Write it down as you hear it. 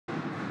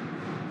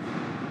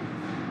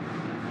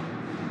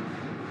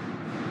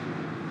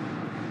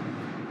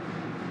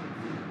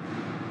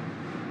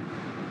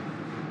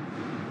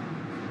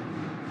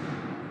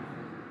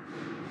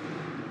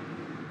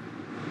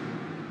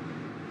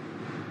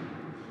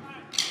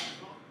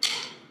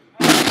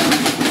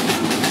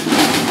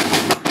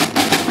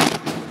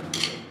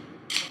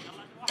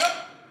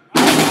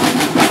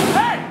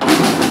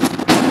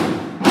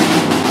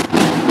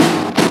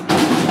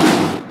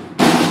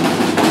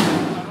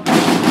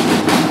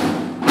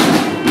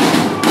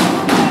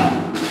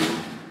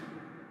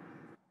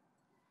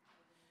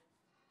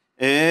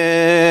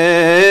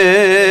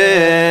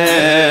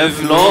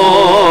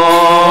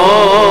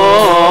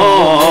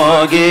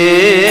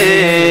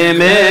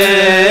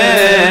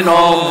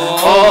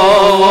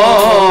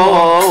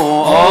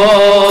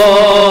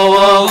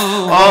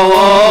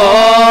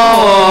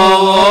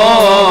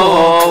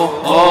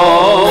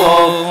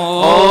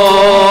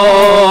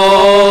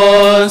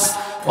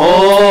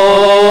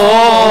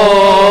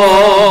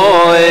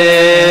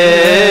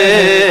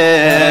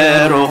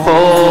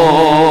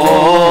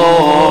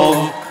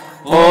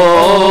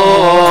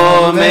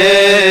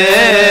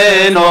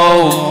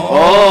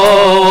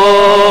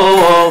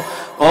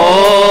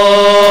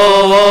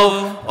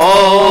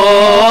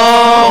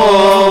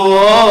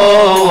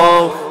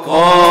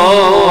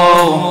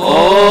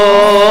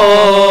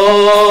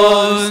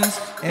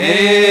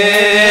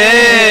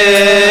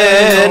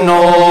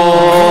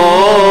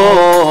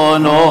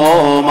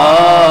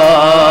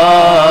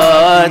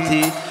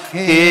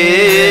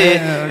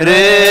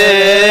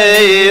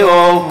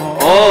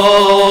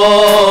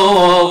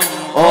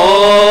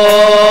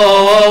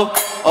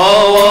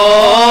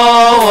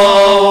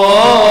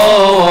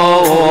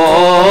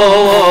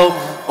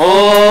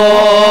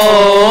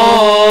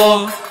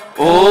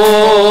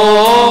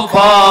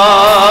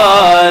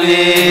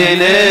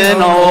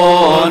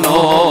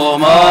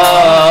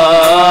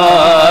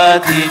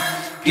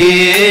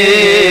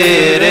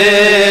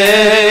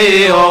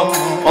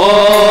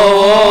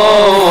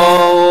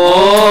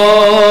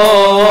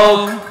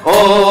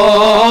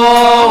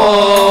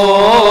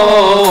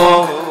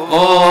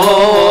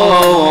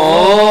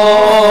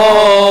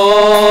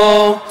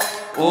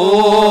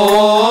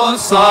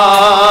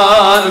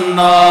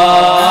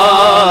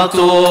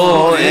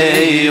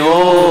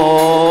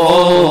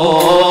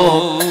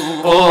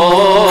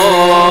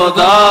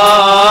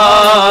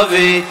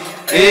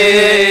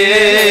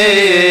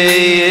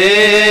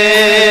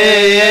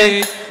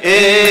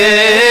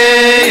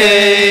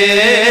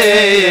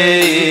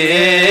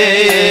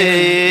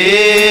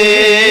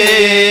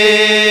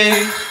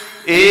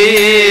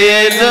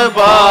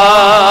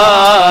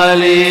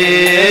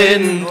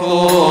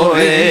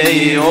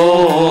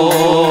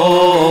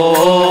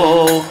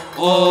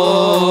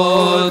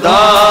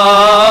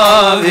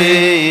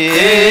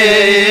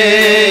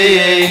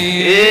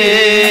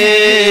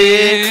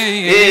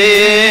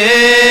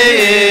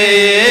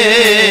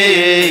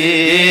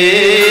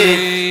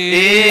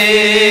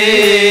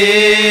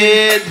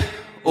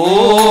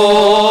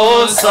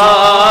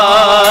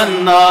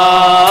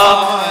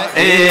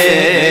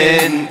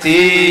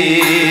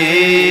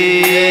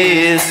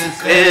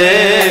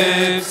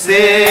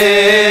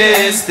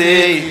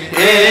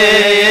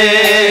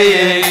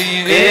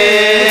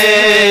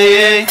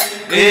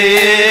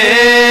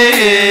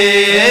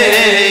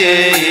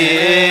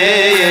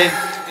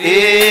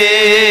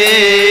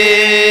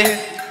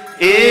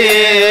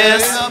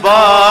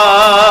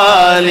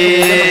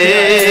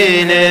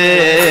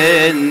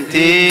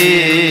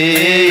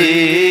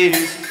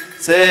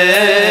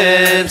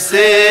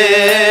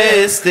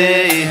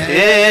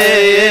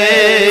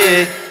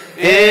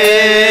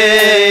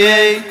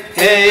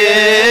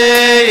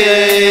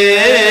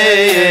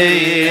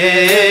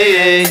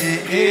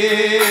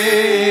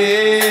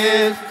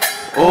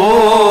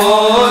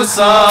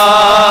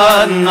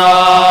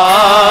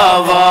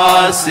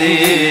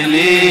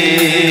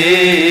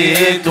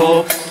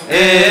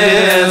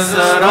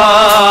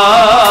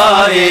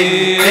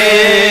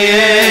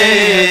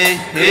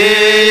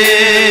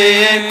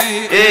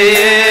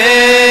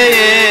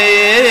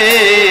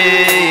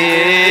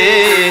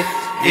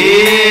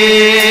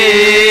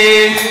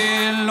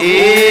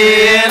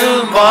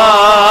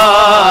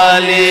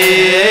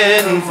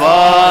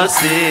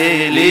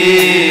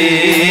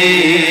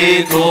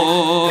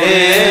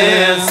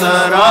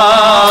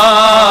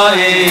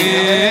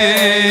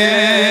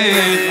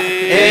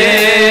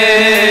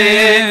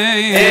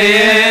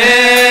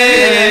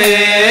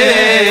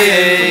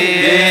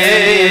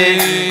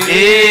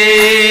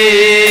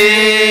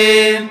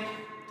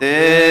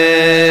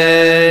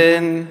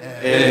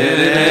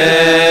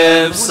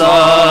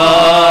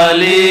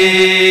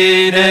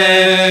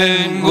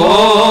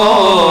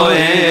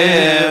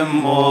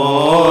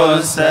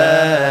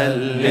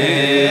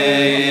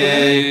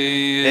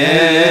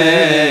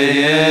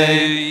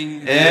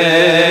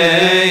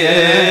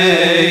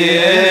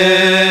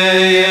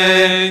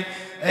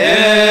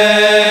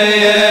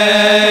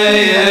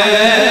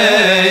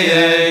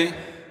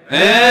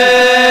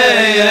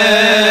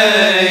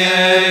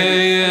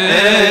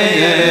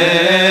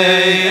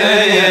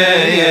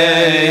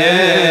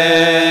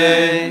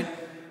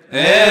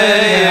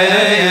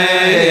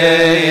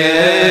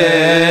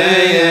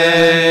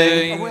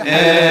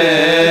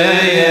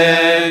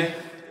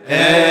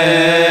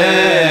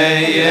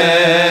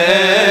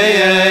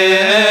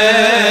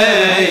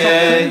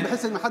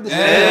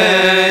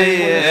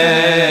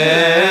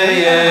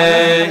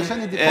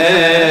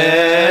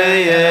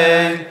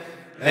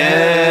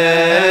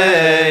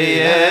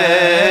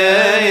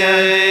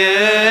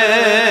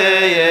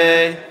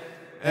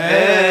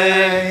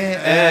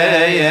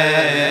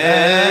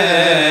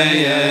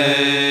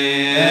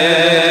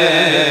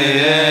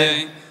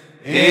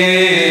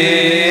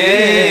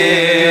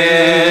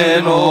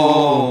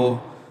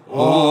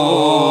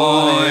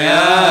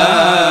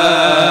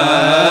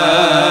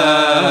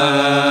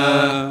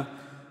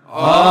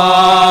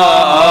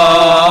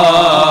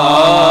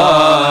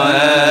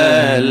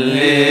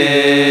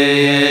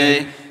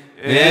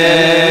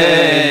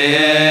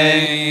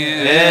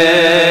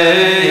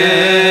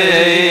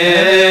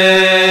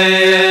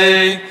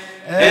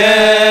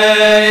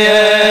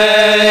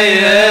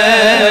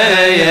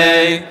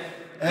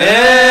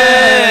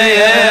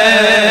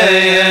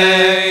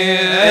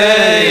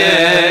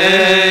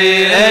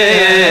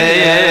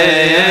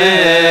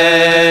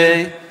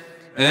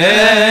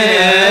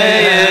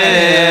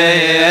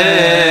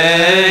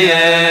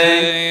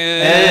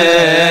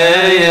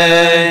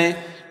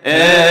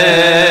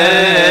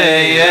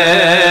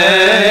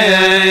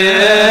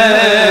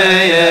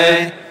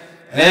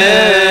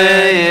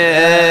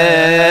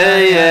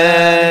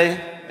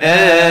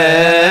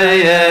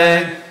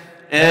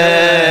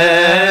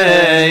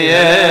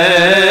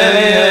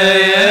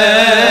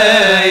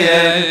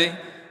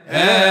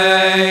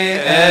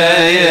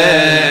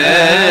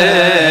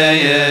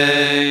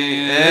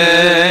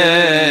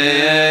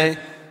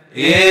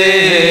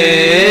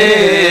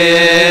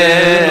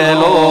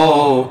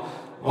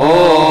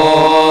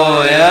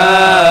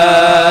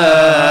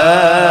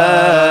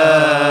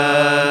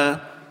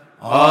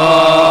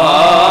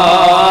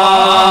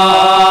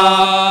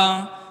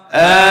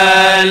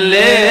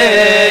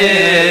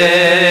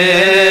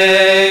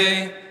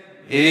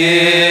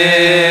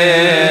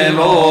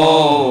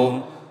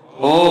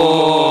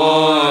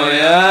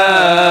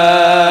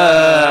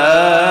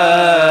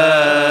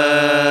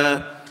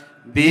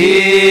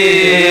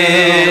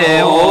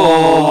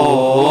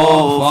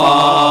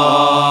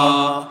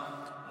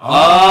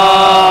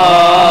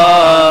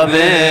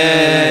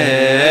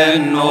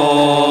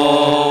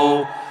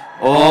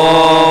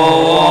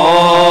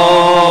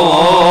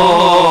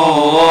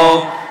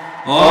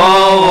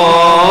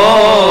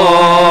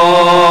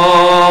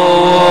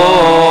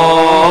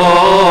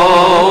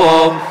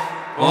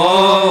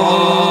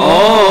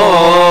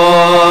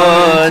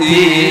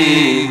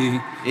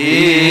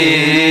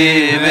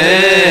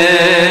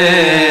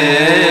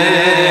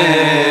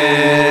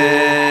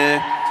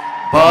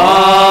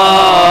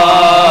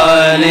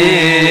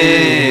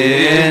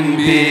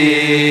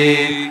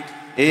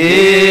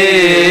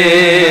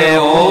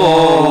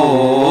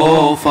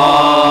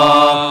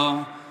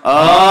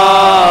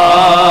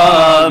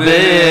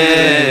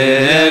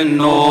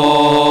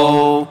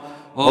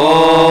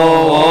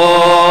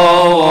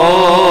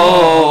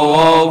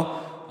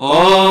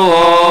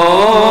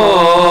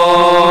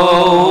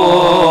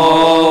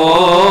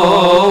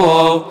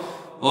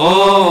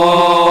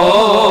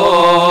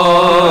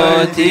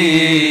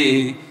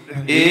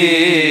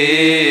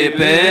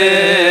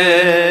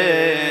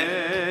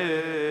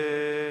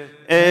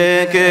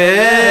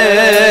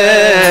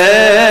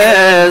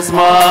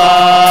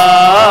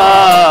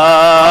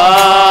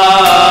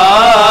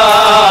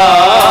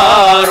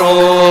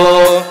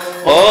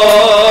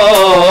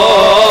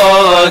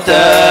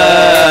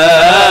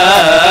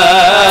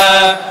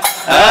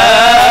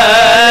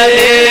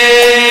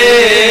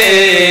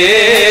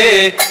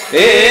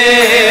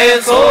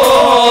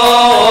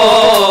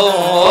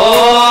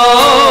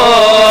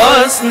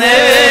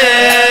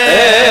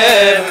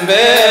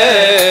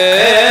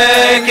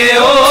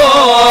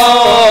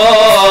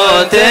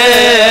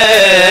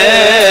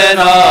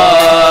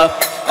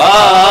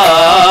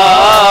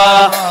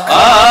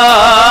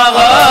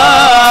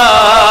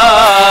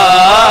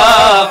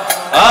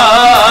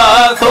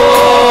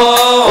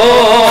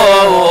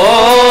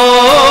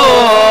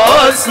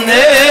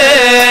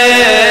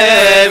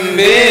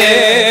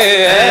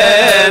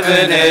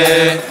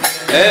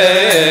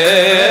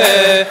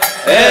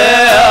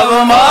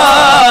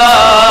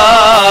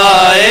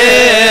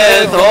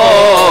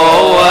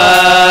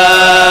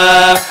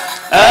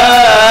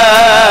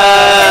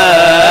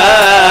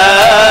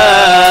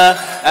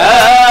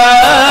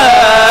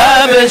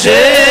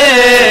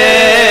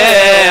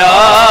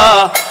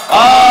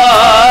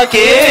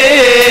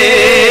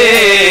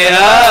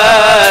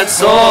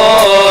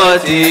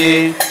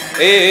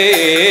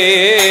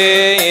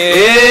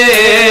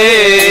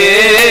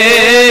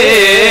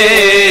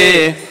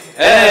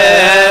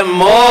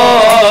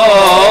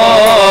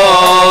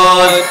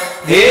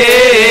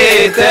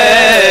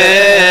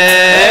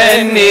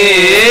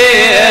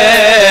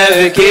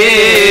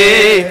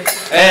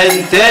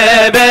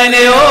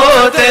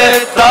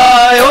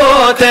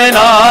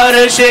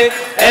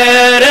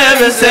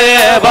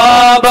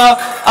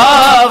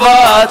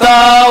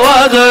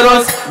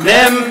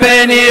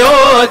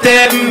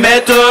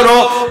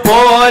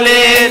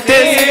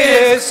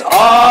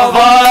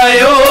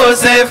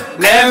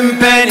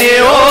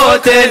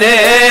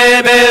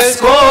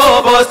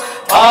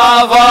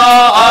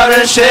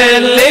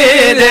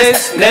Archilides,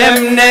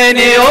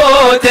 nemneni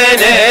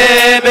otene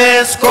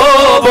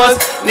beskobos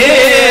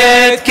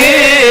nitkini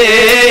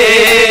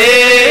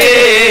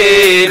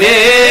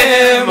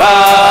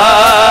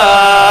man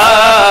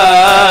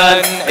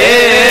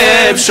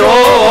ebsho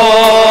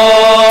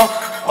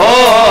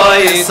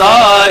oy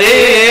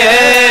sari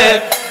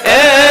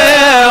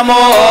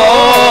emot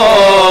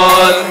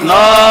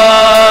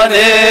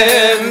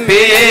nanem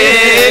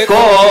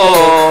piko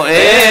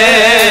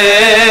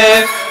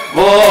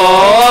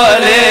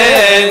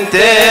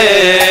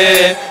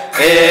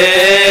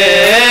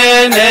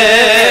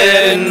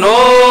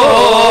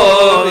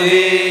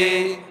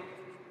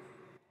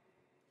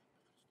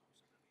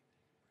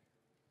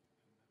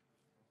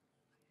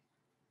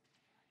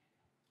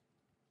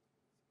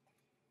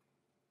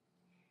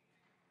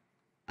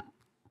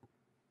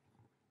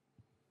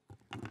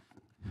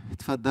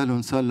تفضلوا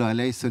نصلوا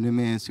عليه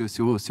سلميس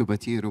يوسوس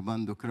وبتير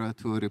وبندو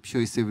كراتور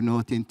بشوي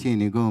سبنوت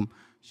انتيني قوم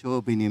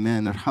شو بني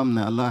مان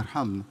ارحمنا الله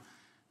ارحمنا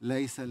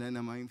ليس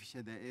لنا ما في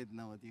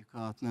شدائدنا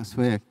وضيقاتنا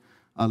سواك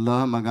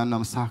اللهم اجعلنا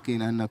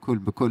مستحقين ان نقول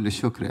بكل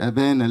الشكر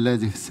ابانا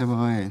الذي في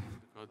السماوات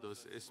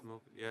قدس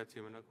اسمك،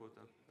 يأتي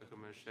ملكوتك، لكن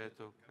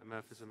مشيئتك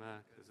كما في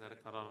السماء كذلك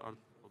على الأرض.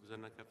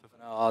 وبزلنا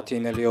كفافنا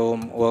أعطينا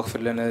اليوم واغفر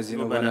لنا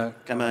ذنوبنا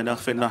كما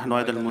نغفر نحن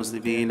أيضا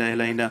المذنبين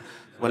إلينا،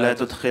 ولا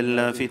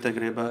تدخلنا في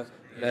تجربة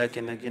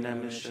لكن نجنا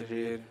من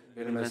الشرير.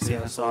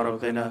 بالمسيح يسوع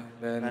ربنا،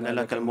 أن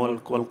لك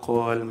الملك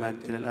والقوة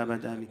والمجد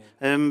للأبد آمين.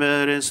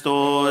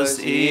 Χριστός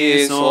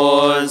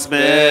Ιησούς ben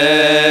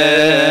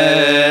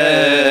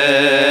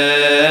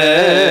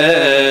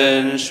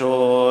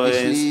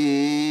shois.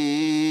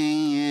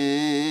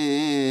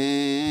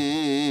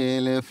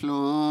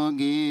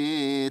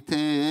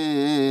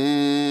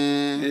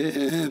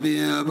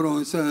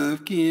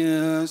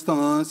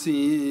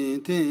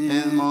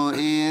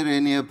 المؤير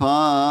يباسي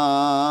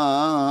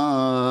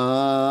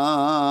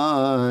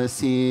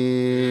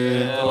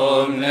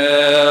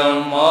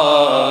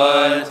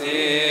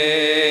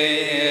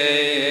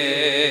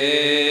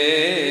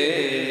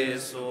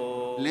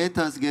Let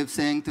us give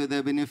thanks to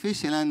the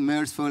beneficial and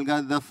merciful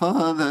God, the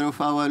Father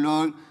of our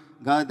Lord,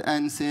 God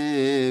and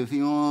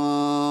Savior,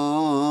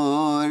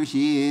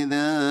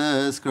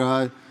 Jesus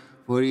Christ.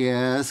 For he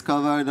has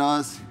covered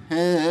us,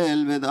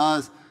 helped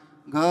us,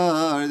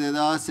 guarded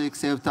us,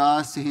 accepted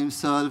us to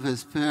himself,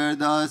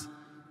 spared us,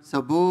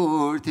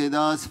 supported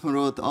us,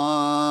 brought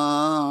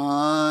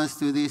us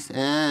to this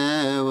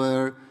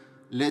hour.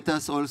 Let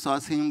us also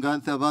ask him, God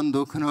the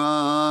Bandukra,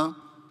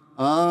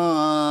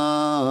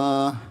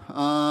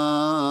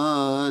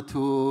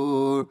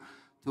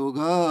 to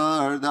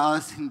guard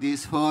us in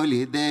this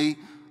holy day,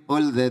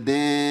 all the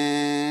days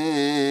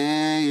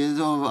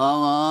of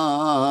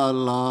our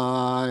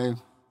life.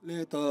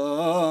 Let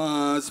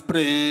us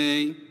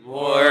pray.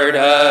 Lord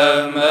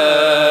have mercy.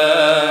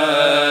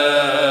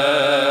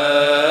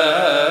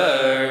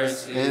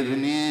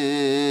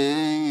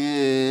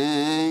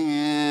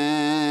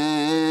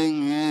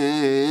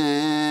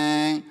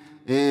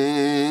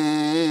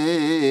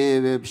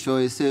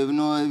 Bebşoy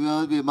sevno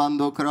bir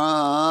bandokra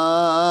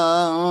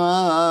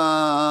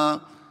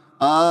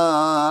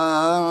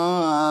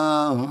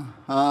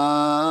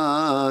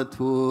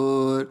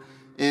atur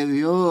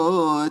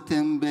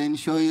evyotem ben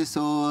şoy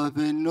so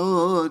ben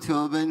not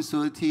yo ben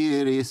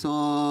sotiri so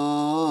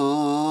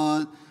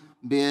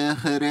be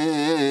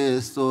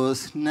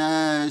Christos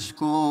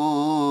nashko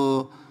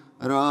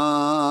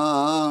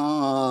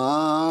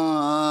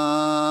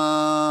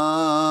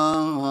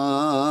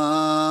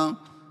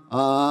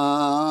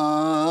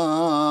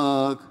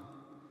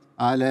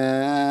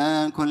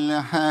على كل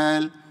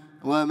حال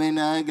ومن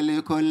أجل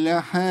كل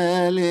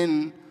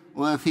حال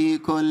وفي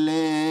كل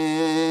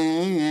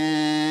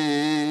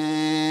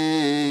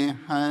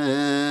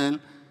حال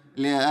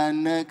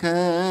لأنك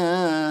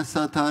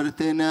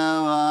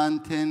سترتنا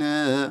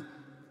وعنتنا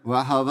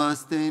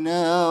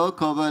وحفظتنا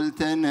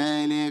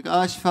وقبلتنا إليك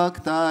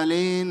أشفقت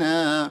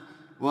علينا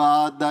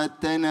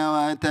وعضدتنا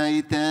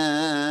وأتيت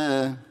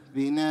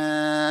بنا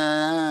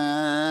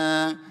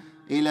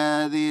إلى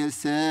هذه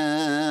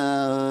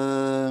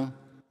الساعة.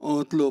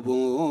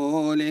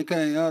 اطلبوا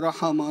لكي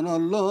يرحمنا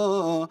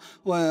الله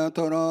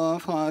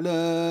ويترأف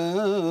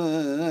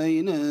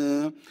علينا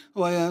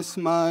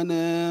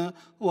ويسمعنا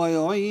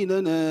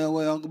ويعيننا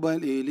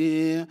ويقبل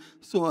إليه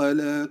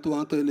سؤالات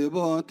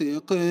وطلبات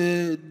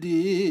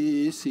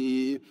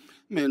قديسي،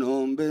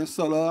 منهم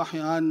بالصلاح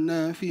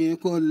عنا في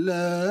كل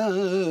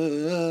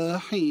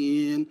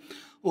حين،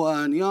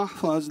 وأن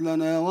يحفظ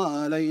لنا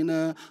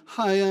وعلينا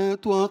حياة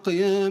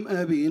وقيام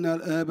أبينا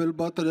الآب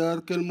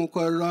البطريرك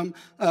المكرم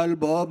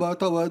البابا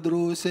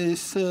تودروس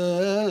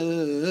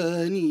الثاني،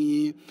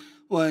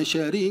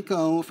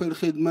 وشريكه في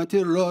الخدمة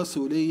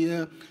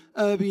الرسولية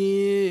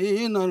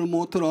أبينا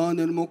المطران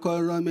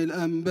المكرم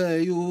الأنبا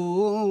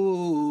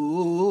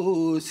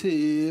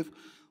يوسف،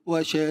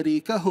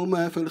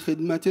 وشريكهما في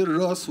الخدمة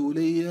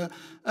الرسولية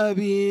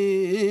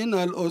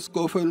أبينا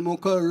الأسقف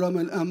المكرم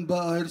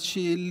الأنبا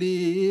أرشيليدس،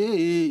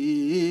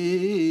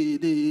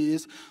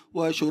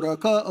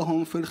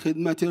 وشركائهم في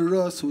الخدمة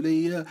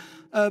الرسولية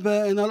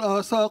أبائنا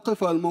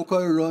الأساقفة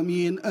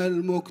المكرمين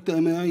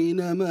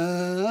المجتمعين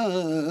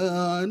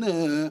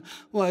معنا،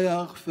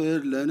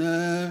 ويغفر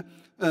لنا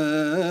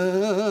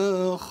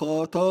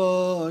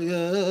خطايانا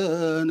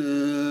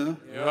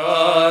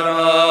يا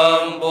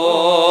رب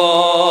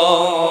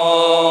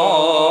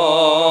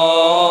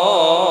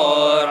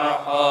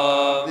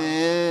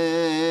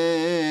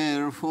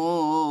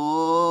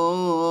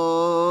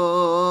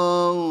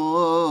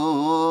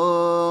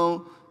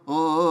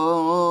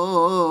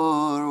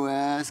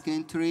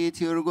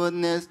your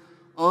goodness,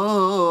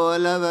 O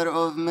lover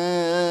of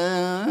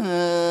mankind,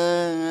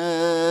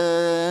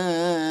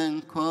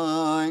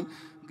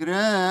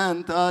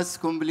 grant us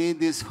complete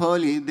this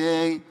holy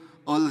day,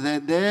 all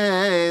the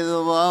days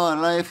of our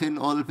life in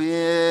all peace,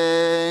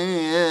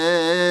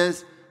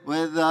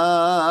 with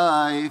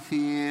thy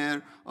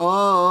fear,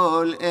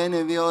 all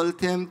envy, all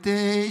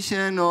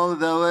temptation, all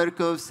the work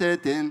of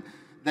Satan,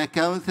 the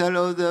counsel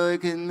of the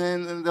wicked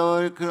men, and the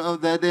work of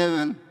the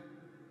devil.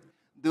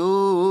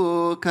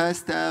 Do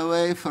cast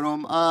away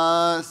from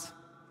us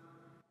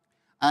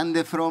and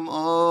from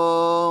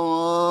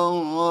all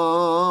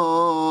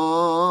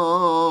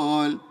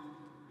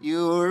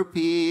your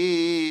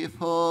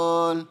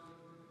people,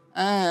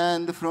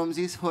 and from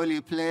this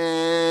holy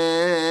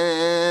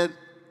place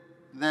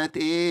that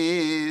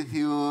is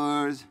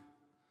yours.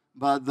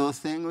 But those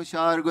things which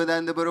are good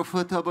and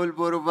profitable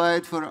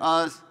provide for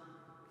us,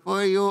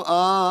 for you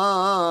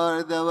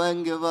are the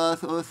one give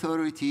us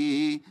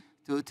authority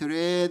to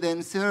tread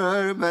and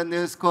serpent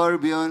and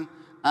scorpion,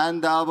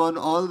 and upon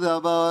all the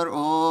power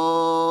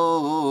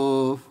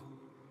of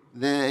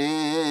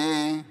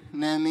the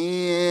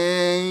enemy.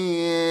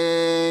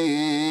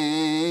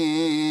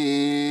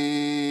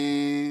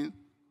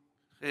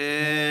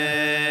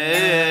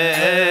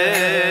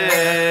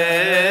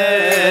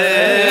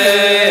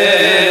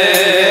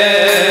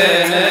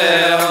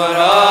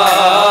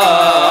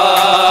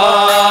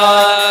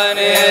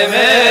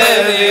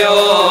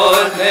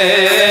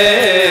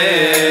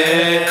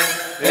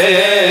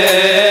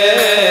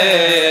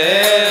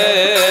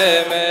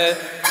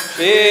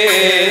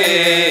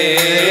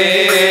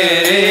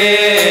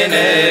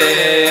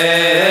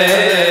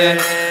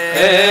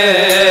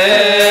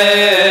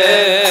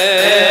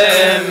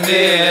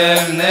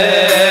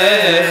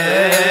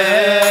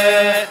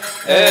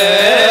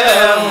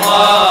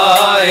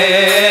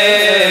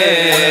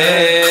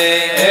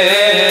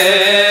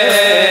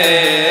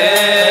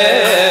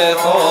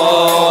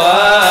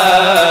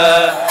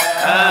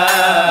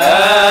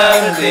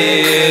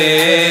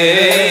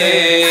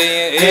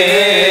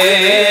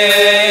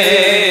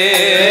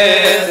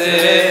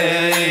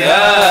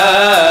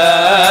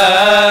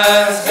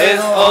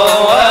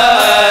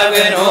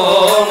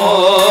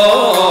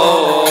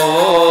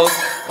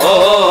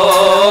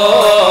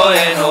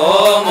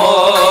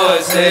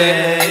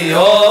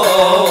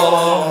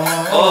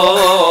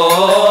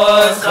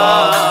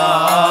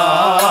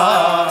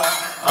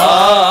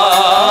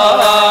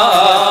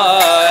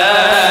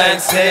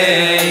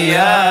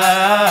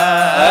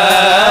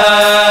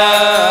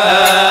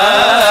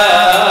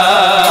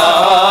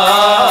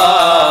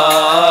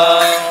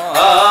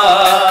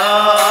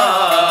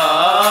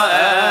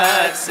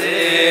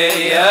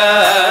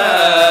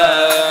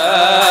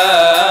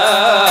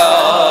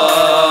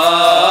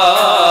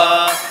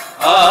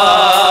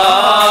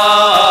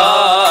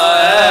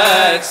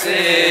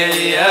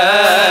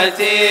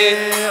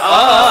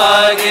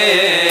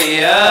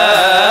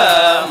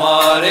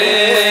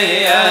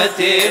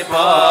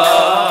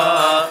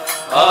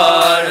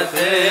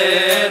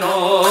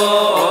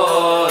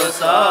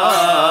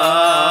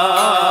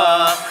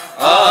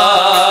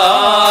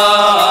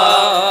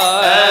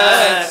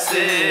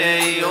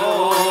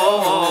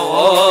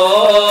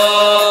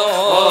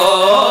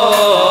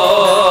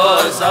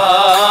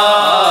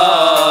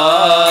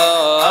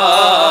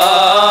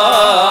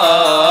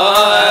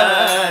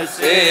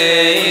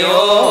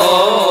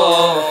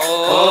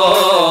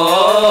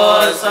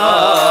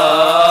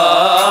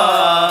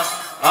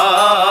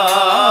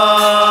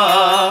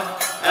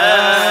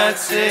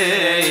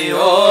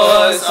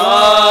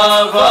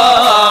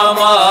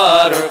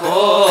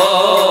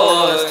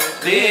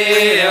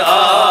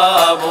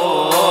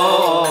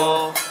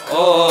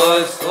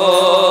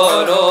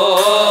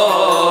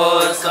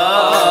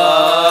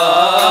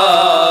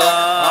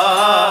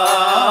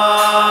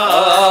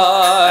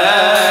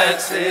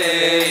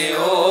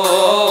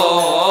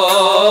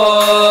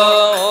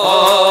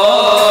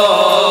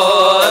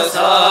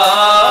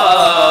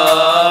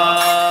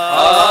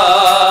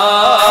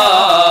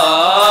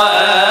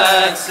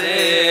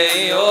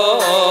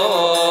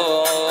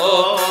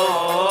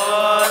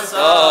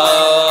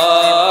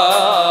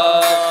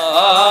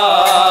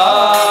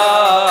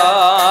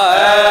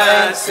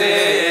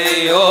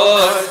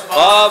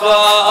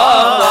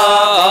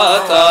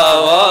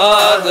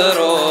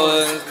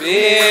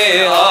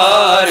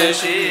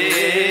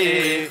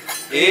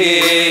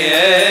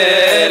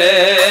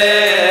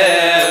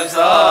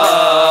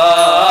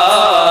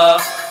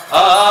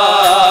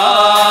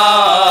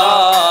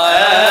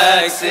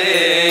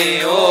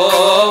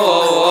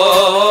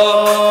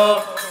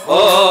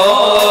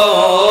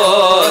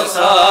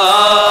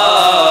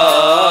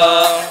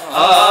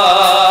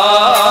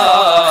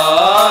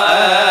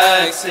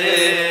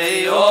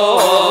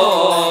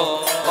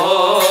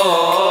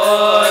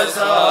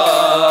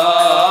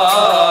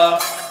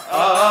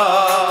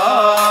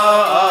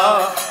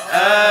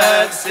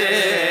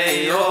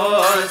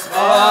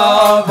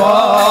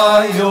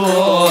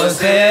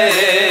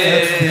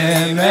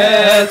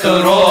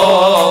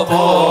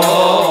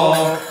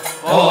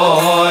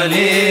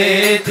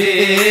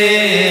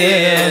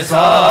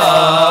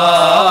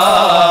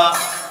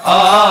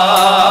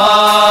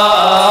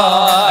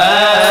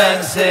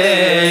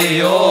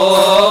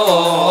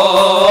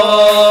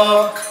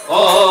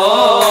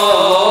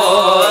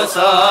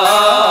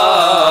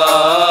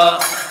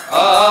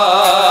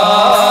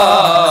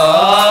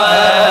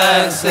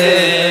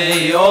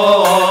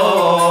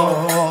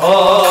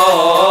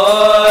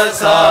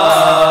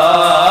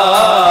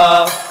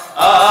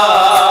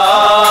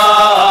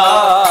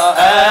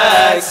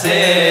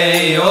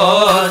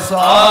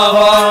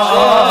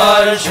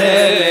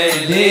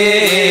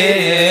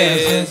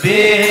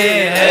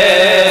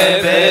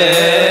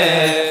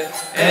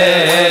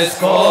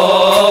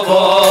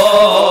 Escobo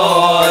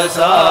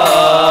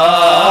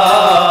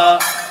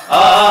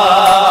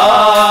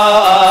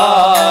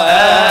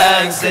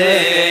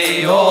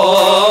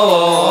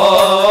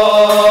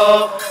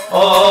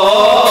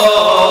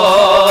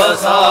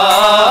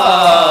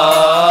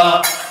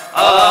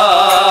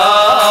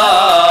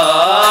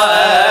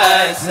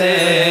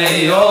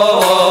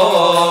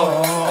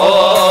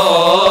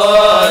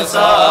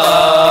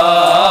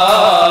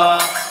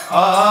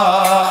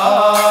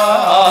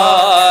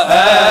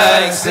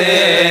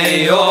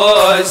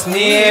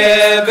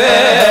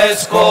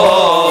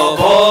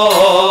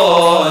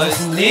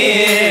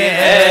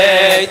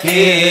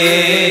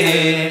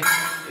In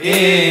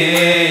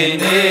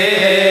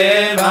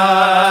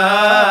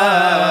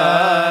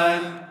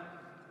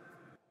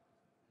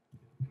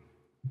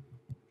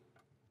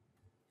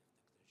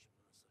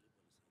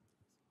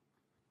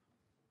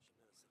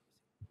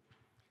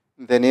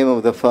the name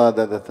of the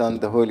Father, the Son,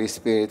 the Holy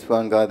Spirit,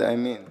 one God,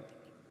 Amen.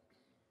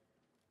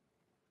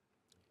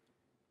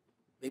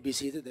 May be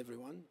seated,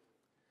 everyone.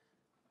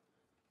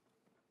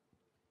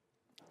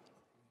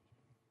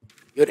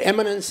 Your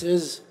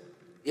Eminences,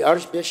 the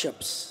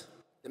Archbishops,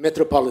 the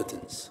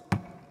Metropolitans,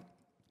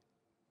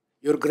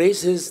 Your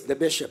Graces, the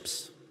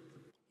Bishops,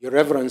 Your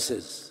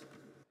Reverences,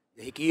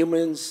 the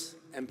Hecumens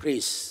and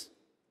Priests,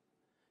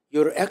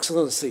 Your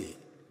Excellency,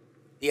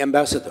 the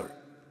Ambassador,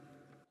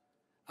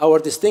 our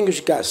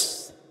distinguished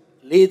guests,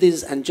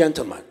 ladies and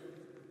gentlemen,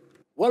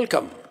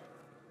 welcome.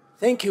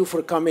 Thank you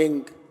for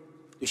coming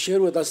to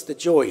share with us the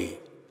joy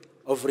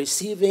of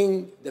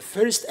receiving the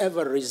first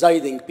ever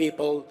residing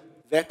papal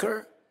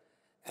vicar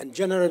and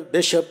General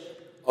Bishop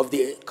of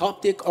the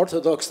Coptic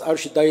Orthodox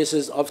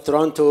Archdiocese of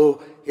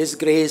Toronto, His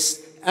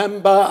Grace,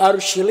 Amba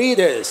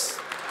Archilides.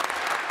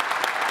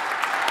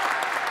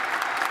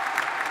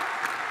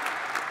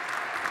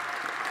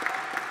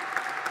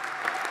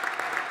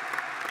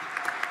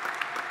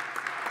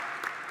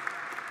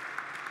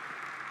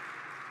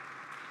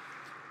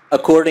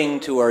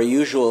 According to our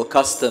usual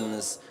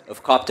customs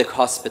of Coptic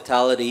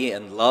hospitality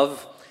and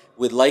love,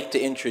 we'd like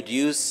to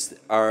introduce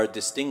our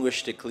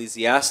distinguished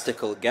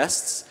ecclesiastical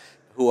guests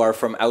who are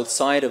from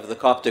outside of the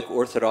Coptic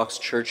Orthodox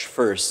Church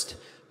first.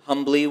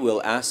 Humbly,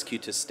 we'll ask you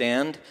to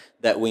stand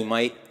that we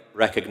might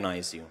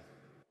recognize you.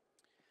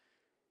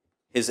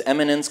 His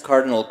Eminence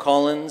Cardinal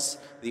Collins,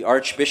 the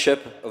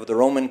Archbishop of the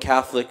Roman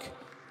Catholic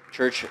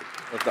Church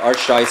of the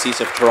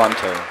Archdiocese of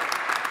Toronto.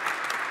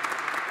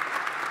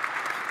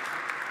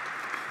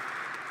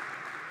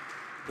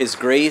 His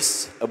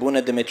Grace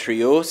Abuna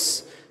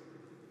Demetrios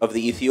of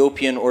the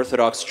Ethiopian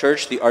Orthodox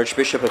Church, the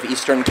Archbishop of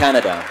Eastern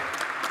Canada.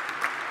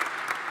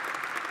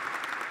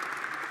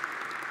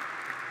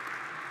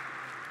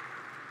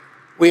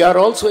 We are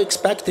also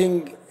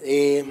expecting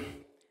the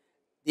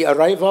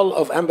arrival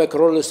of Amba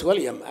Carolus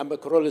William. Amba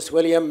Carolus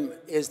William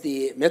is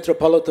the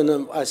Metropolitan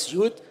of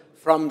Asyut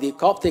from the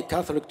Coptic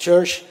Catholic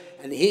Church,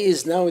 and he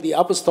is now the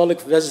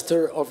Apostolic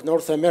Visitor of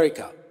North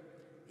America.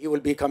 He will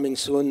be coming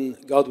soon,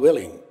 God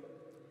willing.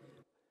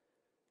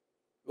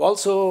 We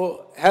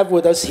also have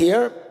with us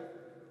here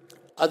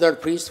other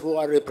priests who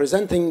are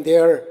representing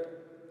their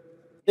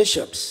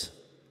bishops.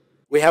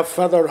 We have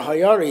Father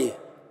Hayari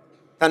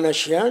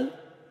Tanashian,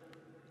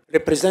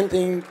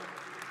 representing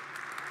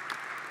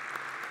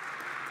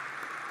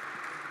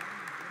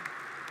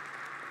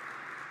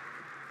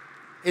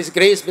His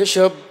Grace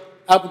Bishop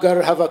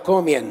Abgar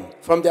Havakomian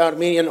from the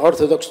Armenian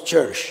Orthodox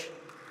Church.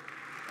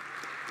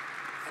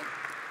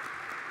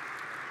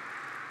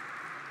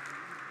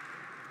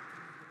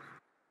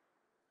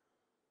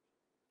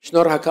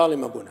 Shnor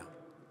Hakalim Abuna.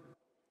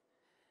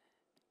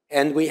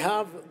 And we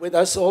have with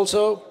us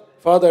also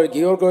Father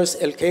Georgos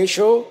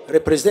Elkesho,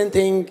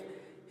 representing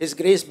His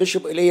Grace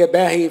Bishop Elia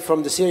Bahi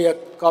from the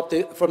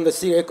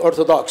Syriac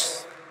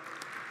Orthodox.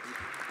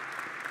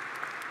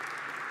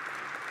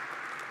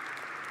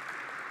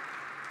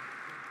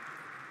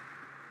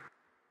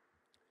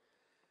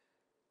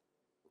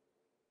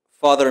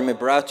 Father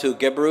Mibratu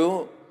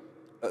Gebru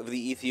of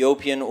the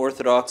Ethiopian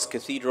Orthodox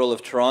Cathedral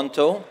of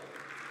Toronto.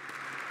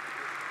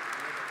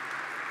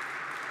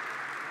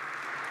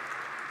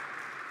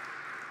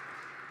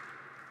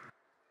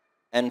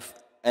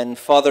 And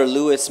Father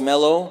Louis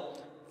Mello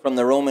from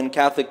the Roman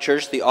Catholic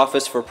Church, the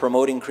Office for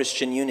Promoting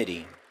Christian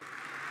Unity.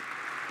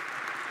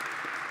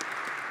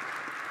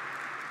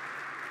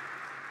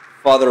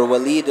 Father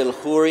Walid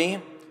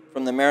El-Khouri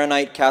from the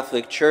Maronite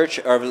Catholic Church,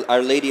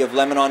 Our Lady of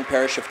Lebanon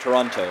Parish of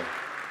Toronto.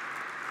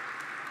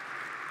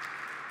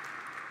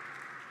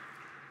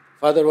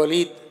 Father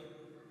Walid,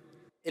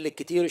 إلك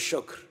كتير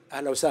الشكر.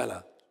 أهلا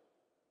وسهلا.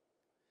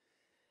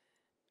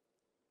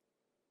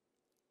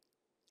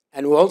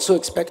 And we're also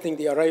expecting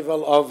the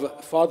arrival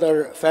of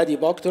Father Fadi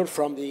Bakhtar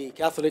from the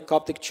Catholic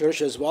Coptic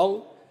Church as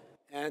well.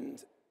 And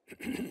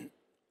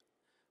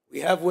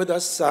we have with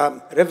us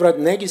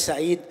Reverend Nagy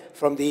Saeed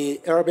from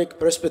the Arabic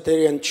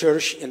Presbyterian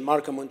Church in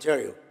Markham,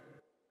 Ontario.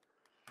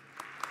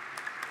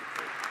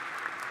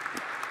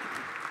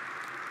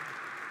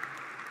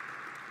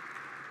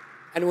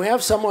 And we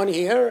have someone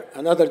here,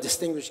 another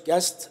distinguished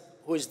guest,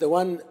 who is the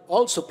one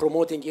also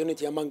promoting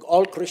unity among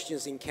all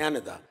Christians in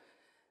Canada.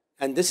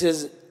 And this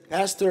is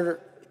Pastor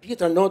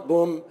Peter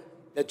Noteboom,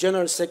 the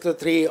General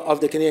Secretary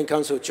of the Canadian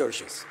Council of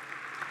Churches.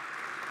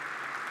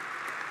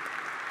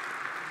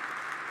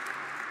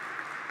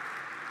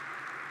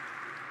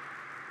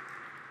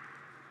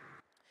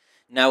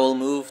 Now we'll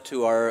move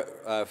to our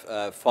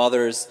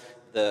fathers,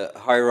 the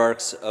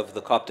hierarchs of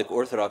the Coptic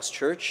Orthodox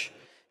Church.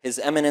 His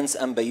Eminence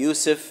Amba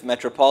Yusuf,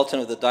 Metropolitan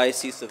of the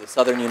Diocese of the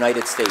Southern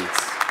United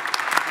States.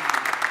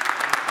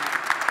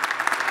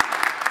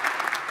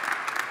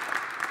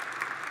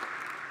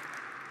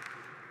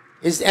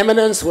 His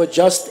Eminence was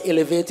just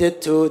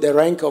elevated to the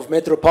rank of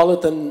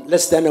Metropolitan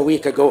less than a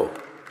week ago.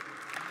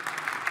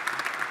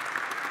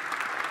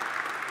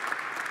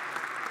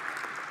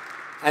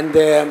 And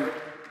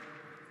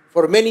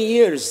for many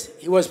years,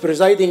 he was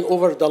presiding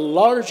over the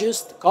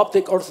largest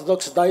Coptic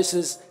Orthodox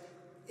diocese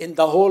in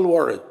the whole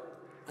world,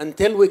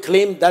 until we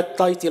claimed that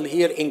title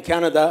here in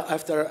Canada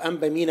after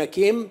Amba Mina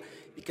came,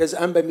 because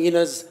Amba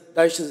Mina's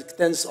diocese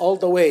extends all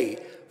the way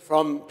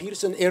from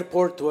Pearson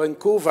Airport to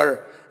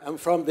Vancouver, and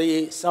from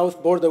the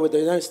south border with the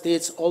United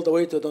States all the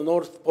way to the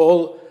North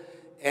Pole.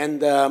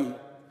 And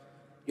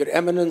Your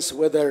Eminence,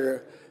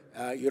 whether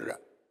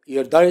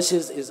your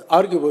diocese is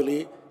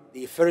arguably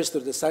the first or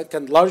the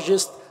second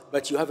largest,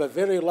 but you have a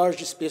very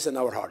large space in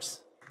our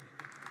hearts.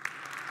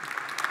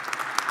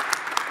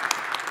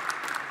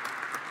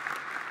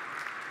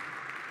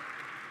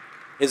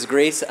 His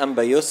Grace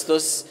Amba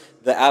Justus,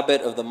 the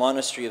abbot of the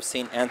monastery of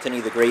St.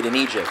 Anthony the Great in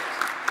Egypt.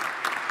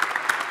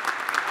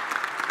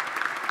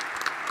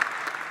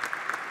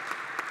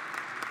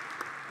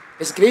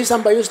 His Grace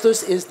Amba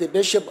Justus is the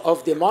bishop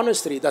of the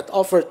monastery that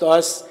offered to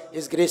us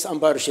His Grace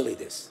Amba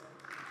Archilides.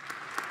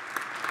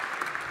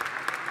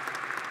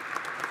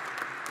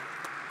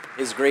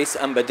 His Grace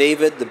Amba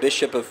David, the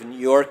Bishop of New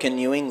York and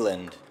New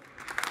England.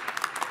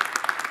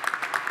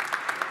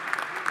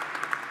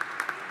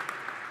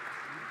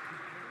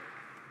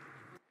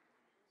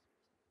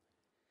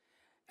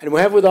 And we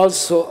have with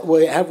us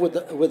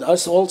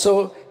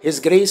also His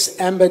Grace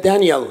Amba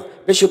Daniel,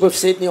 Bishop of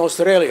Sydney,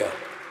 Australia.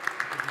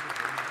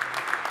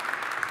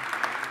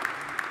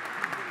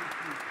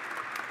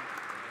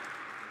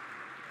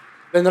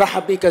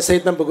 بنرحب بك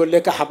سيدنا، بقول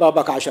لك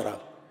حبابك 10.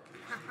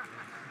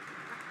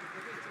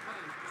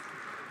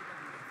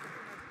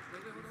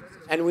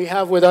 And we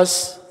have with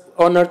us,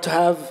 honored to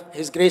have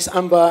His Grace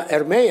Amba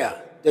Ermea,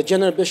 the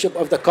General Bishop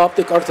of the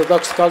Coptic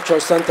Orthodox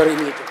Cultural Center in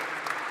Egypt.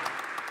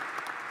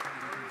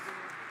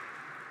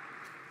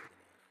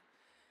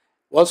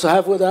 We also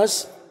have with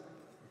us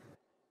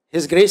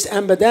His Grace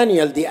Amba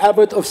Daniel, the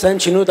Abbot of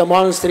St. Chinuda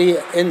Monastery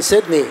in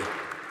Sydney.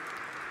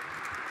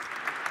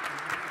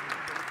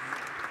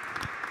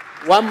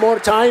 One more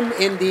time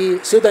in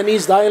the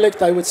Sudanese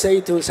dialect, I would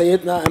say to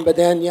Sayyidina Amba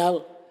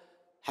Daniel,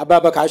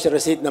 حبابك 10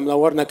 سيدنا،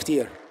 منورنا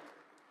كتير.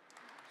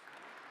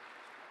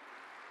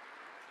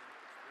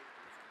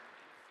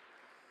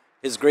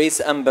 His Grace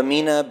Amba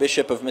Mina,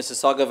 Bishop of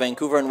Mississauga,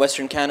 Vancouver, and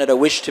Western Canada,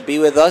 wished to be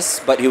with us,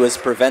 but he was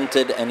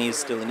prevented and he's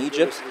still in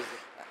Egypt.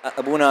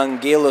 Abuna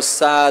Angelos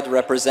Saad,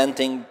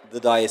 representing the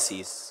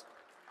diocese.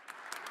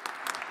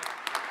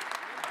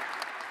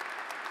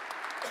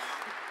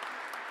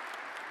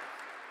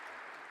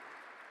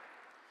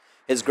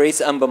 His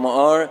Grace Amba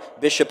Ma'ar,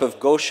 Bishop of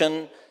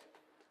Goshen.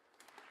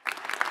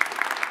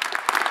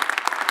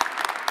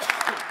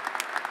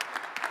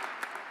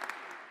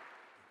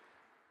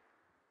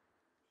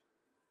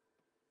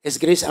 His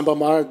Grace Amba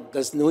Ma'ar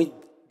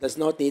does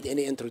not need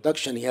any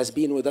introduction. He has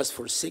been with us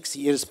for 6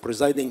 years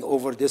presiding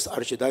over this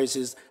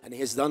archdiocese, and he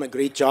has done a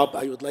great job.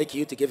 I would like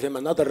you to give him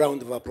another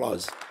round of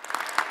applause.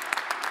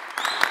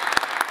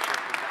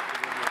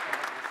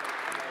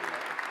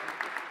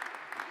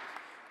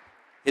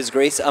 His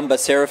Grace Amba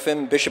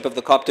Seraphim, Bishop of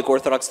the Coptic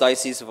Orthodox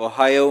Diocese of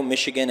Ohio,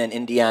 Michigan, and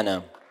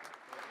Indiana.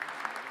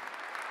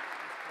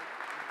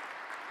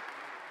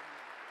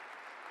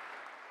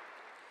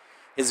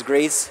 His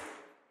Grace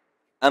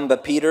Amba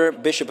Peter,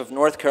 Bishop of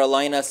North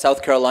Carolina,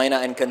 South Carolina,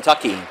 and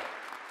Kentucky.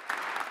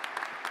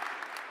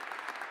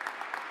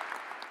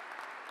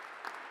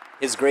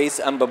 His Grace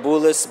Amba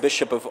Bulis,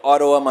 Bishop of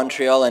Ottawa,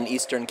 Montreal, and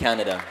Eastern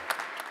Canada.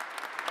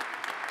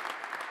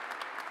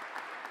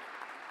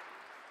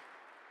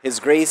 His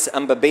Grace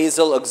Amba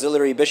Basil,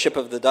 Auxiliary Bishop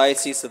of the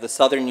Diocese of the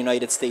Southern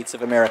United States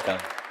of America.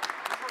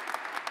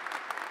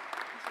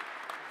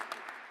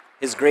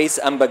 His Grace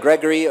Amba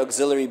Gregory,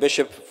 Auxiliary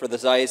Bishop for the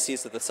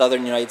Diocese of the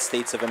Southern United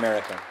States of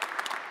America.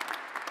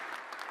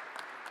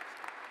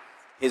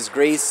 His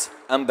Grace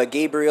Amba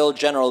Gabriel,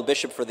 General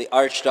Bishop for the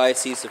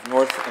Archdiocese of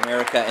North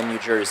America and New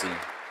Jersey.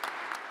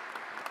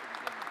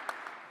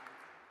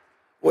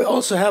 We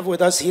also have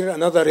with us here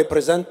another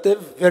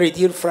representative, very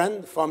dear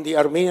friend from the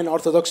Armenian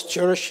Orthodox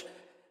Church,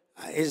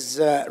 His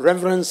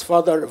Reverence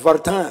Father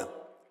Vartan.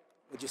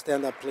 Would you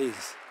stand up,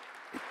 please?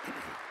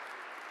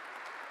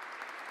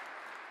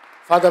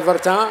 Father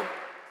Vartan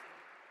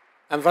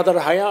and Father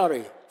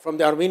Hayari from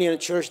the Armenian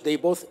Church, they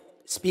both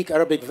speak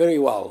Arabic very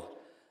well.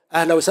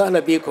 أهلا وسهلا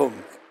بكم.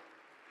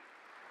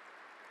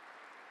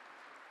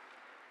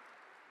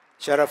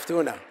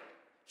 شرفتونا.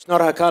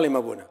 شنورها كالم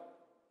أبونا.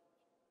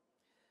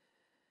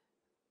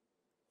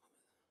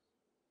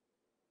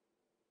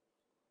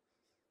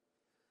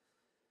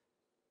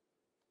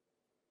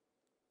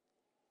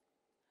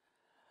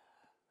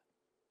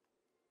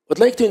 I'd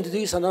like to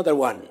introduce another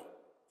one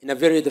in a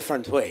very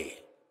different way.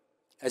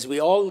 As we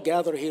all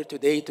gather here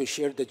today to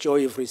share the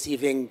joy of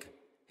receiving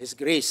His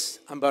Grace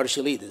Amba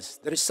Archilides,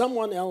 there is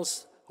someone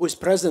else who is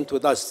present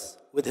with us,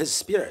 with His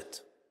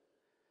Spirit.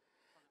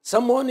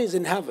 Someone is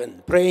in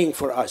heaven praying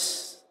for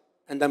us,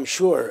 and I'm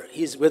sure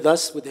He's with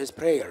us with His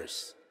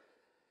prayers.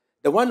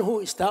 The one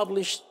who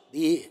established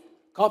the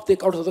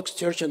Coptic Orthodox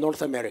Church in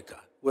North America.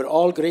 We're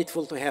all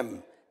grateful to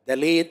him, the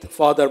late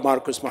Father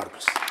Marcus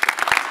Marcus.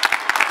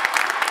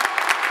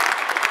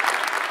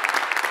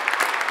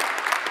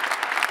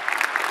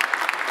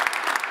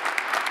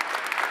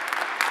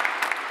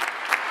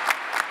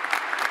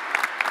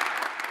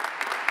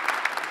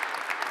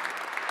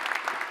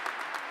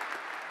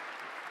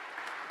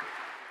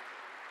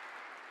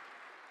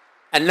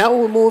 And now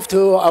we move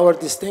to our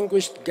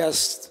distinguished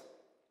guests,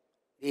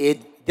 the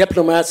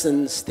diplomats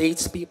and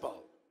statespeople.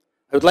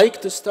 I would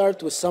like to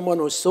start with someone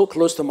who's so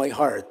close to my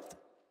heart.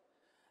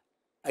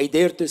 I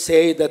dare to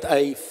say that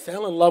I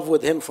fell in love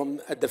with him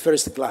at the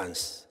first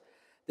glance.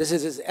 This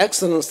is His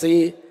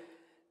Excellency,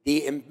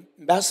 the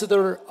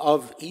Ambassador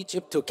of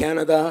Egypt to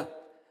Canada,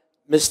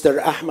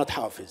 Mr. Ahmed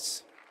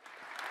Hafiz.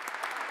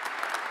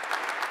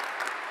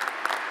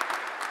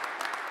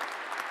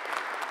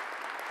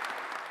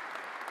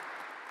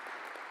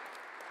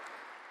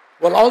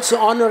 We're also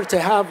honored to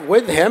have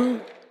with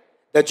him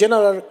the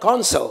General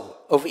Consul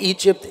of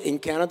Egypt in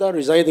Canada,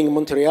 residing in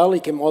Montreal. He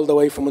came all the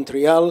way from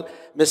Montreal,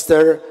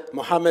 Mr.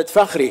 Mohammed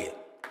Fakhri.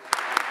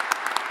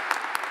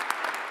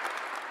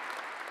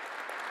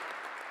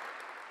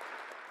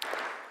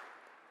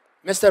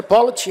 Mr.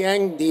 Paul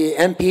Chiang, the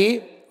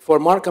MP for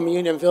Markham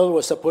Unionville,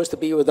 was supposed to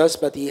be with us,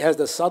 but he has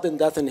a sudden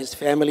death in his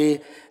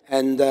family,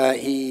 and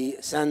he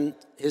sent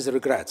his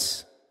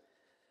regrets.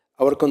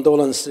 Our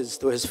condolences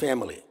to his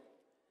family.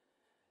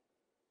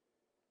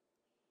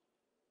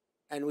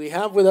 And we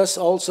have with us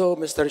also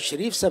Mr.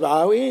 Sharif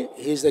Sabawi.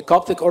 He's the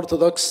Coptic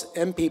Orthodox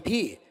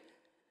MPP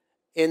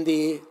in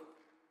the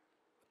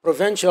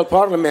provincial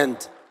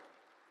parliament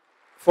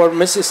for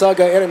Mississauga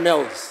Erin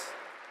Mills.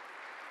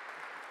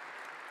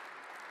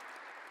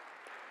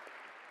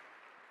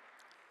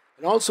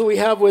 And also we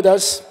have with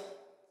us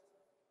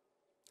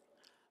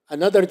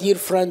another dear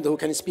friend who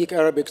can speak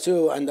Arabic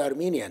too and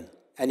Armenian.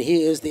 And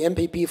he is the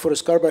MPP for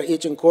Scarborough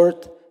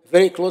Agincourt,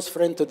 very close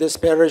friend to this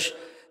parish,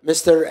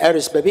 Mr.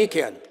 Aris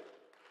Babikian.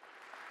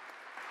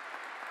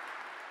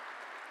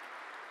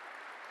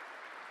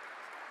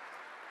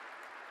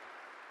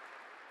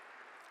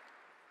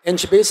 And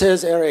she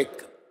says, Eric,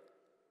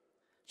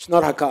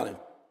 Shnor Hakalim.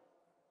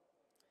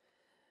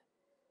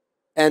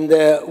 And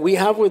we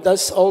have with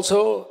us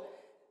also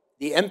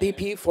the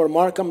MPP for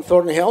Markham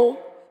Thornhill,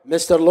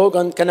 Mr.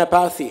 Logan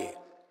Kanapathy.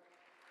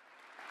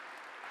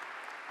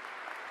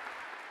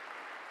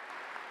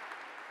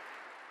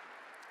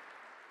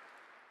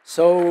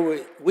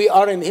 So we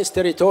are in his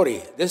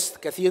territory. This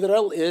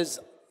cathedral is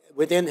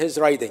within his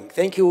riding.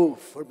 Thank you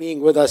for being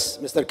with us,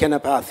 Mr.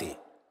 Kanapathy.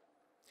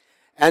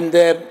 And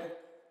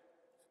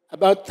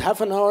about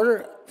half an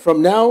hour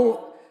from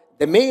now,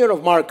 the mayor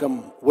of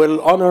Markham will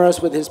honor us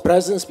with his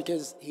presence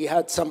because he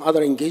had some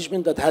other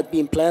engagement that had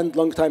been planned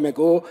long time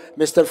ago,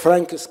 Mr.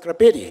 Frank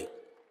Scrapetti.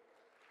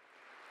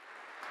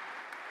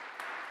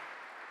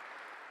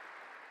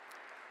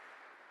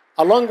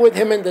 Along with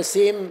him in the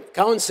same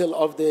council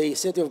of the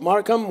city of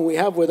Markham, we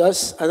have with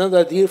us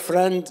another dear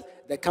friend,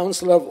 the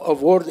councillor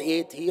of Ward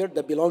 8 here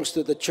that belongs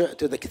to the church,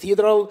 to the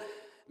cathedral,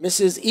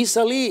 Mrs.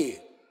 Isa Lee.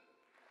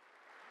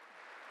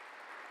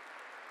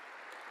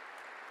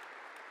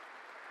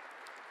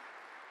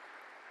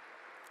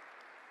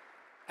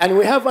 And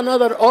we have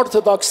another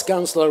Orthodox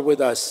councillor with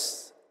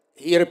us.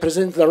 He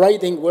represents the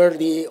riding where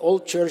the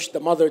old church, the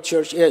mother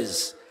church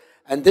is.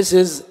 And this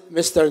is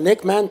Mr.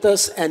 Nick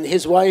Mantas and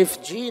his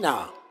wife,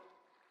 Gina.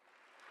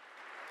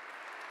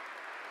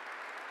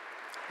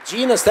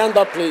 Gina, stand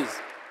up, please.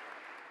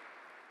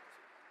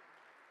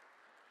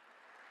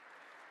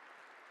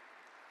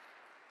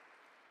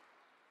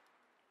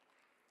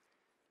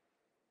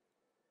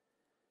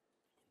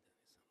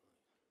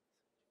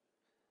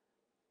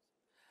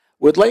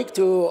 Would like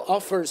to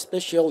offer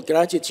special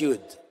gratitude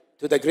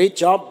to the great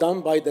job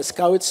done by the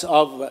scouts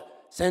of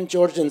St.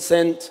 George and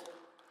St.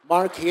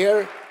 Mark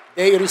here.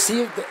 They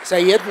received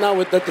Sayyidina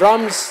with the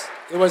drums.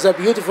 It was a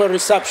beautiful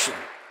reception.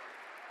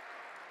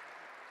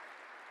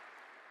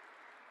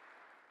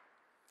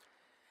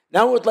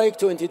 Now I would like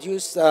to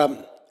introduce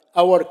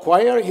our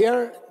choir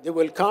here. They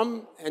will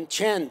come and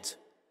chant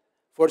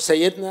for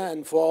Sayyidina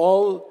and for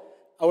all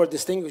our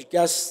distinguished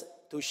guests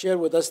to share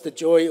with us the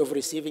joy of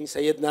receiving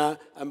Sayyidina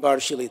and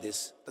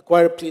Archilides. The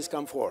choir, please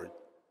come forward.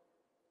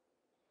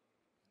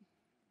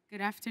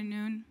 Good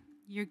afternoon,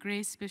 Your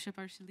Grace, Bishop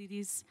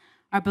Archilides,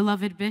 our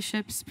beloved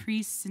bishops,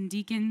 priests, and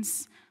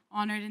deacons,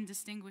 honored and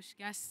distinguished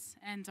guests,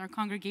 and our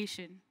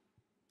congregation.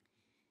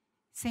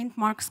 St.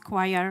 Mark's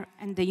Choir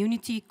and the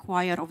Unity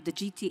Choir of the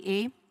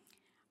GTA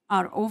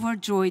are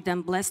overjoyed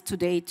and blessed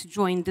today to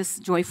join this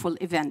joyful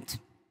event.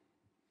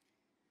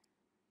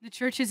 The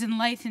church is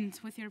enlightened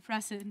with your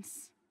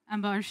presence,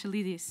 Amba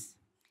Archilides.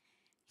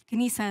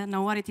 الكنيسة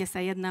نورت يا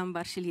سيدنا أنبا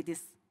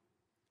أرشيليدس.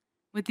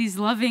 With these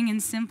loving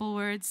and simple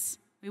words,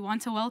 we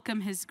want to welcome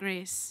His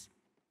grace.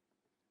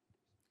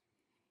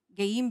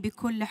 جايين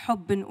بكل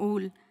حب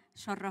نقول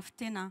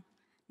شرفتنا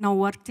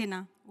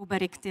نورتنا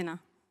وباركتنا.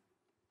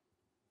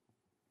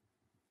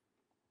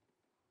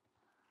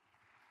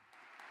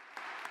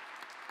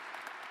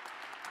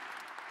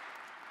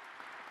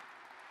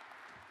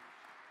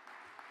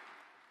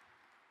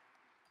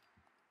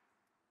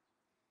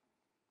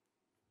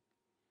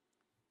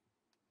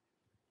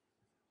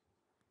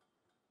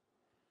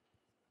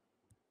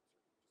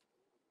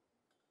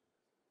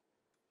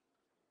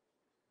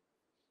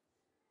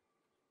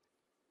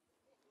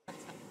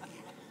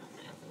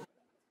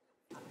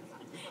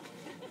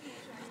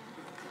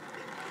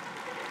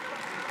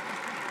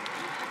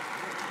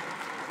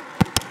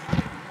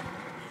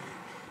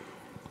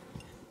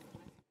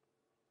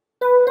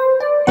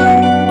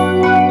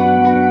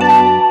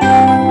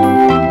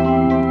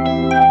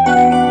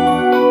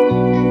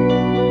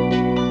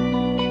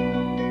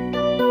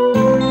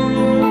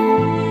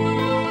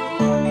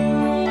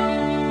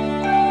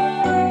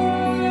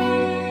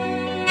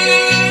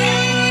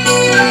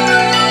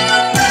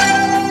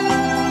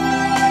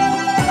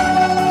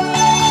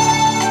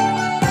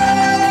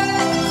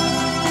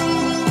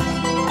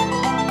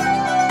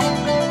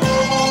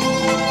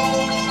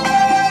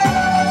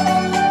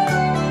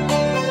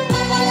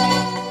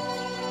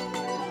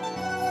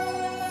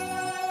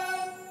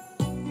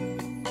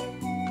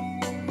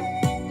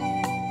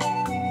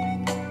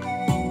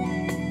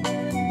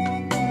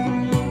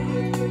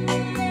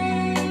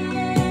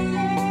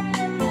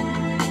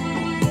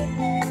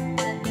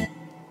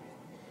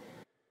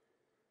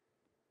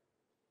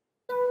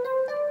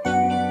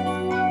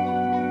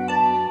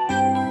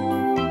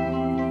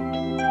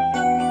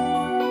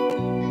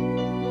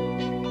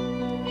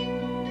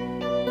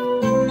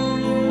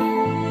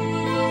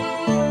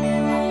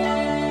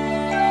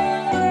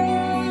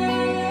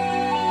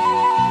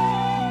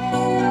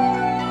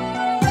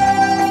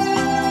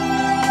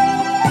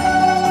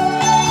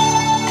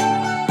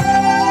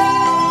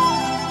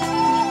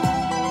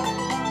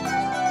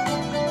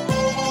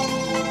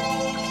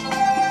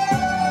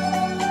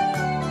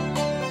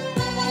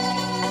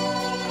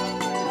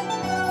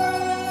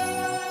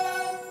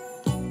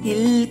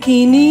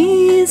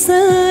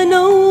 الكنيسة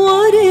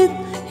نورت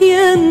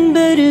يا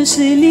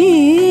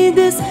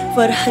أرشليدس،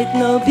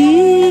 فرحتنا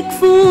بيك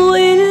فوق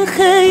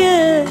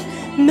الخيال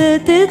ما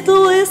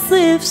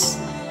تتوصفش،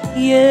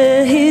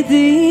 يا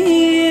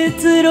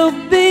هدية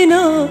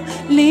ربنا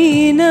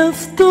لينا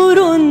في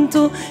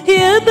تورونتو،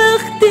 يا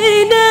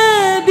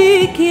بختنا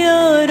بيك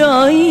يا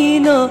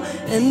راعينا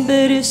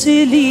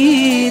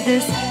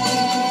أرشليدس.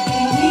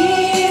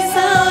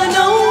 الكنيسة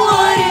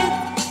نورت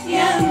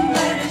يا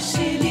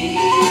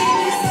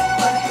أرشليدس،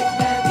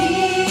 فرحتنا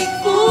بيك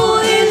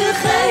فوق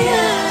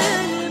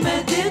الخيال ما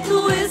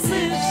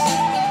تتوصفش،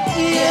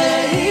 يا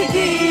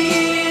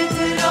هدية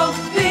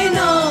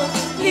ربنا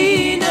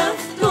لينا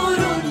في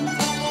تورونتو،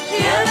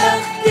 يا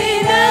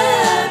بختنا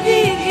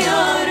بيك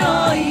يا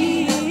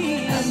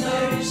راعينا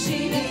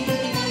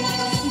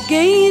أرشليدس.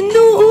 جاي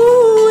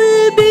نقول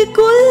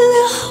بكل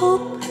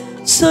حب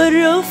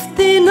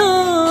شرفتنا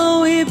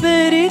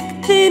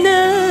وباركتنا،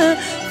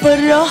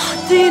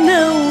 فرحتنا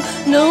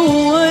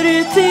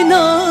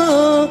ونورتنا،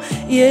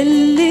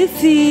 يلي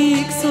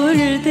فيك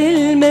صورة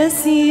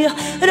المسيح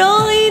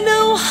راعينا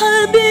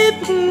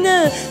وحبيبنا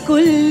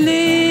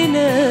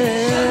كلنا،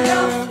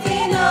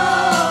 شرفتنا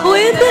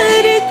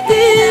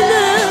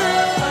وباركتنا،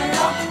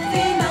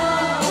 فرحتنا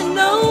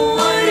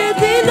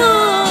ونورتنا،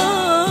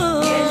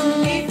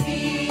 يلي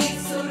فيك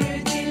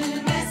صورة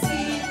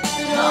المسيح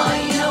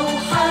راعينا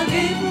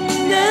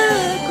وحبيبنا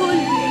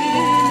كلنا.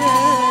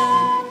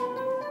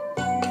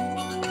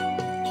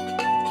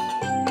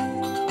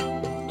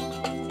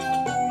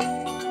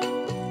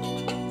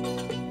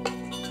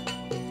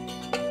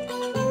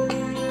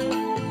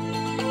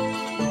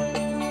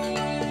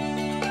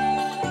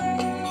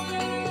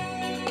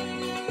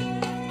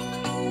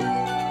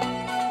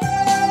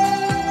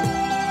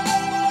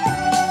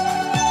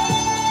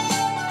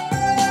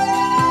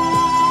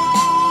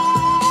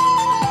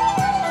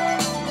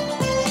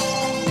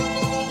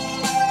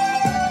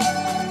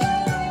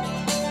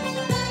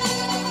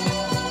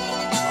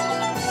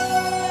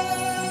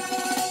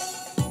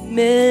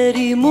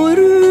 ماري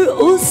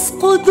مرقص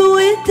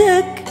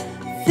قدوتك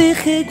في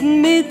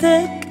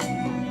خدمتك،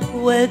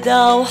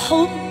 ودع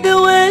وحب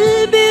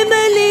وقلب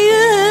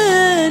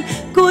مليان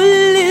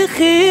كل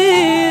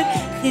خير،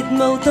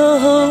 خدمة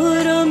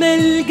وطهارة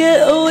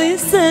ملجأ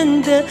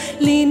وسندة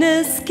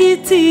لناس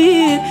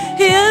كتير،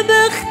 يا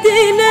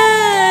بختنا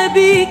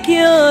بيك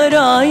يا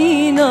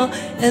راعينا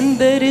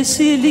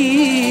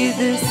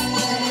أرشليدس.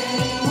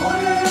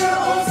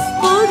 مرقص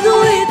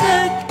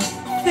قدوتك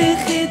في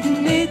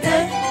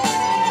خدمتك،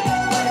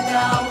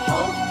 ودع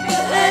وحب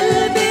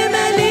قلب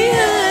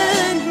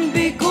مليان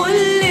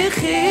بكل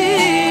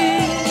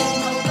خير،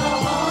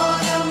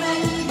 وطهارة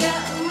ملجأ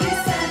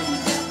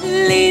وسندة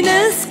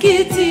لناس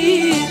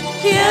كتير،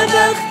 يا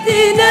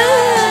بختنا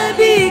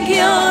بيك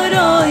يا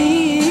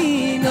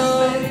راعينا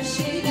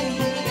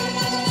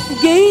أرشليدس.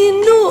 جاي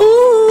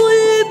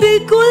نقول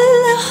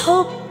بكل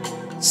حب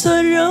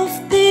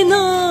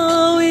شرفتنا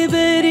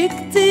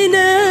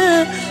وباركتنا،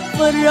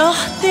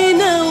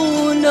 فرحتنا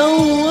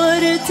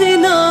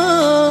ونورتنا،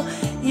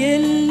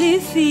 يلي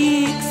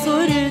فيك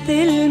صورة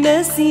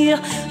المسيح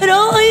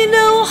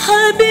راعينا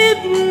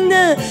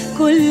وحبيبنا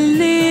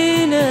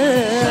كلنا،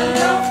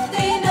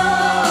 شرفتنا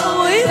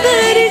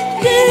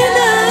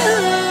وباركتنا،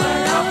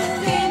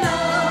 فرحتنا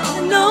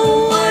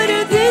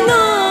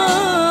نورتنا،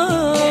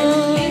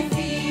 يلي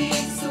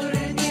فيك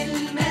صورة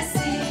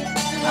المسيح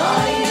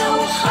راعينا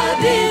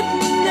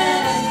وحبيبنا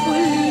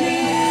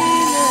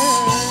كلنا.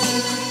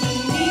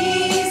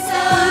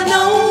 الكنيسة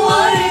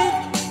نورت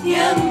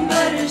يا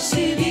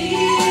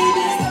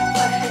أرشليدس،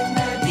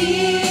 فرحتنا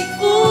بيك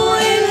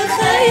فوق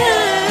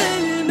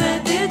الخيال ما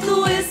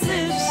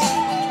تتوصفش،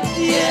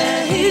 يا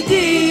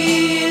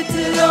هدية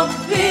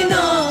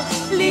ربنا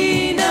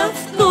لينا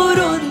في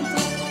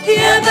تورونتو،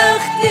 يا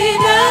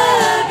بختنا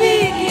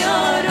بيك يا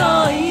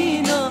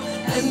راعينا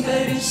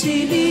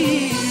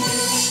أرشليدس.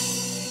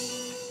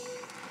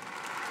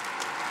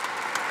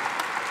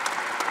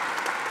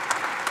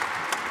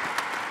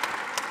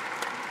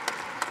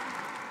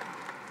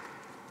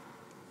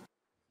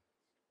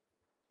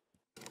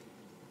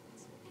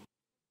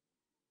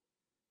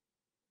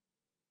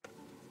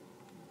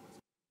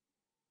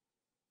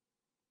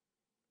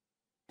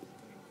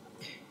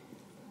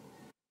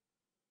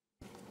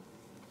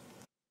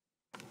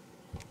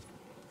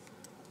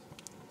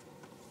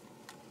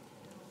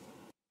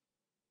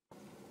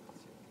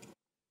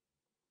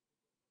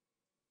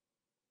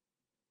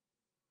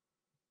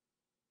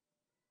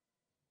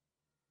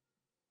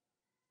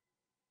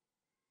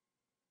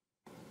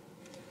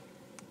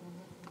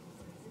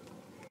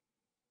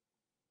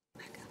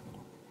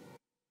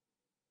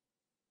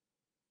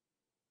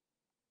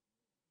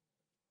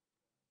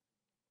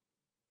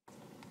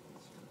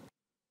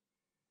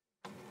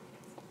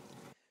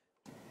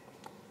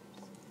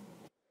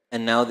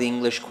 And now the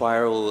English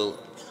choir will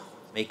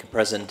make a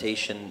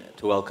presentation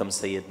to welcome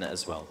Sayyidina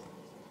as well.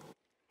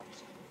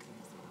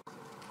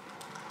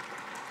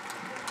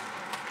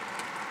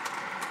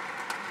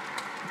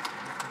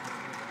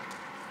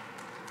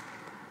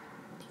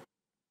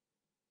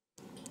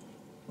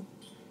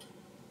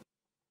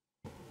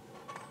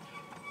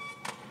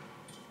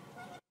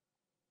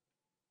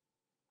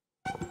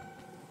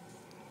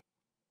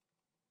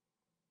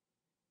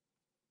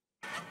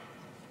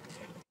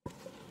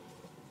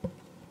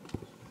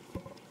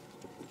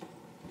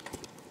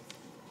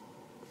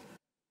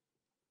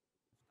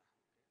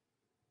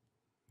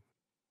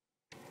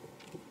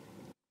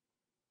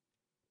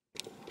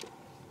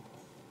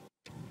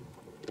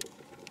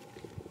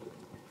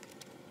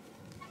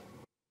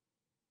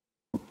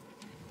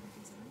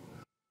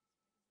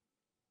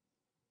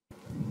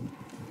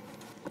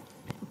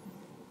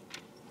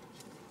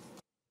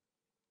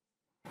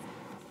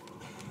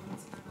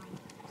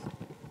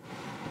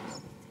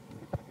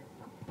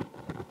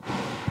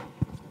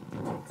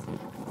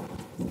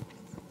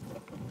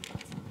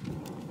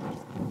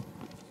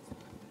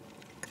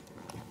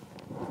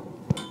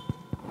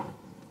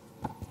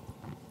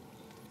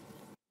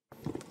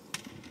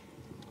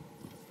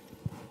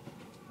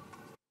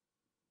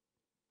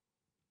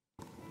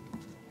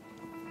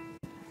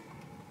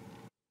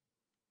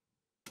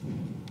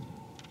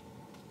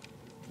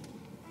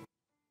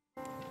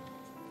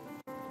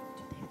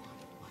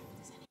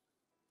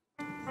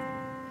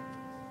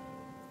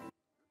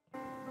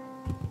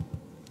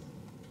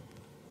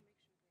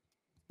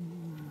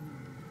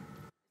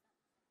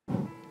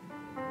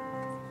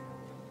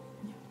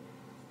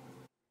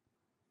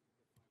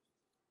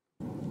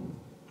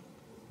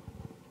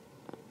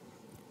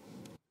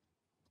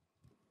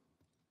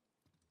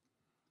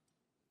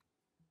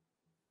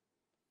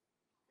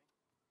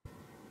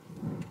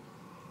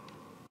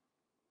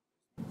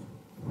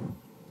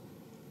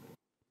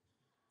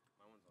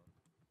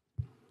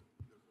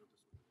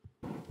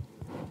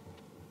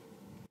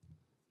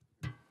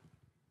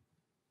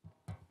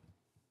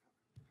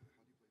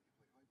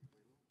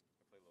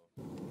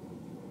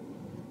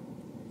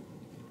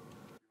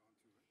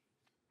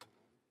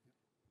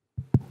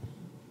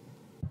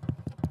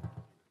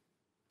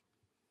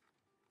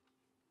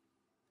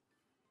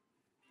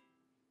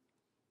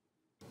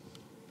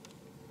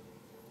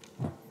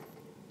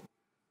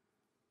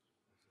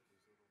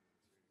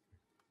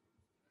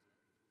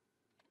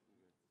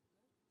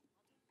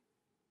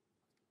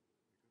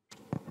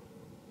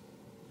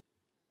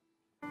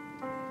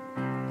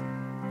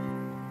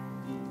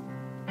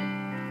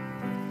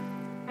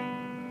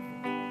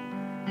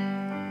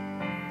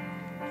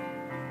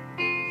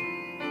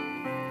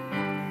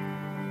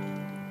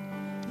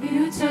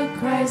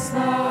 Christ's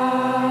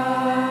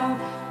love,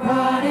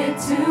 brought it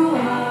to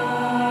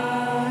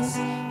us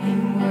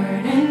in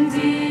word and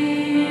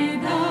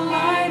deed, the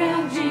light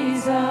of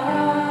Jesus.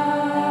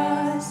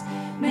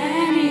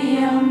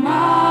 Many a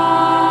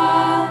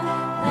mile,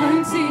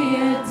 plenty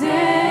a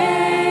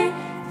day,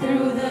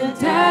 through the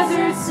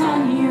desert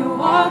sun you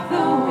walk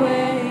the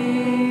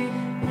way,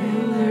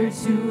 pillar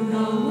to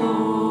the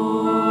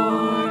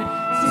Lord,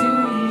 to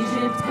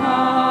Egypt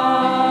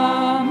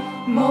come,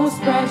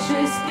 most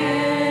precious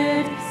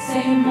gift,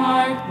 St.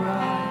 Mark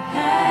brought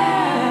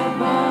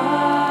heaven.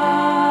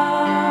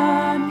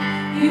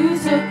 You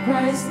took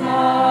Christ's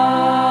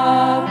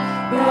love,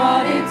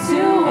 brought it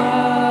to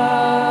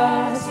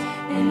us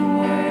in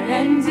word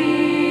and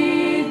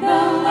deed,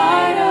 the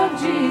light of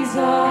Jesus.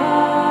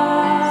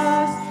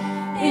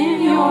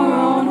 In your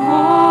own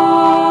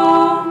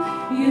home,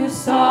 you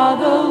saw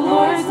the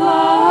Lord's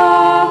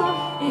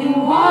love in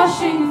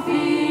washing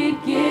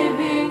feet,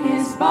 giving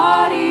his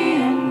body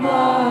and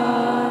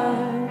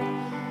blood.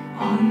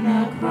 On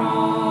the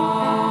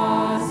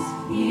cross,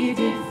 he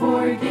did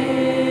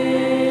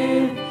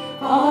forgive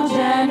all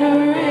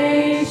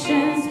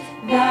generations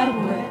that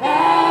would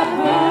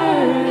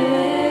ever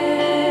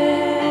live.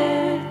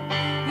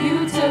 You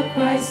took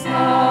Christ's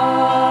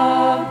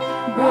love,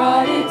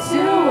 brought it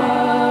to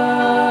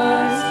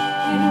us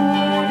in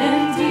word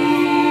and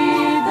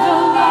deed, the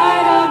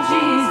light of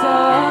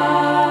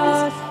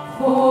Jesus.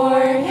 For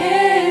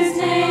his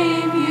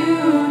name you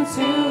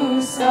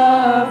too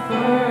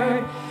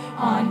suffered.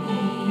 On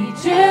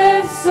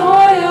Egypt's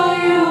soil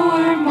you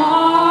were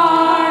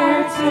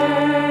martyred.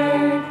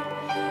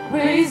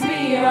 Praise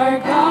be our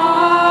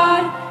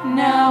God,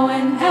 now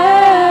and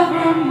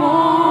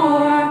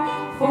evermore,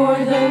 for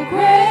the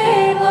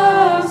great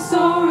love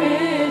so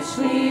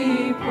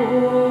richly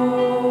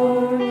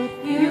poured.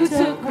 You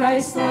took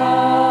Christ's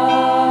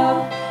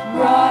love,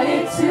 brought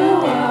it to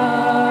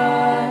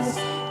us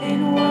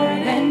in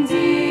word and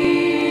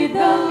deed, the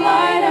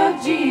light of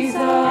Jesus.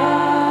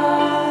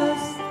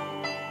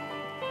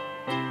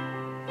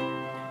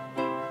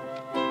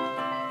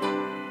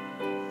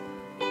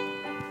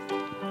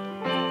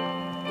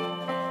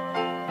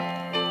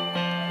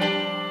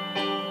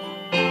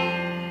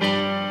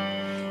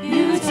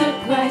 You took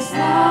Christ's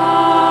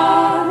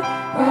love,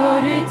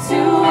 brought it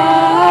to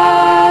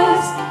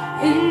us.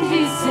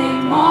 Indeed,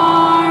 St.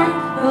 Mark,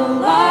 the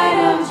light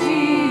of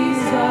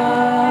Jesus.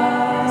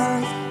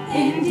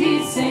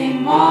 Indeed,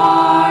 St.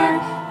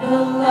 Mark, the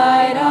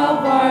light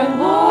of our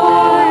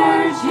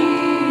Lord Jesus.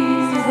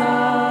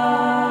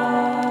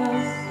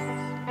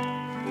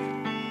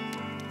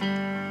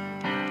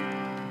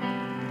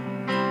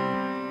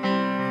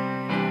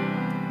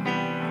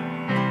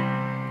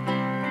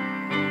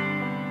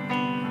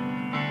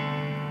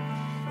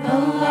 The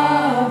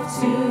love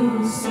to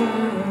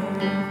serve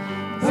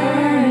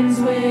burns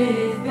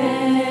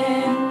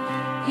within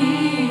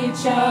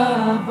each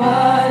of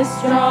us,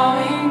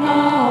 drawing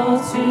all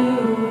to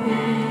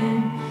him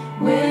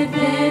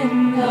within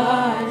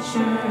the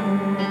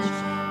church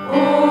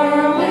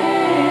or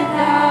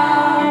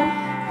without,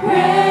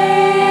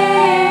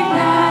 praying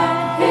that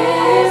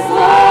his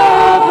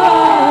love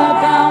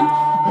abound.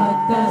 But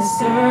the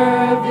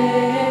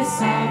service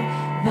of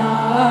the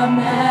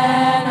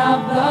man of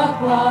the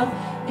cloth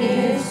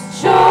is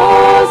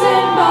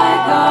chosen by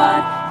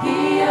God,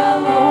 he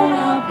alone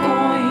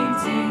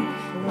appointing,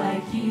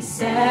 like he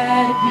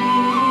said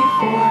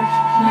before,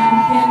 none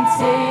can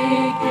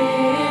take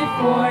it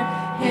for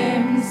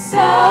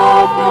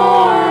himself,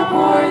 nor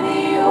pour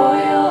the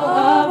oil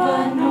of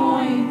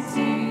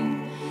anointing.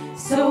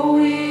 So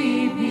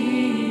we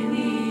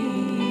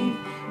believe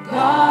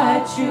God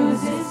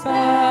chooses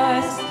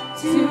best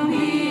to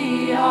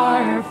be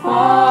our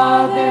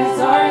fathers,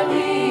 our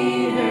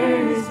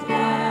leaders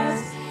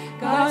blessed.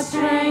 God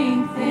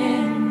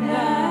strengthen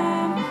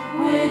them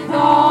with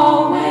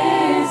all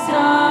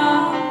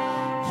wisdom,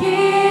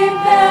 keep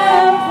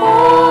them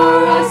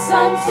for us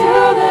unto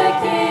the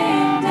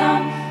kingdom.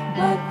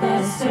 But the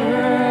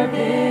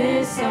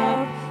service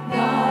of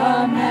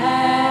the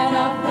man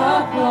of the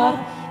cloth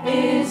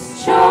is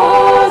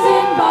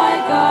chosen by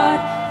God,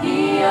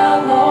 he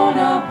alone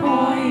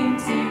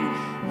appointing,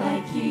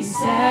 like he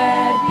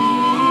said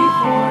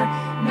before,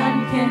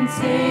 none can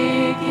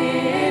take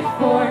it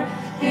for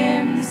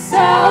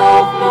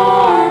himself,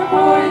 nor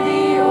pour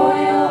the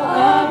oil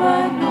of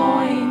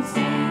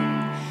anointing.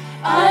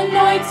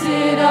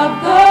 Anointed of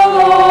the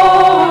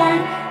Lord,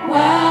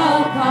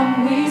 welcome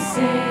we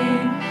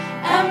sing.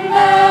 And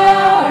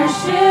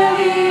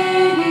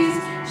Archilides,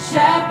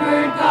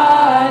 shepherd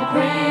God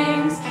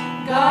brings.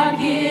 God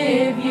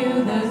give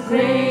you the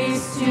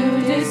grace to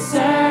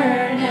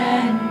discern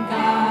and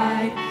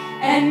guide,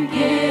 and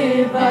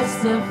give us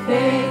the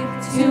faith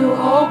to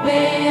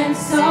obey and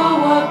so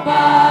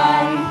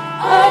abide.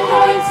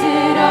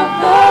 Anointed of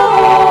the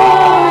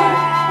Lord,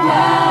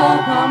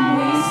 welcome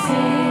we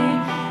sing.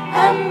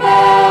 And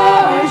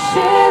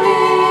Archilides,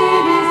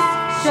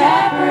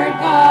 shepherd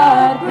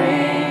God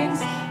brings.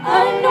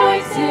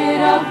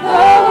 Anointed of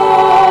the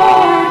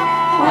Lord,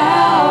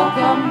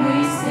 welcome we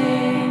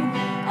sing.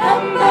 And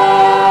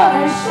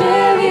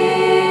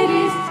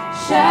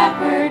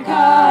shepherd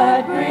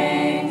God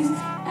brings,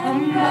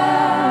 and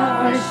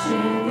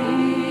Archilides,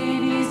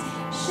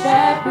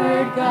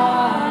 shepherd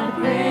God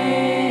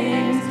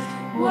brings.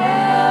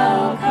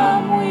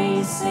 Welcome,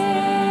 we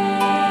sing.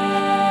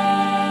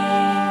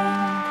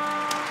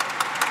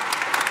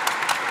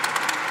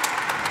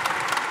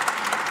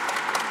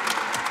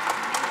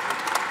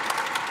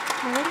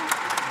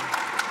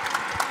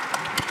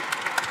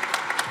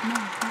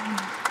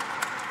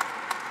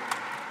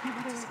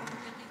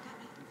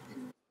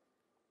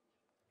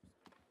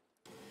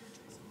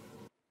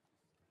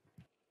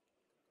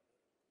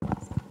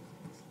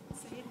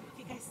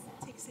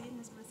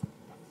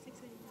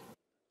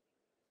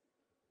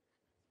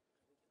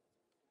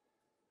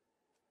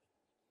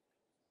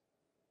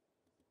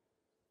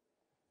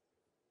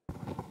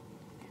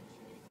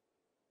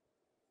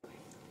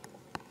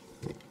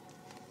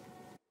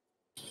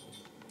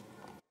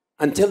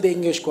 Until the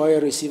English choir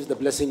receives the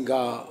blessing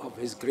of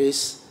His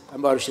Grace,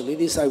 Amba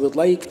Archilides, I would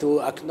like to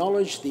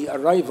acknowledge the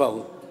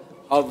arrival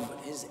of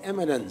His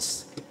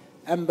Eminence,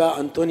 Amba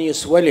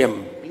Antonius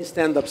William. Please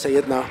stand up,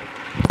 Sayyidina.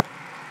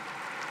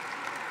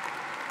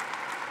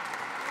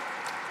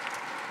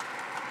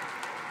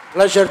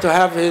 Pleasure to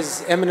have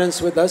His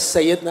Eminence with us.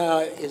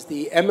 Sayyidina is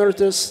the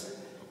Emeritus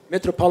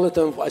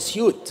Metropolitan of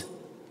Asyut.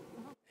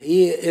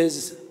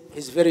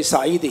 He's very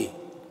Saidi,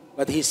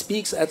 but he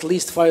speaks at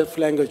least 5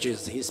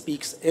 languages. He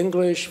speaks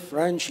English,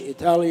 French,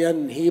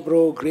 Italian,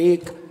 Hebrew,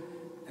 Greek,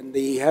 and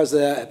he has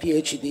a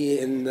PhD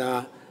in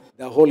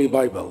the Holy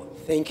Bible.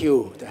 Thank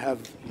you to have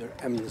Your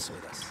Eminence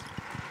with us.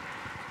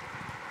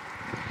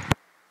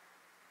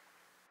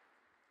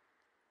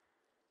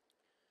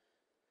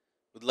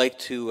 Would like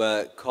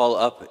to call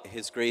up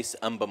His Grace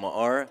Amba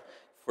Ma'ar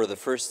for the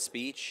first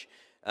speech.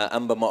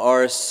 Amba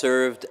Ma'ar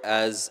served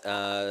as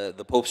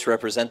the Pope's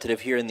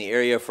representative here in the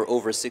area for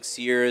over 6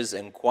 years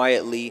and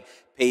quietly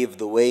paved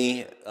the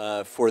way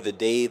for the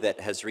day that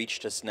has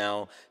reached us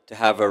now to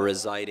have a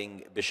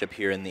residing bishop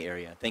here in the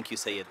area. Thank you,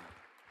 Sayyidina.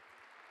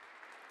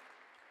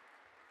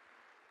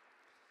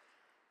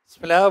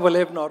 بسم الله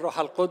والابن والروح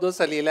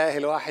القدس الإله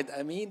الواحد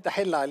أمين.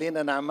 تحل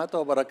علينا نعمته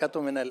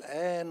وبركته من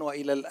الآن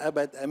وإلى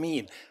الأبد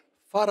أمين.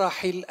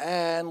 فرحي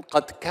الآن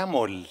قد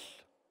كمل.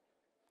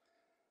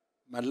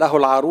 من له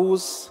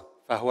العروس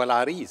فهو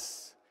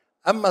العريس،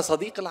 أما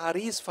صديق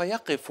العريس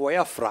فيقف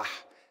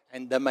ويفرح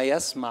عندما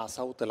يسمع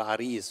صوت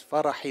العريس.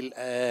 فرحي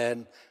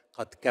الآن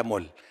قد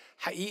كمل.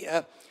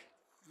 حقيقة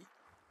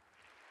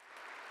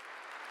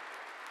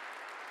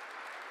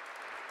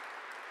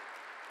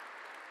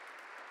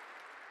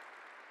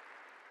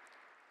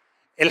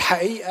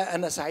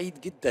أنا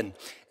سعيد جدا.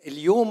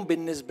 اليوم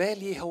بالنسبة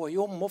لي هو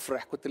يوم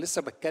مفرح. كنت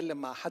لسه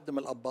بتكلم مع حد من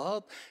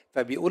الأبهات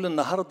فبيقول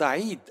النهاردة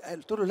عيد.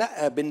 قلت له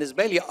لا،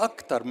 بالنسبة لي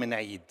أكتر من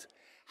عيد.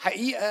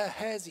 حقيقة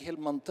هذه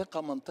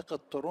المنطقة، منطقة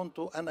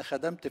تورونتو، أنا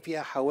خدمت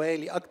فيها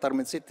حوالي أكتر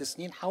من 6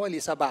 سنين، حوالي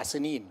 7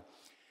 سنين.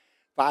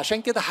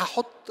 فعشان كده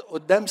هحط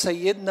قدام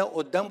سيدنا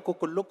وقدامكم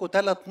كلكم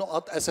 3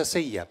 نقط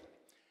أساسية.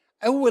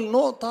 أول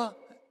نقطة،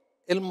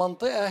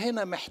 المنطقة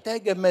هنا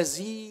محتاجة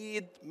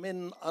مزيد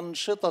من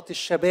أنشطة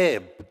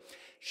الشباب.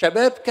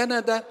 شباب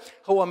كندا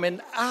هو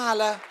من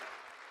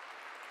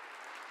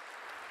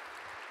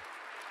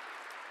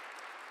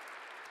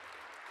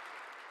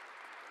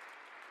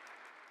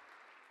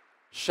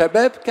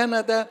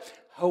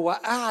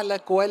أعلى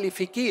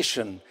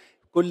كواليفيكيشن.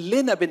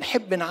 كلنا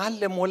بنحب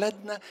نعلم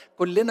ولادنا،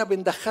 كلنا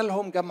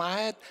بندخلهم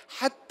جامعات،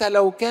 حتى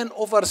لو كان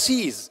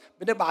اوفرسيز،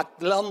 بنبعت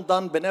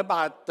لندن،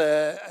 بنبعت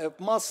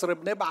مصر،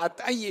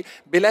 بنبعت اي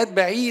بلاد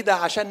بعيدة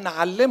عشان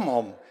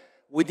نعلمهم.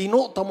 ودي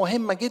نقطة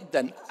مهمة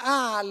جدا،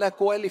 اعلى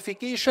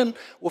كواليفيكيشن،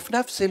 وفي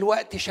نفس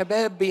الوقت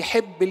شباب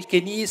بيحب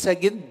الكنيسة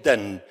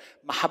جدا،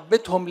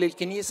 محبتهم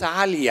للكنيسة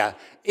عالية.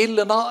 ايه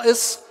اللي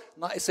ناقص؟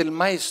 ناقص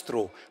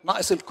المايسترو،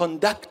 ناقص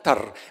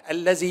الكوندكتر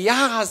الذي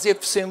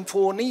يعزف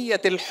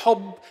سيمفونية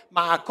الحب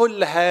مع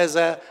كل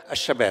هذا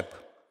الشباب.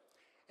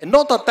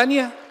 النقطة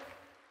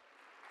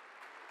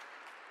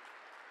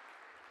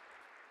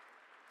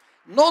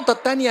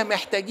الثانية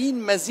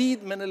محتاجين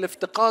مزيد من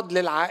الافتقاد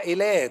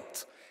للعائلات.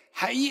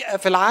 حقيقة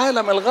في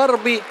العالم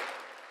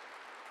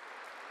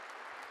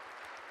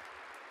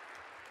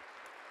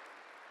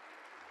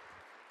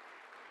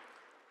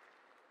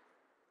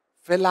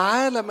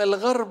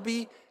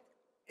الغربي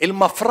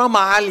المفرمة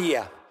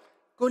عالية.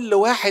 كل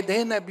واحد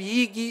هنا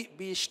بيجي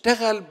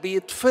بيشتغل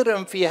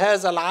بيتفرم في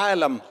هذا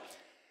العالم،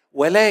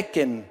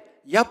 ولكن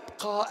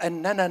يبقى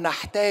أننا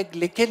نحتاج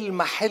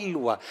لكلمة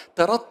حلوة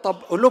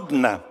ترطب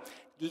قلوبنا.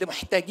 اللي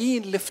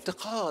محتاجين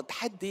لافتقاد،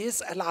 حد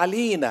يسأل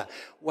علينا،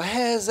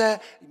 وهذا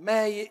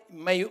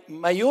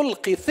ما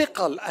يلقي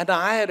ثقل. أنا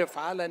عارف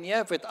على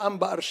نيافة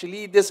أنبا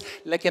أرشليدس،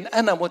 لكن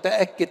أنا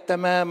متأكد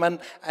تماما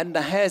أن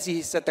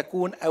هذه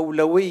ستكون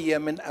أولوية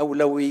من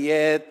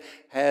أولويات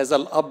هذا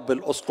الأب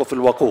الأسقف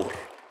الوقور.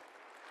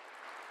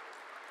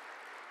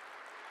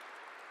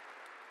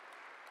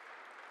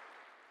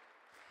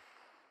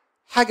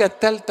 حاجة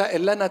الثالثة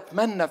اللي أنا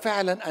أتمنى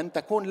فعلا أن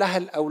تكون لها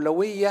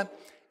الأولوية،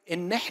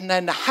 ان احنا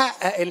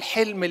نحقق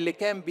الحلم اللي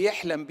كان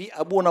بيحلم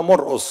بيه ابونا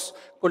مرقس.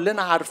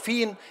 كلنا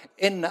عارفين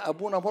ان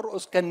ابونا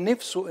مرقس كان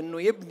نفسه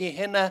انه يبني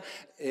هنا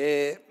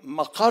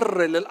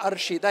مقر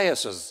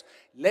للارشيدايوسز،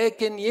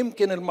 لكن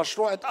يمكن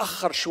المشروع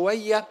اتأخر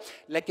شوية،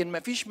 لكن ما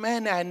فيش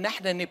مانع ان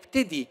احنا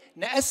نبتدي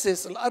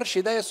نأسس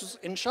الارشيدايوسز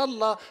ان شاء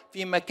الله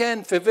في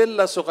مكان، في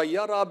فيلا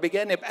صغيرة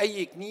بجانب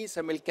اي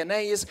كنيسة من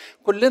الكنايس.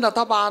 كلنا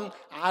طبعا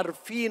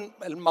عارفين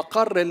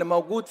المقر اللي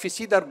موجود في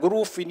سيدر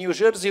جروف في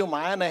نيوجيرسي،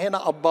 ومعانا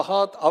هنا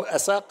ابهات او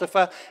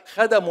اساقفة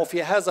خدموا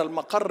في هذا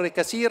المقر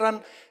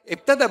كثيرا.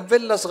 ابتدى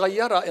بفيلا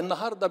صغيرة،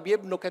 النهاردة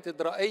بيبنوا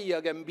كاتدرائية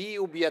جنبيه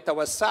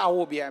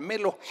وبيتوسعوا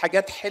وبيعملوا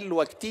حاجات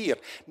حلوة كتير.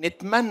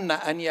 نتمنى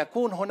أن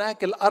يكون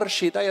هناك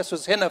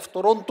الأرشيدايوسز هنا في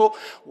تورونتو،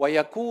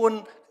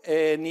 ويكون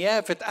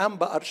نيافة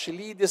أنبا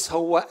أرشيليدس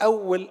هو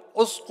أول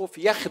أسقف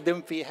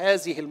يخدم في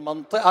هذه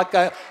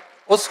المنطقة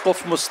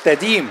كأسقف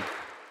مستديم.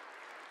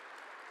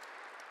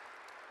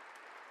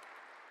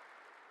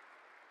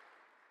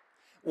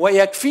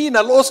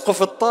 ويكفينا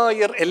الأسقف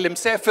الطاير اللي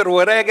مسافر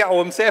وراجع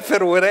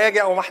ومسافر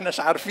وراجع وما احناش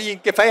عارفين،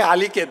 كفاية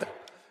عليه كده.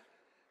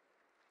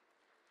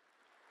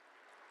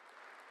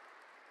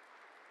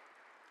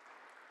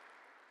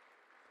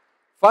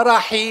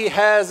 فرحي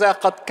هذا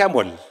قد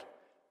كمل.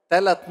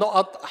 3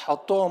 نقط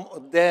أحطهم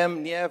قدام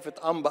نيافة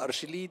أنبا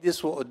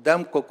أرشيليدس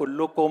وقدامكم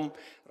كلكم.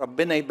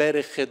 ربنا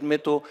يبارك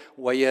خدمته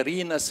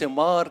ويرينا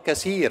ثمار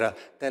كثيرة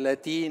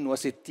 30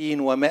 و60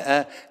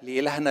 و100.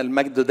 لإلهنا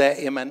المجد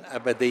دائما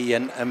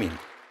أبديا أمين.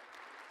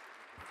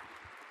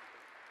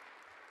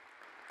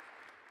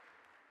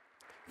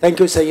 Thank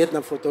you,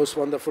 Sayyidina, for those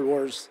wonderful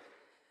words.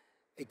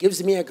 It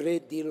gives me a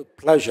great deal of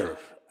pleasure.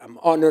 I'm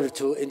honored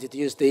to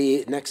introduce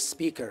the next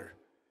speaker.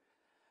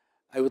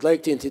 I would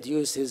like to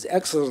introduce His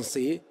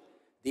Excellency,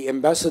 the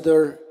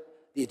Ambassador,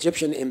 the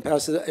Egyptian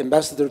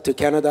Ambassador to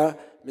Canada,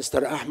 Mr.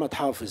 Ahmed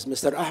Hafiz.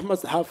 Mr.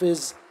 Ahmed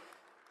Hafiz,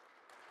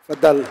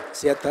 Faddal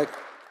Siyatak,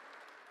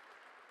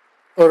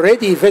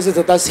 already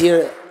visited us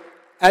here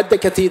at the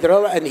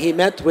cathedral, and he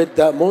met with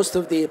most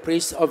of the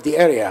priests of the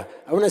area.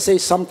 I want to say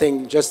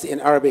something just in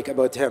Arabic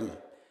about him.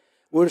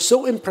 We're so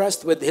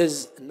impressed with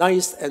his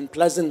nice and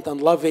pleasant and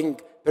loving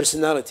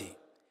personality.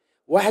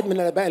 واحد من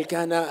الآباء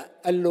الكهنة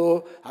قال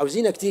له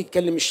عاوزينك تيجي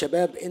تكلم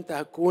الشباب، انت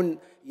هتكون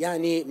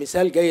يعني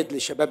مثال جيد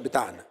للشباب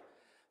بتاعنا.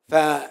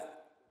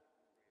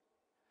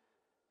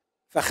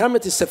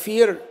 فخامة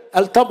السفير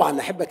قال طبعا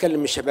احب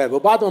اكلم الشباب،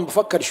 وبعد ما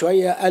بفكر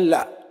شوية قال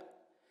لا،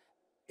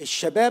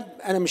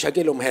 الشباب انا مش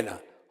هاجي لهم هنا،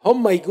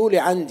 هم يجوا لي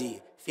عندي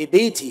في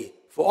بيتي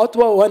في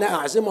أوتوا، وانا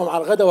اعزمهم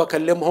على الغداء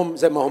واكلمهم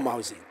زي ما هم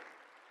عاوزين.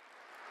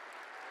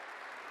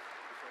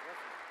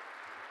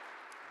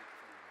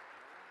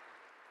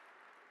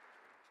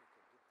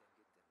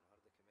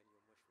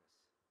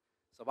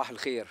 صباح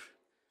الخير.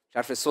 مش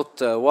عارف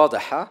الصوت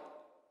واضح؟ ها؟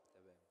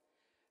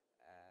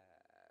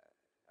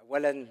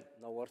 اولا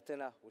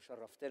نورتنا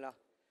وشرفتنا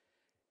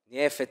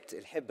نيافة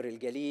الحبر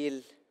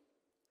الجليل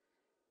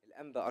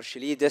الأنبا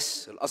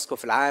أرشيليدس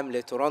الأسقف العام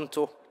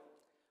لتورونتو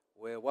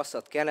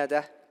ووسط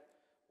كندا،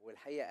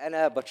 والحقيقة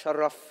أنا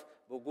بتشرف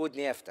بوجود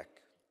نيافتك.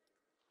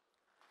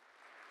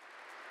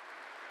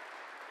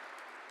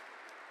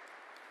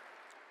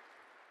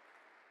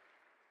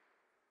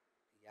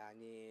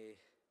 يعني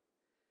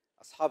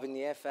أصحاب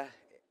النيافة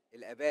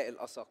الآباء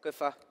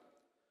الأساقفة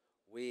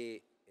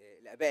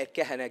والآباء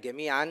الكهنة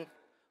جميعاً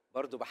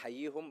برضو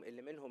بحييهم،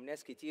 اللي منهم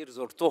ناس كتير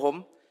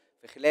زرتهم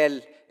في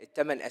خلال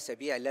ال8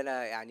 أسابيع اللي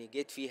أنا يعني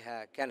جيت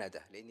فيها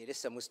كندا، لأني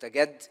لسه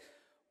مستجد،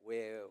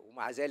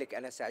 ومع ذلك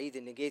أنا سعيد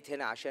إني جيت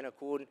هنا عشان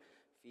أكون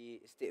في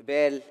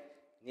استقبال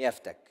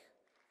نيافتك،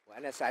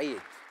 وأنا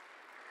سعيد.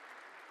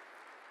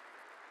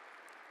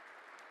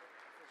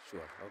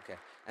 Sure, okay.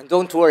 And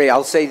don't worry,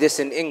 I'll say this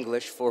in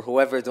English for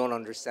whoever don't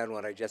understand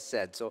what I just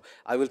said. So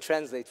I will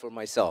translate for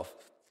myself.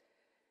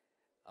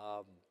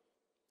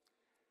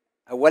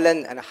 أولاً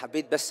أنا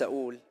حبيت بس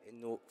أقول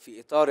إنه في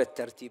إطار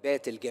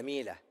الترتيبات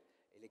الجميلة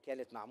اللي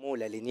كانت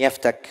معمولة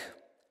لنيافتك،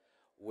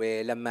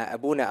 ولما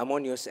أبونا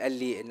أمونيوس قال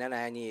لي إن أنا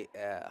يعني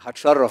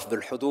هتشرف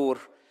بالحضور،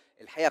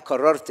 الحقيقة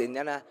قررت إن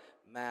أنا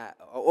ما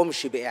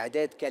أقومش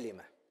بإعداد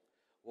كلمة،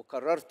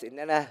 وقررت إن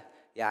أنا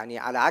يعني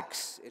على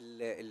عكس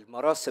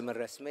المراسم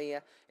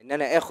الرسمية إن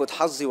أنا آخد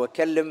حظي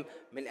وأتكلم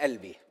من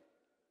قلبي.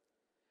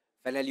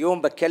 فأنا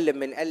اليوم بتكلم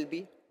من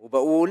قلبي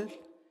وبقول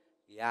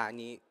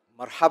يعني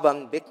مرحباً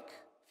بك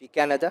في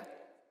كندا،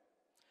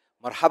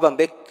 مرحباً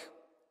بك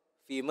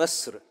في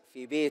مصر،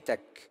 في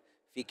بيتك،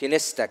 في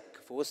كنيستك،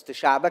 في وسط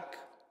شعبك،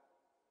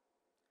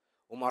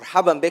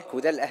 ومرحباً بك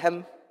وده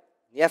الأهم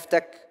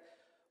نيافتك،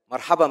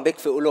 مرحباً بك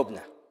في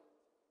قلوبنا.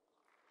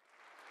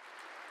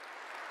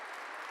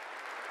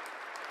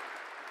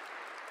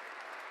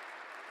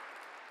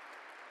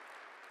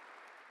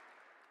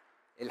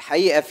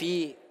 الحقيقة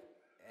في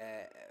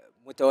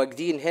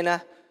متواجدين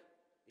هنا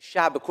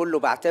الشعب كله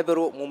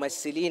بعتبره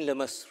ممثلين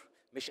لمصر،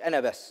 مش أنا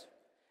بس،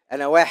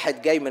 أنا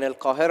واحد جاي من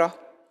القاهرة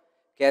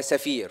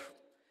كسفير،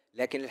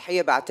 لكن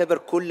الحقيقة بعتبر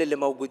كل اللي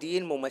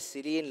موجودين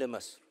ممثلين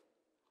لمصر.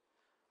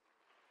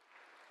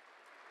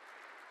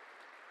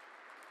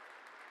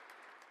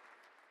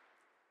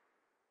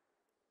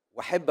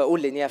 واحب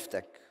اقول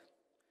لنيافتك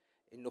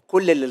انه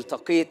كل اللي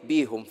التقيت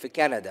بيهم في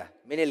كندا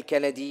من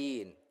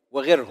الكنديين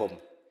وغيرهم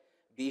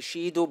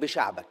بيشيدوا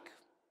بشعبك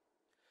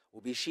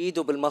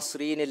وبيشيدوا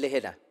بالمصريين اللي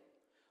هنا،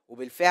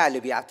 وبالفعل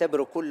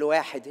بيعتبروا كل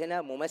واحد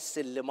هنا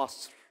ممثل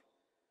لمصر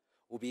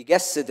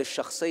وبيجسد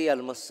الشخصية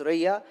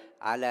المصرية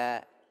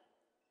على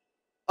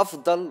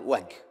أفضل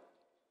وجه.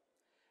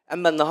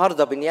 أما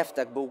النهاردة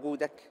بنيافتك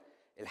بوجودك،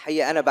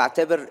 الحقيقة أنا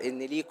بعتبر إن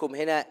ليكم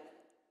هنا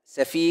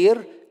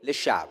سفير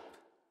للشعب.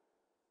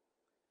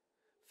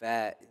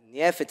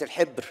 فنيافة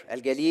الحبر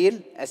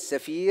الجليل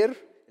السفير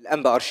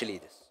الأنبا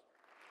أرشليدس.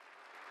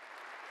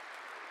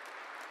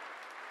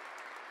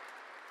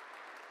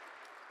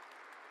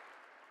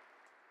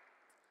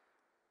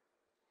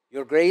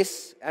 Your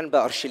Grace,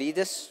 Anba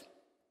Archilides,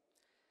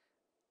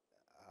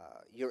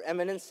 Your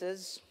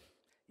Eminences,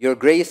 Your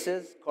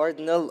Graces,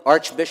 Cardinal,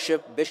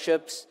 Archbishop,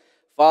 Bishops,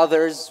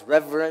 Fathers,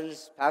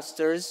 Reverends,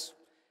 Pastors.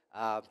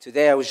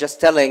 Today I was just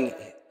telling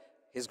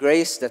His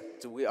Grace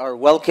that we are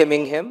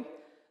welcoming him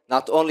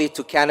not only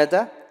to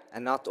Canada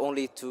and not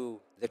only to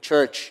the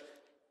church,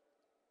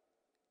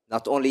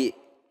 not only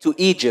to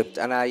Egypt,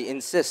 and I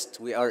insist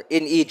we are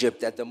in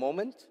Egypt at the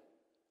moment,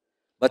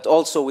 but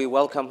also we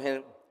welcome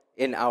him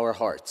in our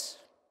hearts.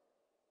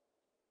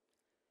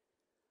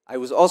 I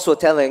was also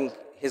telling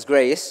His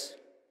Grace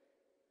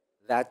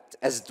that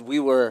as we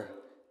were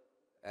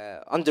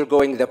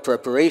undergoing the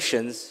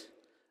preparations,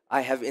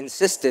 I have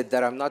insisted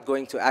that I'm not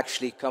going to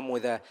actually come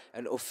with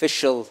an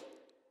official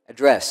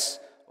address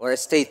or a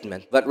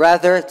statement, but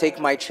rather take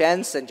my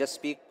chance and just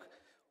speak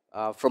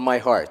from my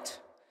heart,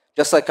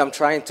 just like I'm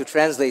trying to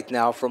translate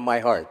now from my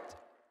heart.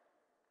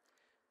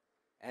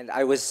 And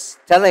I was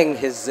telling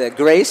His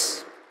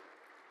Grace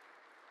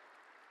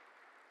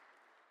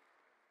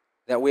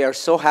that we are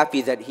so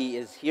happy that he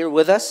is here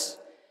with us,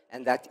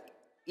 and that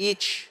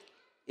each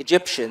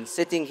Egyptian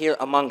sitting here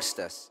amongst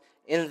us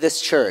in this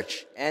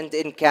church and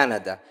in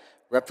Canada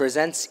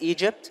represents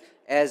Egypt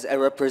as a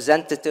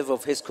representative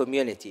of his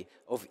community,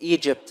 of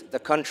Egypt, the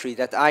country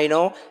that I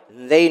know,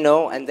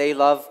 and they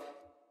love,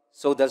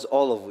 so does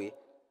all of we,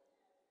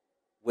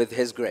 with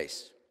His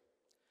Grace.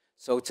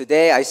 So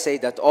today I say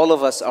that all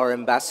of us are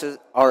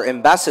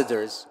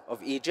ambassadors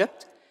of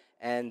Egypt,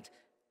 and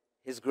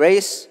His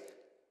Grace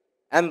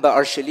Anba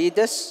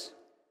Archilides,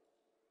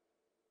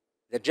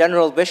 the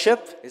General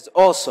Bishop, is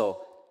also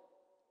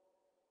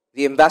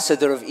the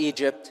ambassador of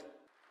Egypt.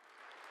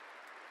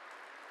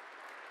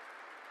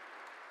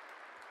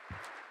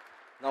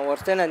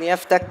 نورتنا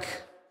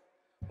نيافتك،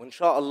 وإن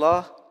شاء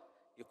الله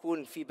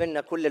يكون في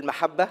بيننا كل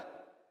المحبة،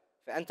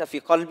 فأنت في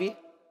قلبي،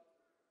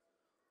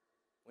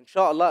 وإن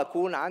شاء الله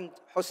أكون عند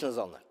حسن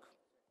ظنك.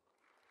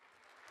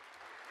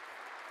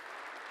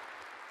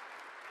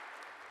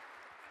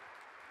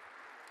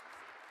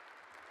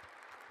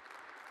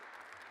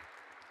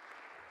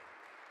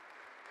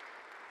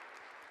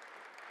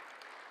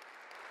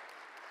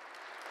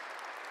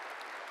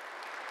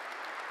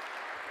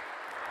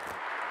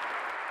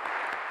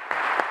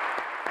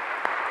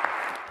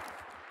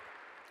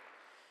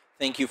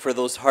 Thank you for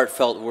those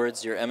heartfelt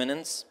words, Your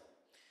Eminence.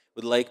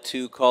 Would like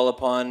to call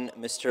upon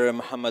Mr.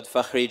 Muhammad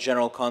Fakhri,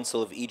 General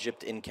Consul of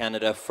Egypt in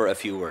Canada, for a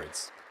few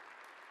words.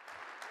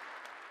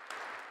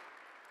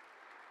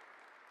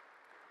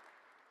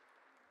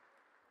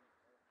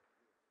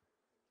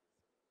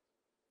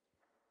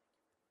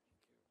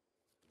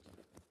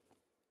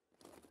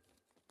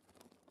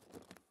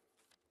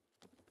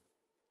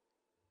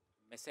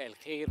 مساء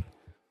الخير.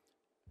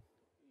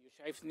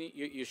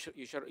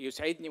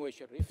 يسعدني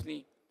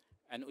ويشرفني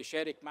أن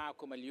أشارك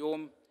معكم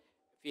اليوم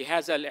في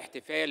هذا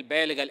الاحتفال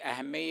بالغ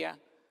الأهمية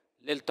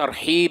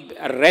للترحيب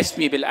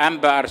الرسمي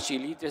بالأنبا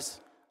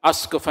أرشيليدس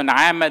أسقفاً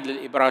عاماً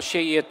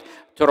للإبراشية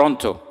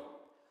تورونتو.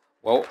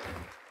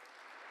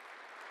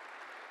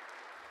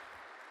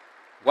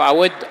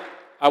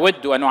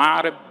 وأود أن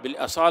أعرب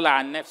بالأصالة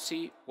عن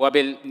نفسي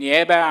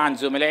وبالنيابة عن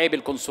زملائي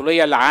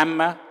بالقنصلية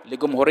العامة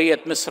لجمهورية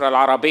مصر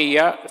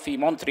العربية في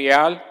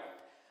مونتريال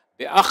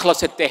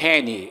بأخلص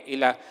التهاني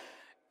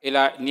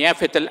إلى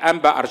نيافة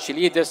الأنبا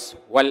أرشيليدس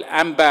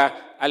والأنبا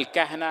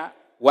الكهنة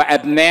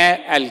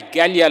وأبناء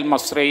الجالية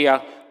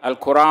المصرية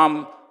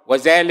الكرام،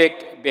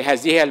 وذلك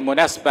بهذه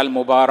المناسبة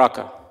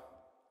المباركة.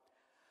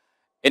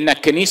 إن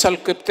الكنيسة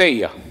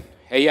القبطية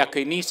هي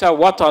كنيسة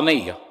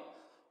وطنية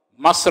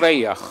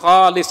مصرية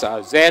خالصة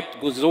ذات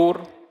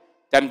جذور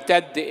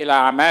تمتد إلى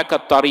أعماق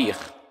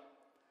التاريخ،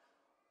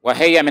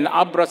 وهي من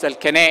أبرز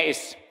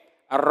الكنائس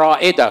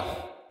الرائدة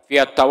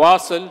في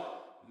التواصل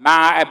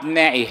مع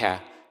أبنائها،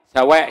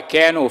 سواء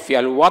كانوا في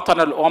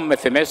الوطن الأم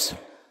في مصر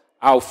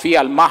أو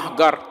في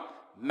المهجر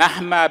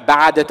مهما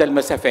بعدت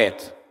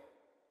المسافات.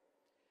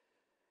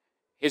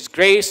 His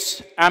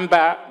Grace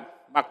Anba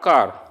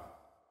Makar,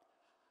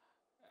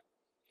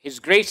 His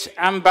Grace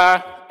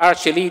Anba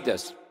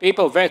Archilides,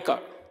 Papal Vicar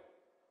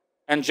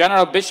and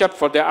General Bishop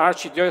for the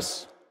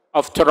Archdiocese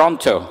of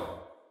Toronto,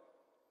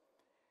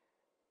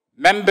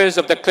 members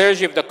of the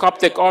clergy of the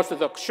Coptic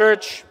Orthodox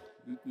Church,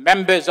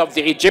 members of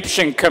the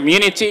Egyptian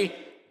community,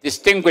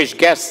 distinguished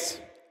guests,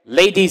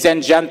 ladies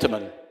and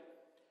gentlemen.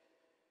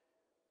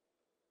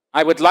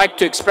 I would like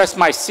to express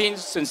my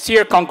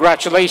sincere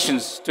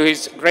congratulations to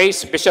His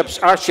Grace Bishop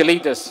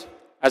Archilides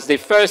as the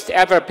first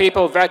ever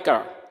papal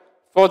vicar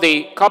for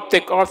the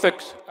Coptic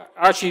Orthodox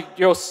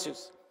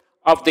Archdiocese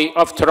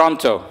of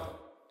Toronto.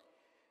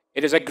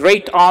 It is a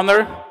great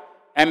honor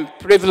and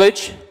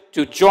privilege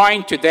to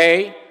join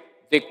today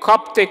the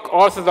Coptic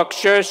Orthodox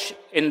Church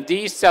in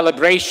these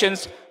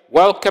celebrations,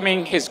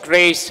 welcoming His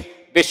Grace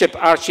Bishop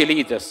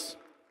Archilides.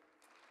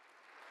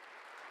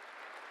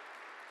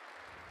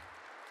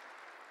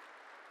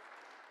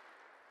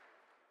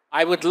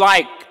 I would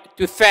like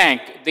to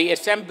thank the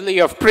Assembly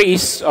of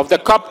Priests of the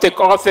Coptic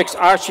Orthodox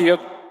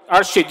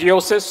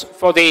Archdiocese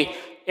for the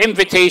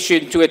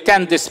invitation to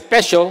attend this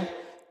special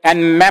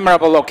and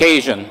memorable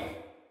occasion.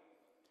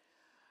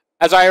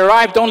 As I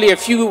arrived only a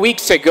few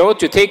weeks ago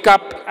to take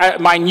up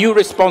my new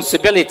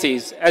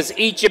responsibilities as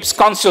Egypt's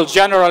Consul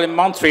General in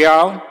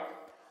Montreal,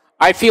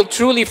 I feel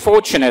truly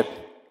fortunate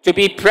to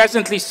be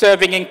presently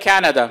serving in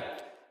Canada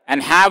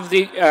and have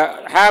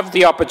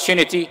the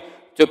opportunity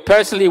to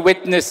personally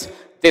witness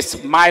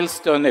this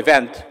milestone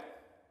event.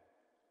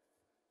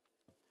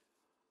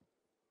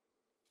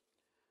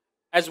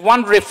 As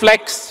one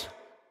reflects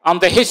on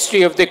the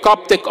history of the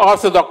Coptic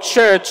Orthodox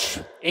Church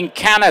in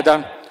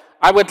Canada,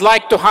 I would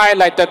like to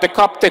highlight that the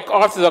Coptic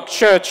Orthodox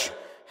Church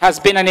has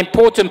been an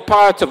important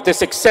part of the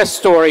success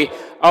story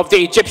of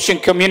the Egyptian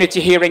community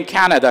here in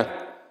Canada.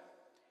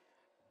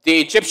 The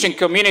Egyptian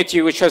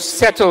community, which has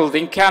settled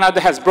in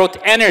Canada, has brought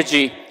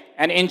energy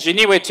and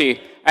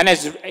ingenuity and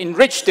has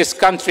enriched this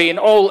country in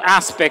all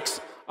aspects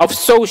of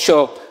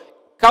social,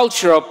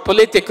 cultural,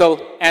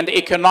 political, and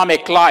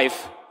economic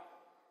life.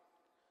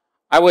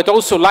 I would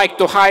also like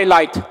to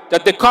highlight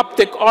that the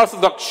Coptic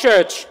Orthodox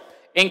Church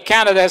in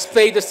Canada has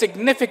played a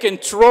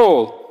significant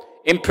role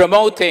in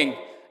promoting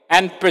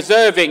and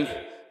preserving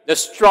the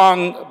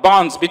strong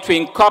bonds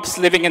between Copts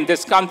living in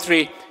this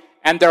country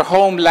and their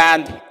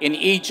homeland in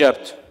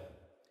Egypt.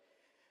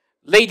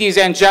 Ladies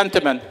and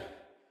gentlemen,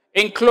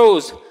 in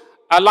close,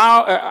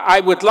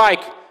 I would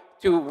like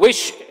to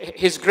wish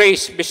His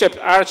Grace Bishop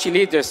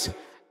Archilides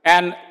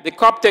and the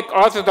Coptic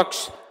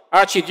Orthodox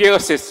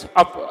Archdiocese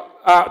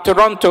of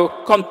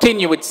Toronto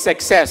continued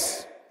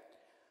success.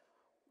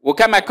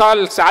 وكما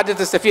قال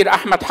سعادة السفير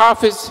أحمد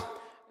حافظ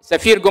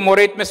سفير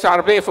جمهورية مصر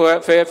العربية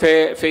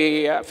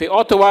في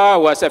أوتوا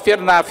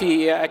وسفيرنا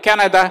في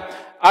كندا،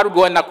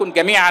 أرجو أن نكون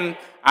جميعا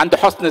عند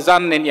حسن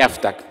ظن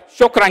يفتك.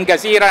 شكرا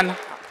جزيلا.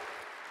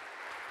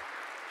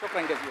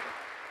 شكرا جزيلا.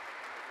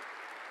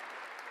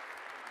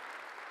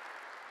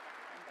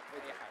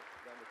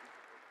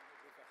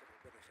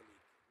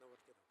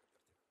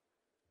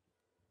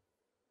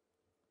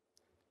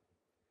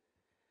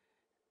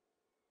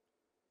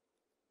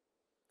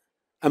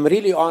 I'm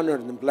really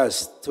honored and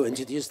blessed to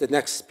introduce the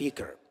next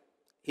speaker.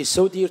 He's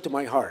so dear to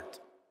my heart,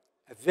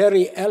 a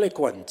very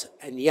eloquent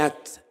and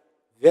yet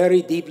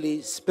very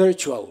deeply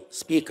spiritual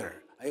speaker.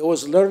 I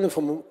always learn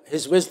from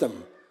his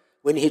wisdom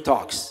when he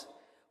talks.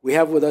 We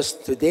have with us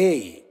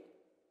today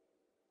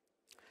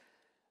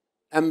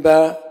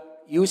Amba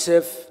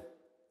Yusuf,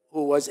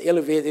 who was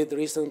elevated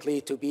recently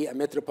to be a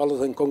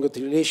metropolitan.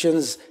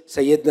 Congratulations,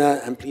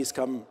 Sayyidina, and please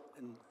come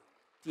and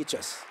teach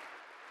us.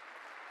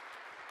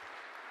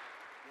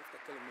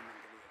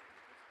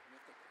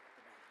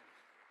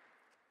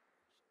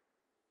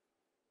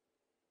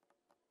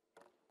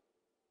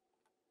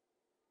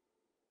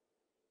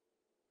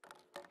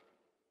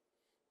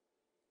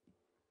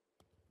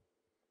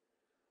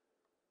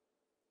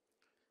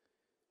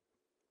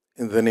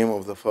 In the name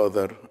of the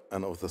Father,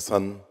 and of the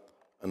Son,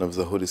 and of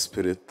the Holy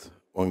Spirit,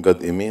 one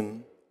God,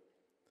 Amen.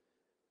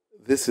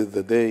 This is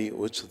the day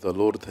which the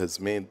Lord has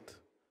made.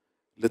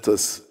 Let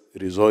us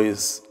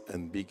rejoice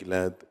and be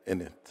glad in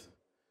it.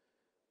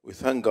 We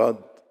thank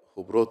God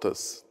who brought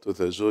us to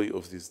the joy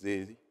of this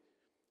day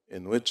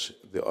in which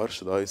the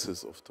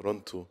Archdiocese of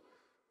Toronto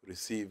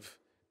receive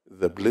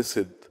the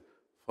Blessed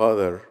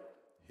Father,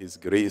 His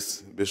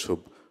Grace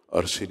Bishop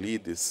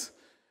Archilides,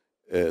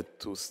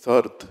 to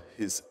start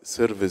his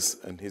service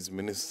and his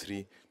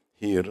ministry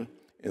here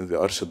in the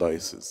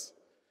Archdiocese.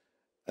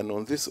 And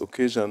on this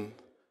occasion,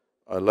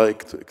 I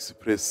like to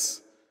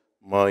express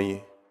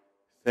my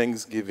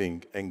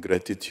thanksgiving and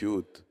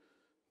gratitude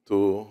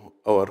to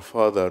our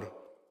Father,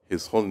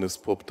 His Holiness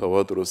Pope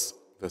Tawadros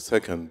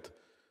II,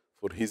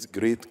 for his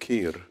great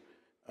care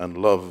and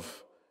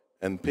love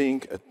and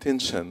paying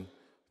attention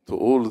to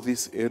all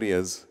these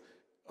areas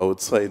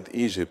outside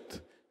Egypt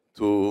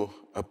to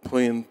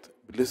appoint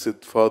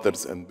blessed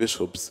fathers and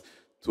bishops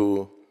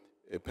to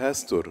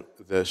pastor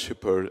the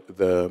shepherd,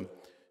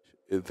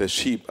 the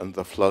sheep and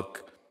the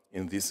flock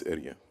in this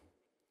area.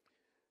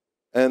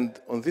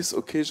 And on this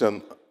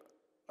occasion,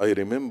 I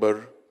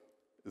remember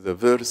the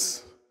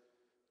verse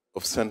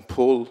of St.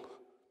 Paul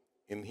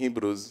in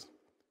Hebrews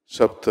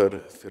chapter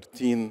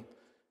 13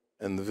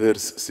 and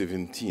verse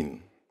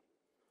 17,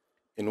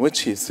 in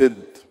which he said,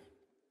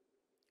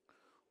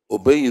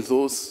 "Obey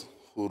those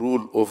who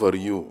rule over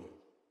you,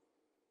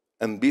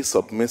 and be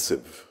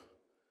submissive,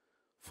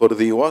 for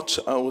they watch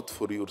out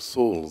for your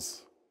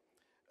souls,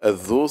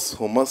 as those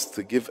who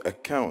must give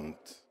account.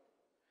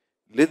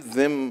 Let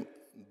them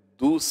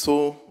do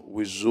so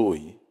with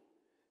joy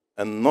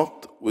and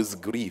not with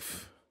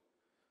grief,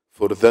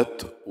 for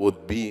that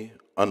would be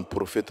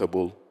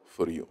unprofitable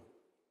for you.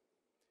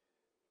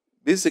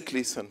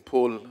 Basically, St.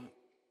 Paul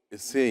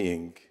is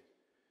saying,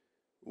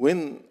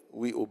 when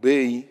we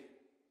obey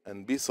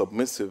and be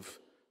submissive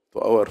to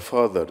our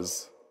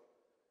fathers,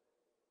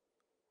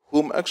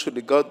 whom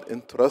actually God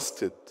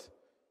entrusted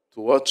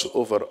to watch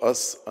over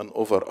us and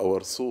over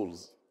our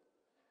souls,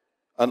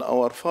 and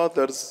our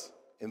fathers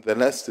in the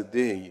last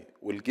day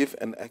will give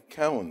an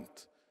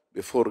account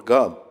before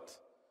God,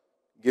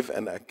 give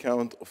an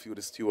account of your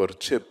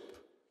stewardship.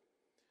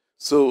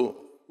 So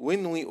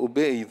when we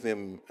obey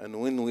them and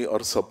when we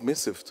are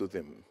submissive to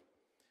them,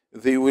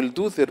 they will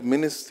do their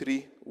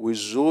ministry with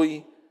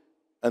joy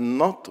and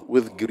not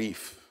with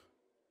grief.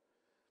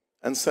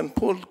 And St.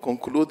 Paul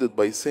concluded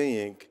by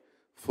saying,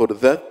 for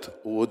that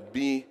would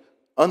be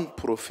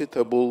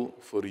unprofitable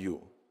for you.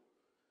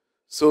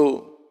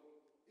 So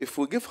if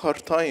we give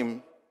hard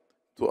time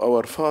to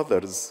our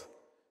fathers,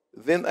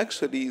 then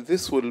actually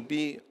this will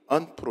be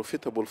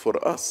unprofitable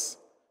for us.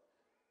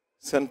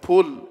 St.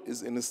 Paul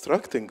is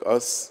instructing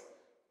us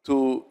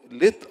to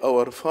let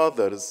our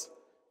fathers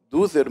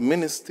do their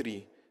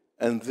ministry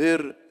and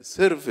their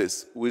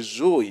service with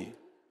joy.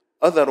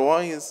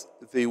 Otherwise,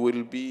 they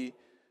will be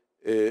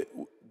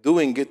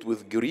doing it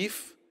with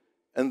grief,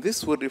 and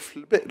this will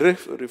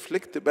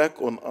reflect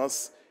back on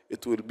us.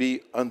 It will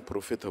be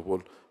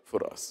unprofitable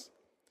for us.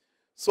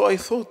 So I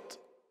thought,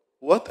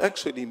 what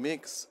actually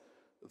makes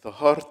the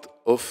heart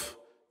of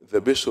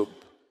the bishop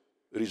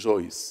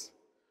rejoice?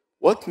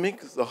 What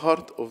makes the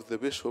heart of the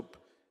bishop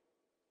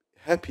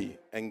happy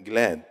and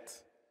glad?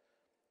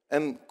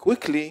 And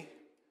quickly,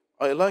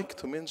 I like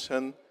to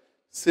mention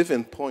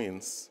 7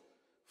 points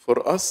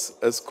for us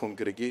as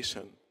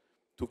congregation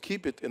to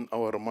keep it in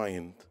our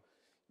mind.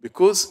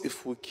 Because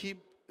if we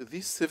keep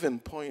these 7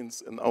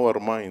 points in our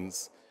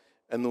minds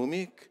and we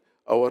make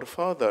our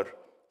Father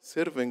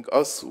serving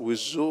us with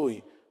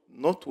joy,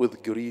 not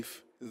with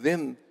grief,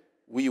 then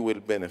we will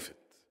benefit.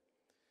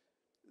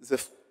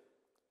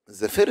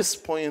 The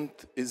first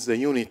point is the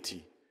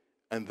unity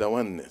and the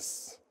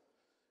oneness.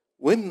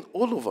 When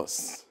all of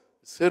us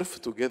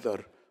serve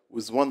together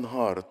with one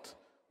heart,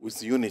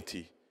 with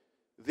unity,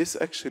 this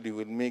actually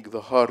will make the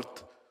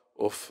heart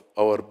of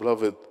our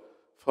beloved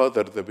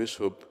Father the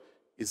Bishop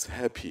is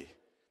happy.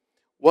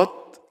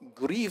 What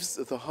grieves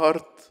the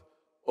heart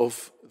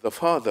of the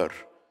Father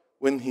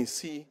when he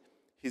sees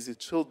his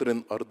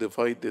children are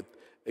divided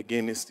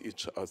against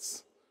each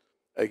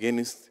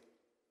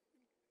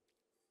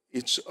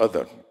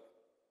other.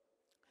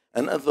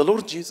 And as the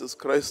Lord Jesus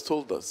Christ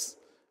told us,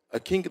 a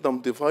kingdom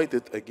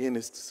divided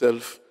against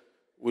itself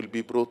will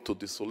be brought to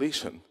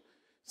desolation.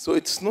 So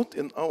it's not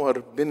in our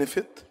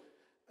benefit,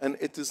 and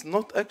it is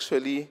not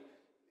actually,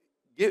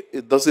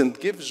 it doesn't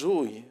give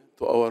joy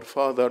to our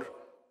Father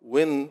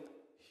when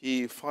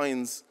he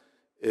finds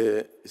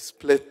a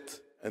split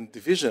and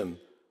division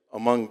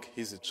among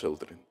his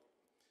children.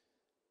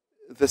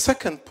 The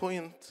second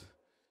point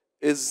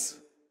is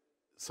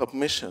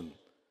submission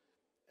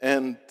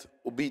and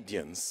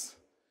obedience.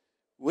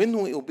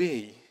 When we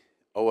obey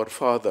our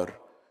Father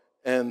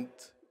and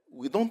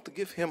we don't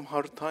give him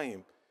hard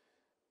time,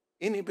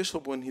 any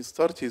bishop, when he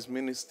starts his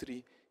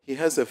ministry, he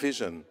has a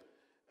vision.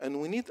 And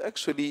we need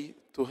actually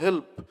to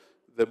help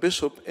the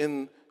bishop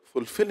in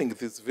fulfilling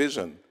this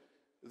vision.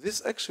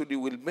 This actually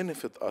will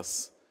benefit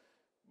us.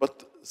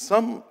 But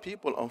some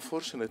people,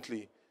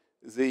 unfortunately,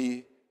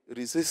 they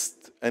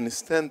resist and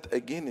stand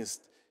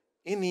against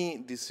any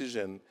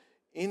decision,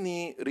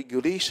 any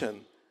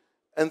regulation,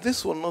 and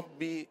this will not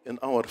be in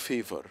our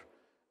favor.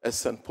 As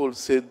St. Paul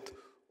said,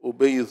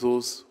 obey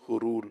those who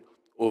rule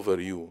over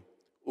you.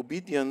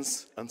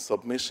 Obedience and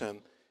submission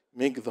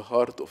make the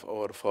heart of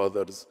our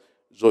fathers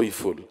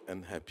joyful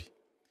and happy.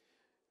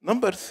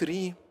 Number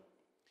 3,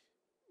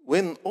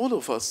 when all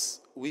of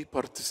us, we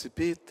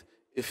participate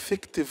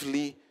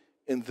effectively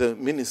in the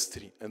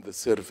ministry and the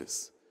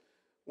service.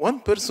 One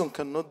person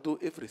cannot do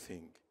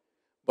everything,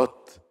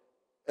 but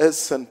as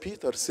St.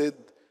 Peter said,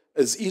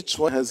 as each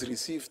one has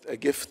received a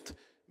gift,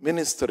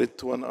 minister it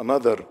to one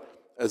another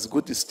as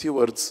good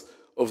stewards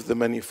of the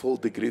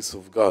manifold grace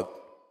of God.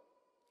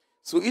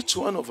 So each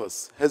one of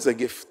us has a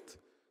gift.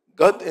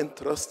 God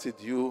entrusted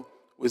you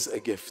with a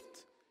gift.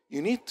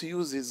 You need to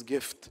use his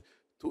gift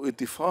to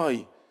edify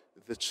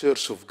the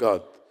church of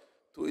God,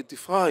 to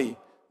edify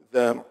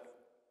the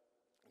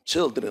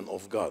children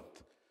of God.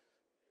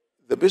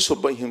 The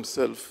bishop by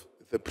himself,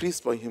 the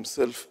priest by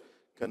himself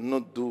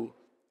cannot do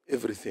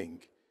everything.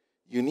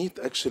 You need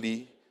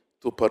actually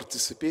to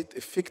participate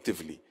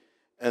effectively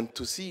and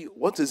to see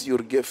what is your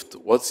gift,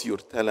 what's your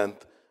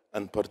talent,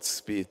 and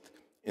participate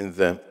in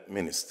the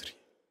ministry.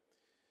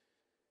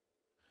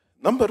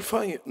 Number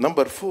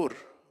 4,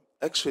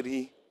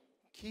 actually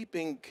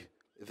keeping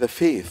the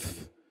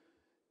faith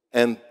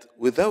and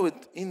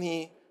without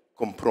any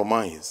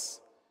compromise.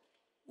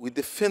 We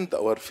defend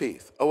our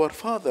faith. Our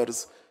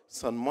fathers,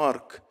 St.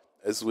 Mark,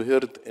 as we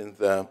heard in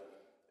the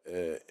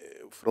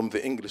from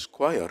the English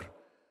choir,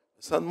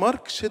 St.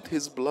 Mark shed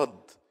his blood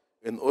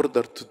in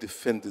order to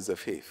defend the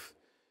faith.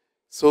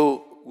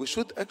 So we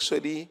should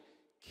actually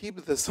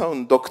keep the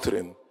sound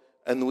doctrine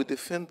and we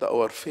defend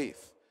our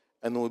faith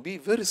and we be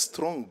very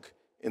strong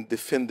in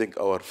defending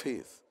our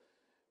faith.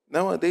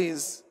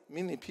 Nowadays,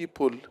 many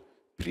people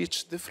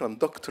preach different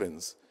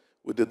doctrines.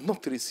 We did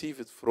not receive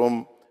it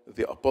from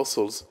the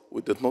apostles.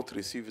 We did not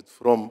receive it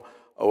from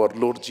our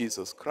Lord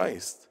Jesus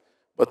Christ.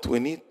 But we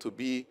need to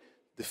be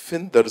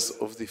defenders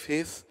of the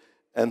faith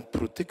and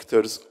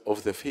protectors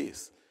of the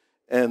faith.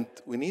 And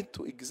we need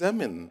to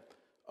examine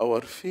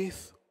our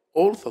faith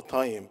all the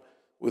time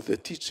with the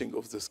teaching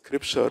of the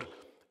scripture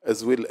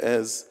as well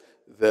as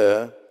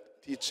the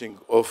teaching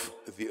of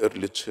the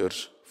early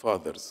church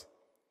fathers.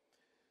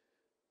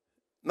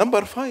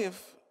 Number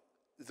 5,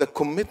 the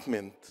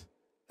commitment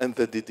and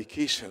the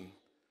dedication.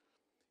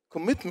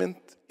 Commitment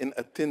in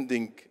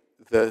attending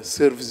the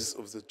services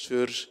of the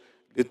church,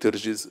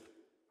 liturgies,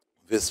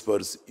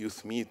 vespers,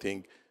 youth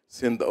meeting,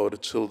 send our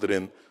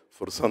children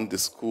for Sunday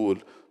school,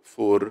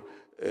 for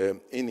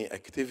any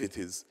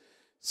activities.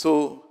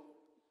 So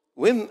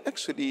when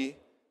actually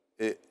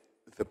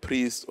the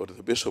priest or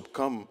the bishop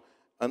come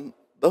and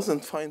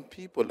doesn't find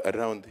people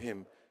around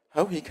him,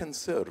 how he can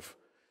serve?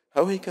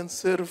 How he can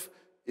serve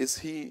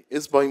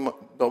is by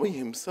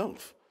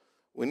himself.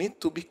 We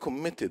need to be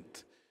committed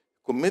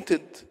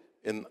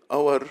in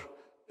our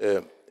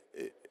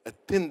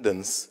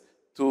attendance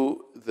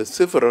to the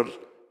several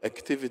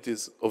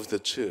activities of the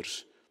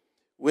church.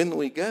 When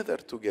we gather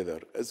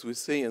together, as we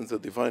say in the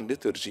divine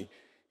liturgy,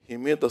 he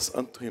made us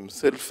unto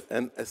himself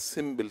an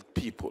assembled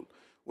people.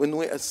 When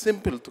we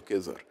assemble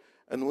together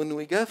and when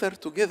we gather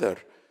together,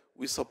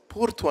 we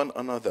support one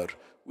another,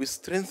 we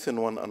strengthen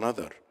one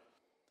another.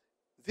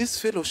 This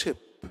fellowship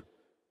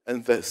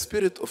and the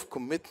spirit of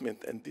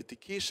commitment and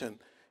dedication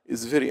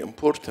is very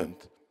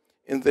important.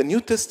 In the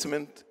New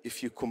Testament,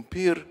 if you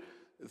compare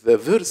the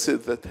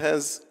verses that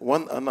has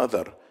one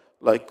another,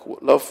 like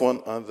love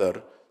one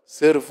another,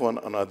 serve one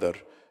another,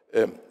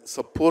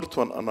 support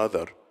one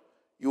another,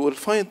 you will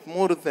find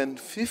more than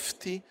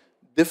 50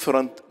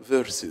 different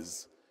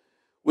verses,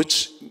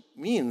 which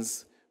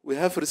means we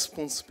have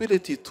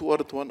responsibility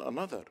toward one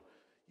another.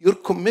 Your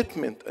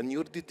commitment and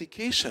your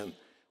dedication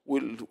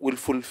will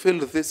fulfill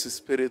this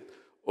spirit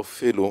of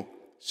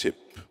fellowship.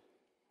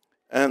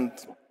 And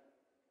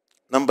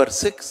number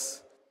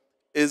 6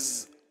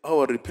 is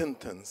our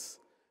repentance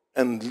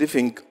and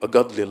living a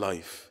godly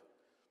life.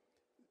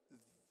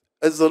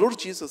 As the Lord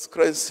Jesus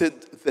Christ said,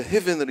 the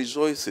heaven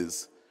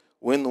rejoices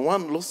when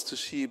one lost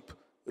sheep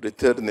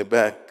return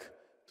back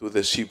to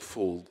the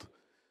sheepfold.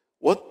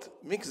 What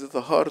makes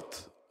the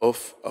heart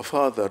of a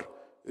father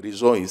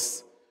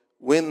rejoice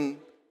when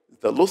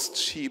the lost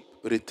sheep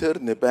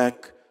return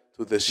back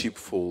to the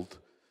sheepfold?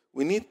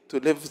 We need to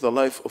live the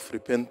life of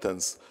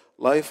repentance,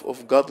 life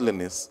of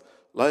godliness,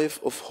 life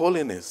of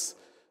holiness.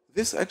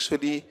 This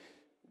actually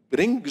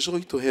brings joy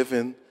to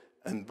heaven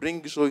and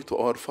brings joy to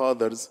our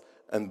fathers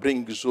and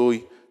brings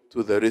joy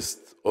to the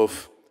rest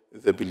of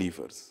the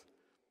believers.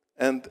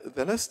 And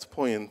the last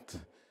point,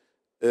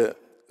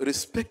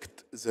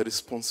 respect the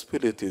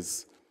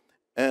responsibilities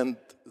and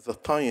the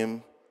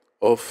time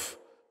of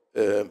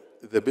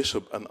the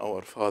bishop and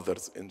our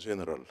fathers in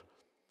general.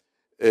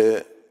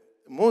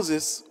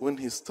 Moses, when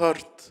he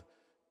started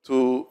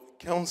to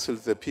counsel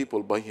the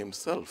people by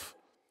himself,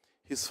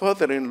 his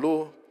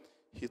father-in-law,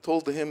 he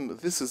told him,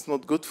 this is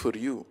not good for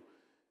you.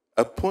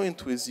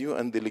 Appoint with you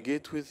and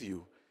delegate with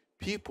you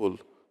people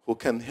who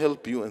can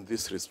help you in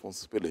this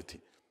responsibility.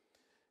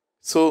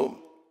 So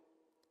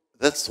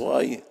that's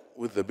why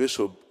with the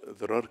bishop,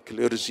 there are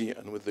clergy,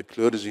 and with the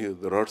clergy,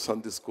 there are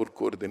Sunday school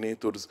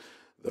coordinators,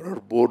 there are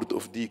board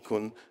of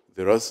deacons,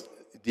 there are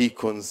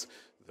deacons,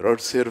 there are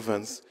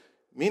servants,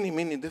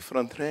 many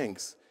different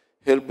ranks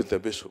help the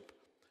bishop.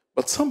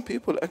 But some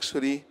people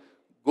actually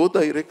go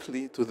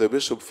directly to the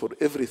bishop for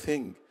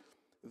everything.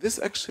 This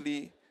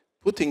actually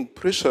putting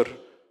pressure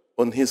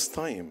on his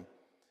time.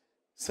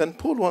 St.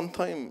 Paul one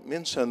time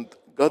mentioned,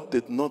 God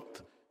did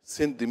not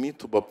send me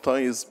to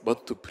baptize,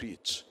 but to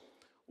preach.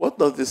 What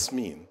does this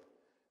mean?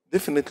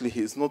 Definitely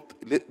he is not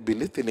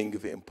belittling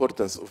the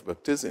importance of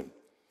baptism.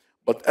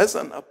 But as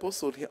an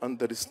apostle, he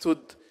understood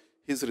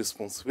his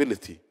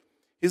responsibility.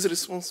 His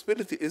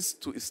responsibility is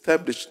to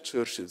establish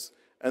churches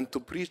and to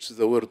preach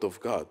the word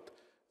of God.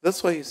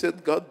 That's why he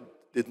said, God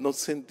did not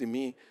send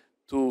me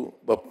to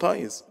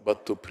baptize,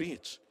 but to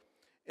preach.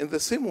 In the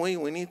same way,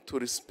 we need to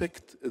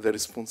respect the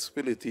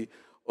responsibility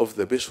of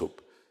the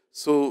bishop.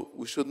 So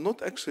we should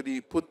not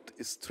actually put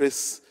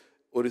stress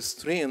or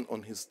strain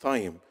on his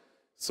time.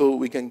 So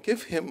we can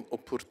give him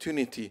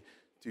opportunity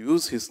to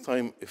use his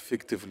time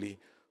effectively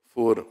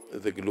for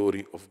the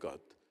glory of God.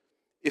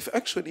 If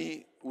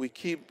actually we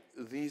keep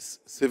these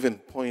 7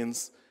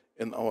 points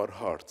in our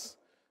hearts,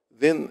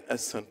 then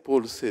as St.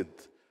 Paul said,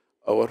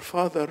 our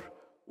Father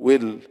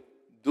will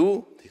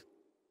do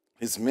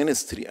his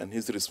ministry and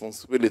his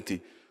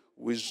responsibility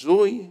with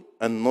joy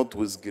and not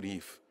with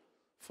grief.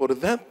 For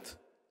that,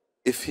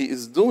 if he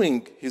is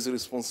doing his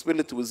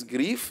responsibility with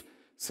grief,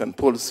 St.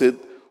 Paul said,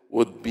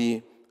 would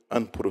be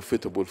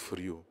unprofitable for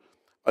you.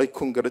 I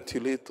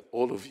congratulate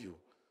all of you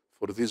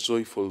for this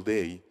joyful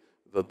day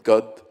that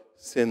God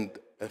sent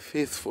a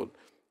faithful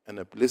and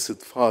a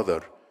blessed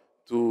Father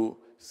to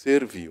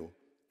serve you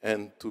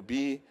and to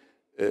be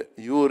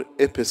your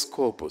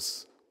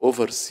episcopos,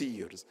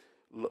 overseers,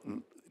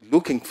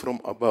 looking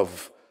from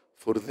above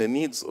for the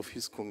needs of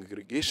his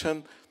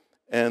congregation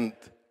and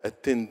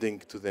attending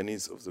to the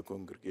needs of the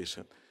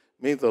congregation.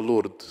 May the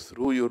Lord,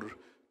 through your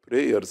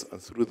prayers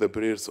and through the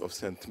prayers of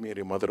Saint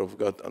Mary, Mother of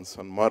God, and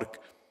Saint Mark,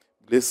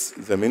 bless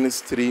the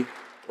ministry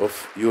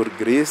of your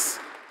grace.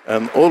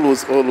 And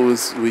always,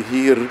 always we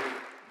hear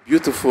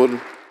beautiful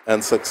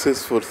and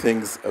successful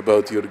things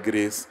about your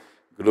grace.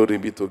 Glory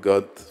be to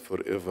God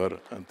forever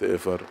and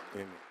ever.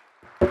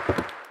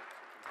 Amen.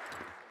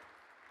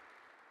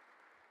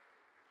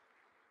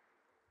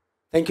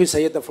 Thank you,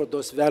 Sayyida, for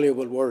those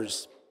valuable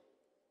words.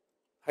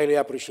 Highly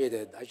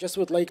appreciated. I just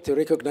would like to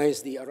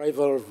recognize the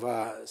arrival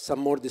of some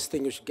more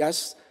distinguished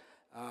guests.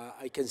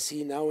 I can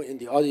see now in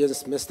the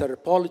audience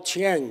Mr. Paul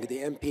Chiang, the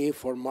MP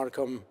for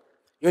Markham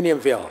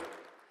Unionville.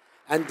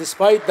 And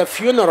despite the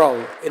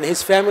funeral in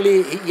his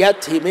family,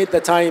 yet he made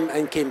the time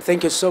and came.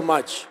 Thank you so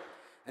much.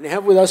 And we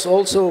have with us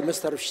also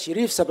Mr.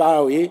 Sharif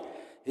Sabawi.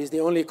 He's the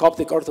only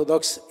Coptic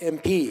Orthodox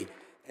MP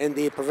in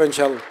the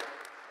provincial.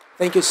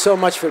 Thank you so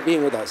much for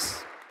being with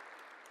us.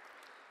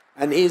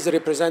 And he is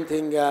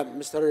representing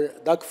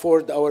Mr. Doug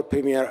Ford, our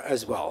Premier,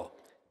 as well.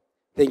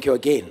 Thank you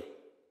again.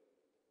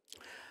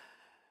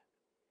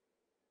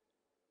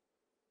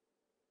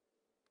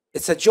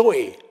 It's a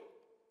joy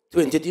to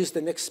introduce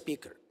the next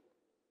speaker.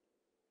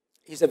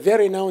 He's a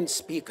very renowned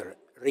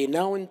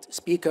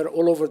speaker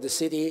all over the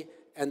city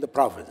and the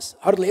province.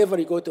 Hardly ever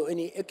you go to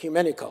any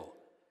ecumenical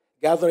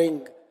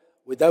gathering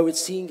without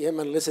seeing him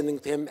and listening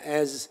to him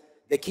as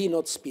the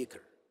keynote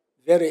speaker.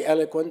 Very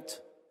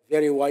eloquent,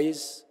 very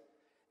wise,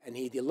 and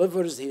he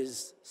delivers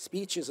his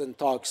speeches and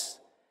talks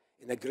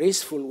in a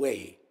graceful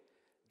way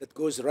that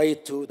goes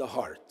right to the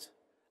heart.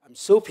 I'm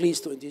so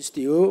pleased to introduce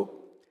to you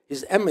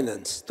His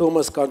Eminence,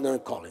 Thomas Cardinal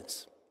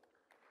Collins.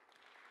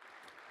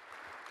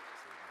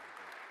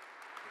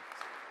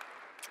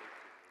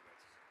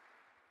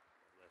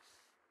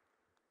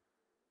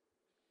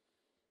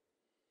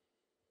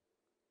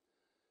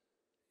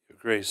 Your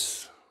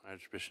Grace,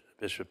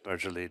 Archbishop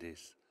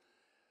Archilides,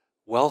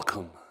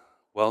 welcome,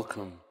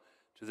 welcome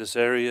to this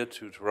area,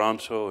 to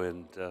Toronto,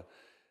 and to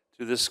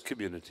this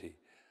community.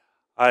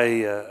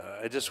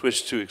 I just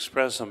wish to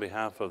express on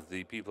behalf of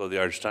the people of the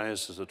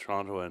Archdiocese of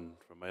Toronto and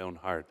from my own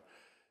heart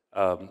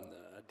a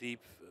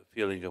deep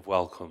feeling of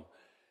welcome.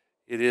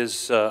 It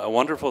is a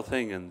wonderful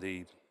thing in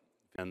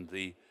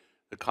the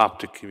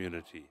Coptic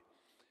community.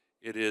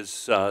 It is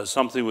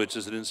something which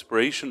is an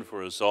inspiration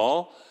for us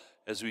all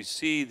as we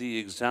see the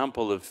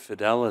example of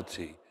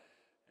fidelity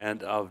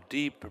and of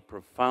deep,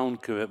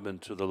 profound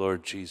commitment to the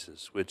Lord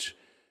Jesus, which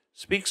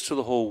speaks to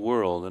the whole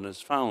world and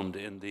is found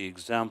in the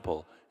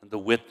example and the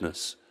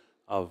witness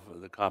of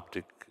the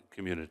Coptic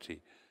community.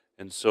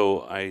 And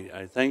so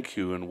I thank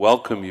you and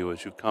welcome you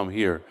as you come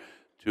here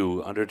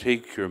to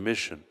undertake your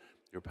mission,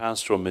 your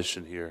pastoral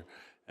mission here,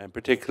 and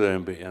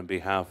particularly on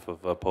behalf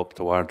of Pope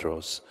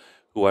Tawadros,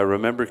 who I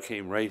remember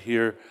came right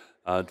here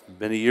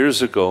many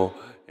years ago,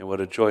 and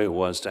what a joy it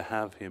was to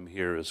have him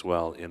here as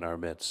well in our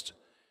midst.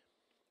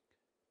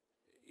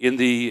 In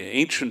the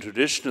ancient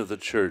tradition of the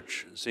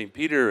Church, St.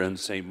 Peter and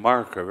St.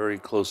 Mark are very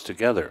close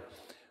together.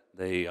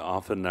 They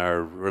often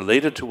are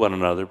related to one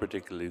another,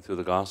 particularly through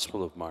the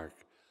Gospel of Mark.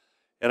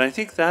 And I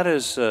think that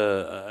is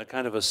a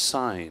kind of a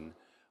sign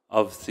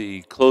of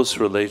the close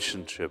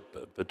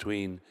relationship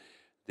between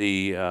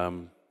the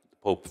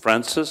Pope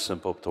Francis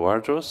and Pope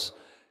Tawadros,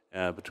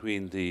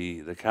 between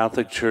the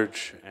Catholic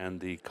Church and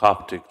the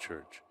Coptic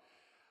Church.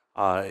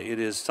 It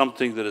is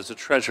something that is a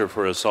treasure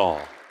for us all.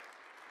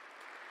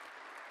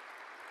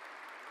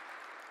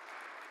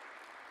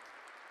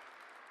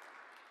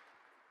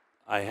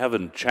 I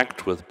haven't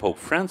checked with Pope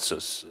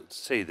Francis to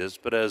say this,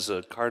 but as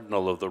a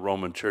cardinal of the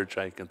Roman Church,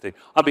 I can think,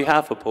 on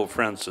behalf of Pope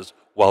Francis,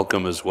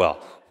 welcome as well.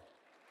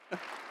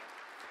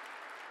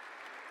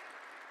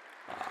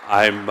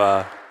 I'm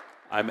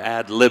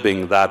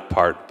ad-libbing that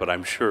part, but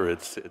I'm sure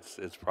it's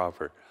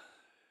proper.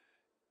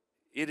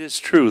 It is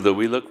true that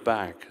we look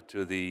back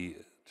to the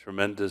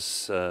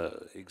tremendous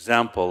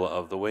example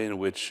of the way in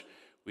which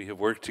we have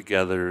worked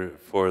together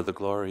for the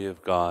glory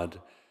of God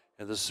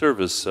and the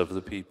service of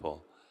the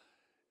people.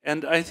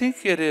 And I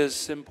think it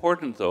is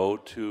important, though,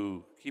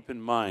 to keep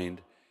in mind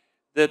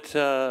that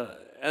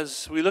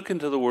as we look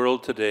into the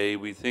world today,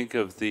 we think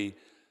of the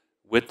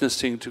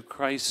witnessing to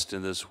Christ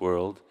in this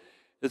world,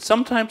 that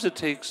sometimes it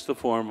takes the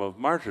form of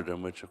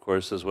martyrdom, which, of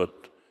course, is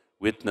what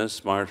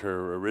witness,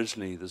 martyr,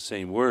 originally the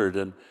same word.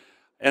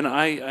 And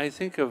I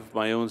think of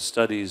my own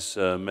studies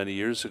many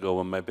years ago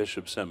when my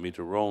bishop sent me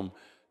to Rome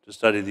to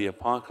study the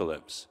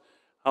Apocalypse,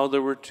 how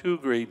there were two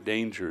great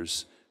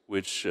dangers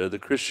which the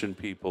Christian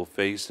people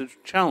faced,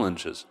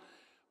 challenges.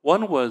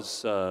 One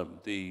was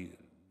the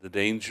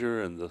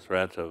danger and the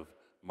threat of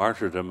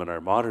martyrdom in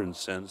our modern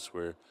sense,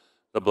 where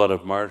the blood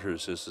of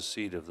martyrs is the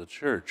seed of the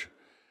church.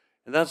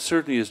 And that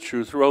certainly is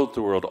true throughout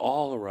the world,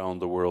 all around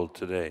the world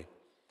today.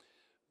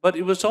 But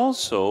it was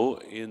also,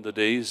 in the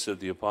days of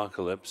the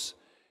apocalypse,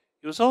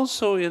 it was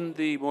also in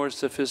the more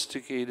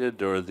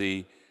sophisticated or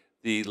the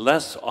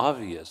less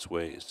obvious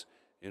ways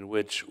in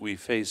which we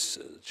face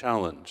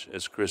challenge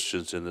as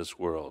Christians in this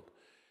world.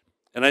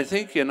 And I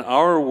think in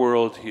our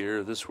world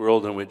here, this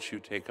world in which you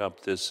take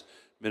up this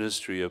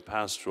ministry of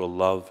pastoral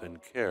love and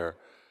care,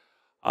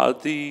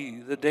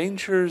 the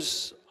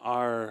dangers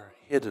are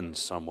hidden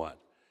somewhat.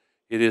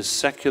 It is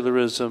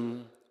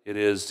secularism, it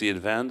is the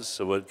advance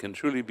of what can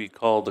truly be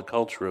called the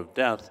culture of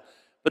death,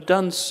 but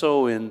done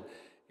so in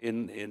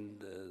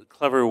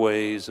clever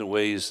ways and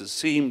ways that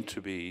seem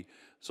to be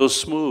so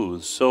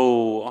smooth,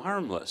 so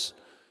harmless,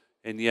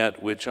 and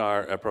yet which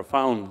are a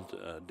profound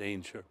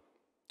danger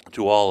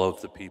to all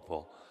of the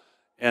people.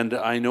 And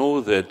I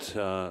know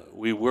that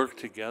we work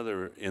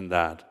together in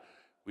that.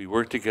 We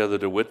work together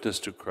to witness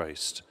to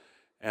Christ.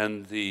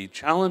 And the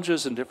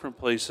challenges in different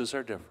places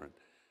are different.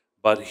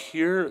 But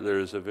here there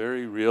is a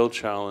very real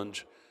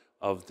challenge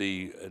of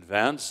the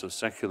advance of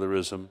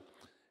secularism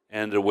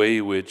and a way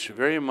which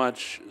very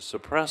much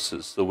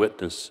suppresses the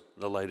witness,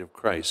 the light of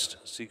Christ,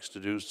 seeks to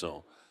do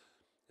so.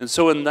 And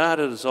so in that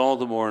it is all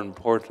the more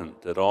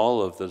important that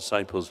all of the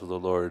disciples of the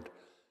Lord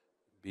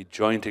be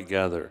joined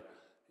together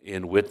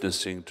in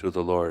witnessing to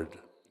the Lord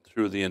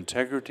through the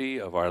integrity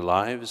of our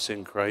lives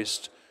in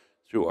Christ,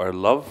 through our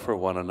love for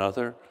one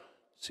another.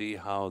 See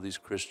how these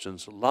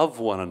Christians love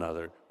one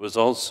another was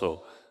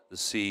also the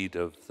seed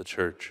of the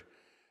church.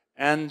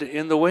 And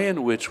in the way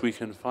in which we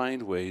can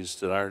find ways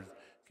that our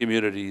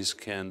communities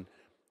can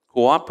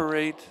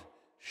cooperate,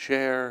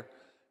 share,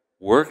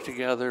 work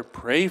together,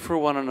 pray for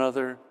one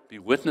another, be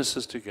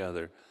witnesses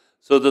together,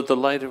 so that the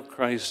light of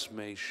Christ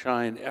may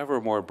shine ever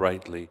more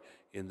brightly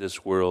in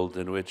this world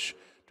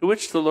to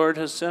which the Lord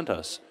has sent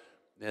us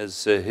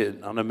as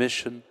on a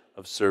mission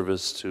of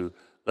service to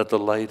let the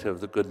light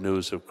of the good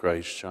news of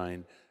Christ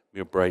shine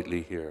more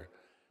brightly here.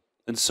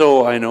 And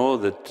so I know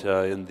that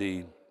in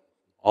the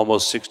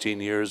almost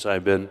 16 years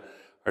I've been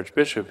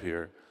Archbishop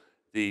here,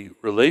 the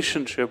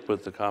relationship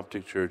with the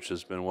Coptic Church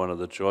has been one of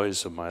the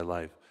joys of my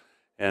life.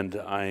 And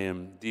I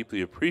am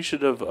deeply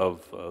appreciative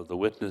of the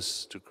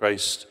witness to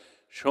Christ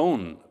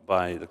shown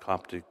by the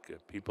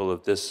Coptic people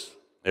of this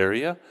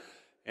area.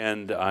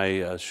 And I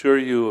assure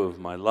you of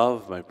my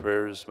love, my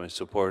prayers, my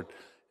support,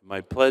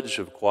 my pledge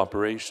of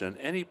cooperation in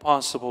any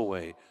possible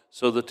way,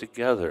 so that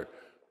together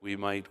we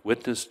might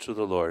witness to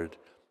the Lord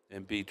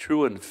and be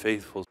true and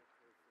faithful.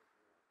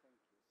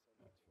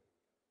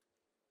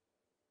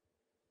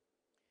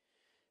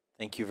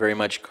 Thank you very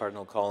much,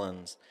 Cardinal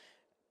Collins.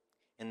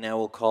 And now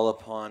we'll call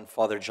upon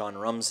Father John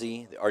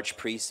Rumsey, the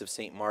Archpriest of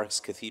St. Mark's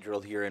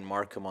Cathedral here in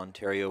Markham,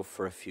 Ontario,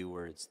 for a few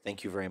words.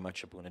 Thank you very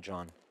much, Abuna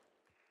John.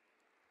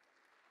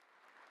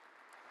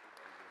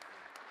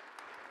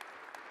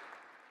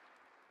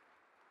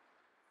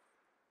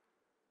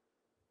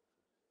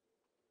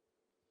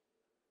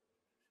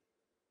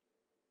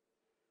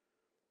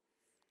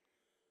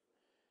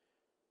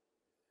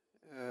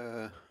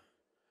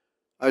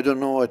 I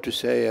don't know what to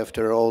say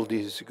after all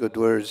these good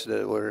words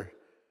that were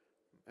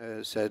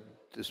said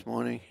this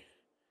morning,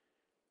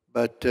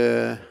 but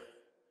I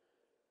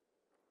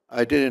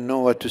didn't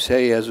know what to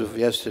say as of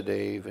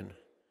yesterday even,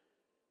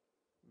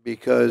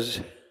 because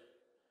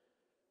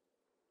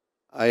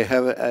I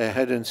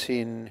hadn't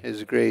seen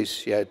His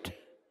grace yet.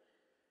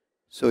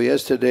 So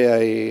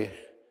yesterday I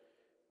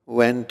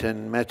went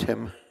and met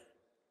him,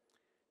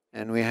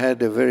 and we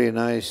had a very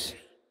nice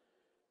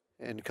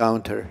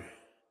encounter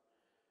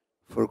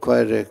for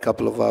quite a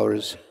couple of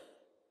hours.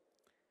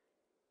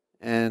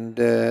 And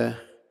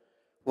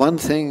one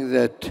thing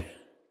that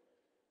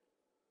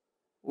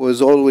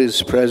was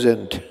always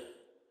present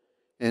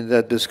in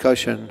that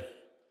discussion,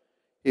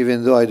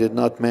 even though I did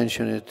not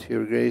mention it,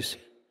 Your Grace,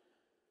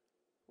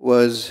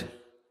 was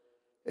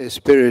a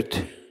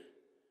spirit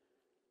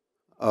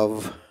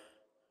of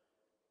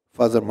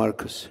Father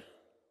Marcus.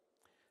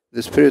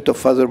 The spirit of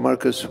Father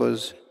Marcus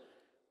was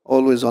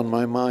always on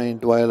my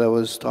mind while I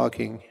was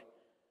talking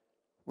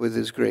with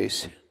His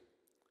Grace.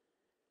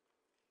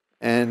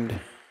 And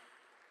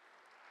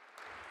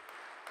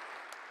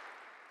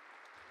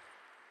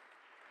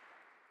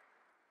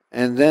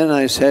then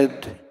I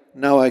said,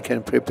 now I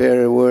can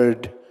prepare a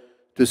word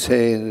to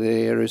say in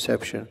the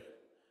reception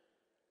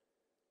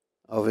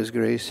of His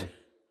Grace.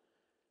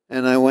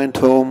 And I went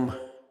home,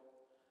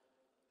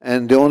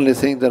 and the only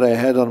thing that I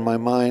had on my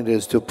mind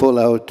is to pull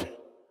out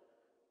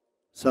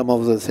some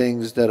of the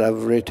things that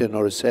I've written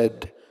or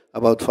said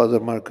about Father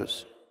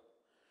Marcus,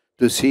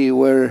 to see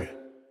where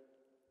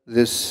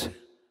this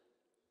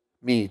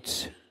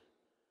meets.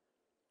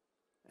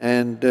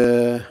 And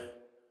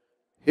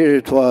here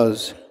it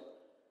was.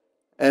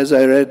 As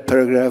I read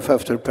paragraph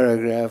after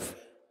paragraph,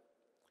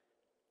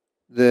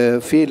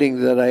 the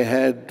feeling that I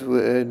had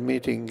in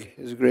meeting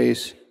His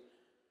Grace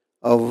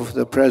of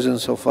the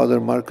presence of Father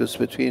Marcus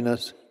between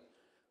us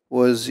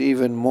was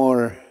even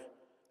more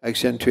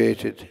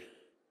accentuated.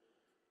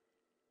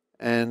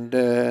 And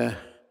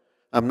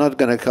I'm not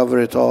going to cover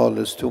it all,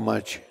 it's too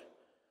much.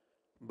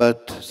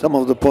 But some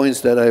of the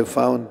points that I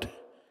found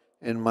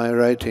in my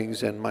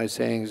writings and my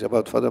sayings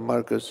about Father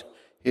Marcus,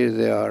 here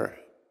they are.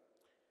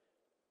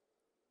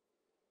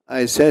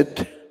 I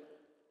said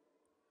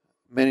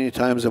many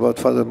times about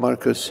Father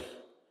Marcus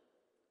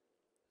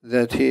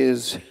that he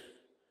is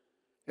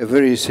a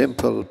very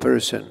simple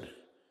person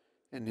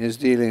in his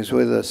dealings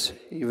with us,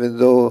 even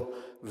though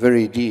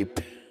very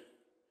deep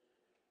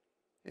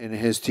in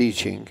his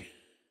teaching.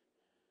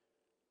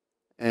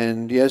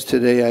 And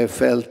yesterday I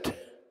felt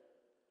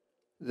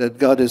that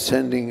God is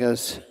sending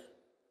us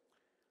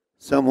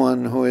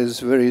someone who is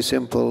very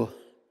simple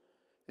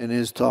in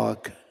his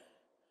talk.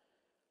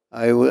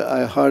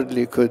 I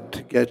hardly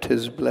could get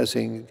his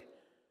blessing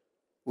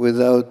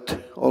without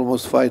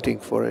almost fighting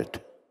for it.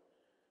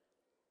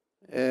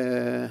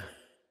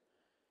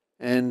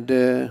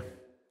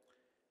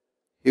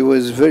 He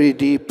was very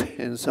deep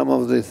in some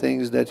of the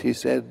things that he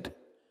said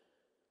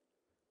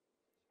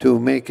to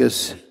make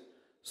us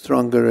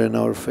stronger in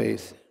our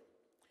faith.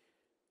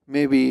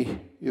 Maybe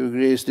Your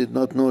Grace did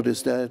not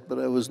notice that, but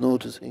I was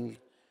noticing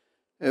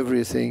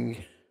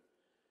everything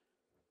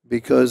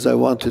because I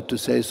wanted to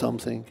say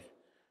something.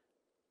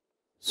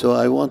 So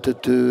I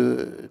wanted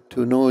to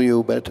know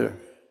you better,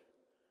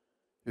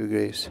 Your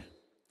Grace.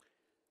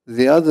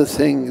 The other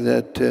thing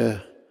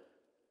that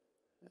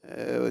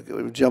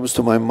jumps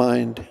to my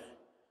mind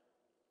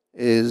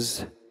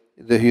is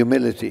the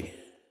humility.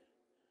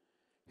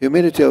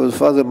 Humility of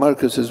Father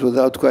Marcus is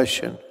without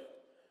question.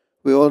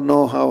 We all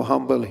know how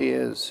humble he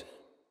is.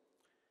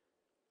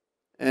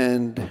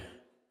 And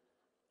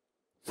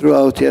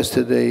throughout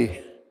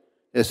yesterday's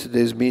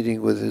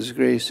meeting with His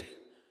Grace,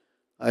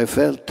 I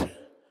felt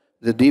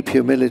the deep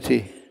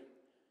humility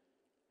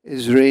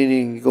is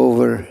reigning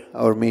over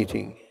our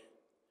meeting.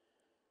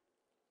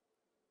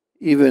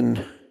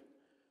 Even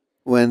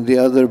when the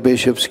other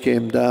bishops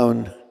came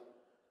down,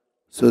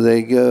 so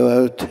they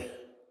go out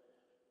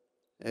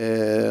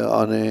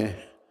on a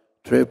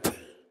trip,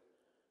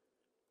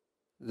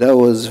 that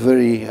was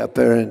very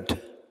apparent.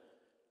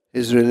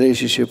 His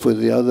relationship with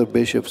the other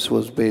bishops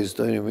was based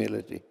on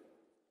humility.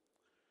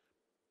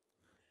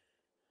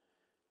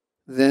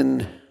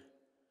 Then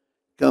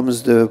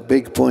comes the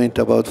big point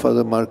about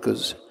Father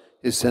Marcus,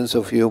 his sense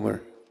of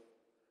humor.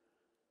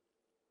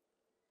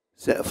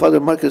 Father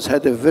Marcus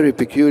had a very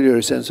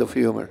peculiar sense of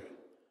humor.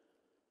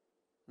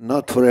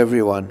 Not for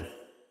everyone.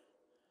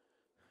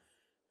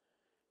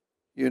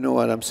 You know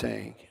what I'm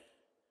saying.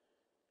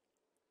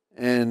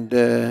 And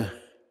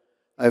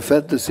I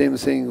felt the same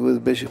thing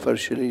with Bishop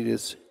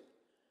Archilides.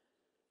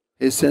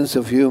 His sense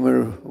of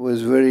humor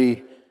was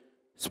very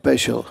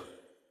special,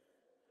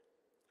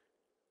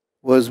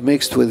 was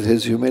mixed with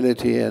his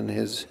humility and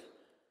his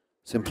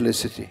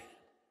simplicity.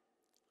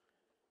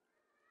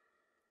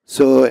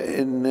 So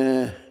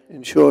in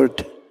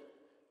short,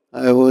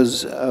 I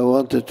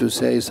wanted to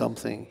say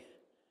something,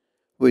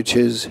 which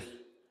is,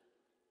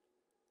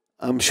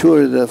 I'm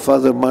sure that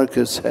Father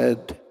Marcus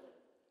had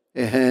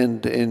a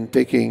hand in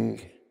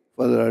picking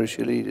Father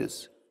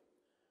Archilides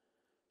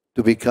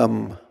to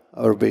become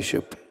our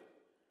bishop.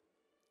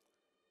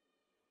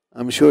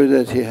 I'm sure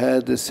that he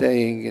had a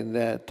saying in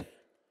that,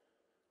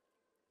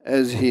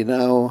 as he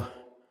now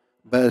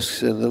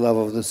basks in the love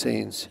of the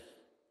saints.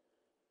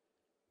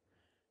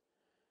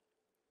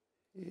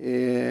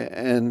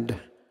 And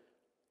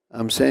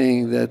I'm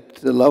saying that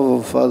the love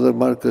of Father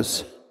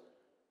Marcus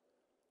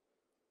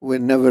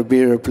will never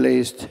be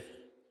replaced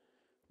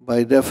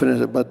by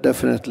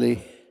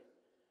definitely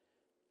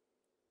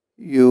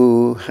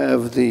you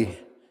have the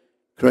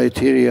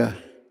criteria,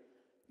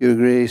 Your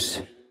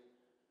Grace,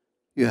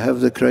 you have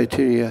the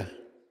criteria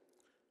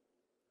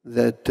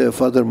that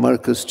Father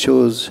Marcus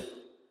chose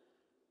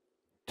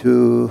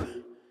to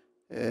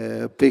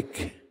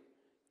pick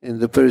in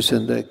the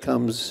person that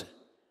comes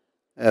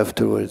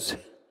afterwards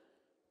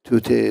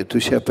to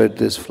shepherd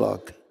this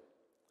flock.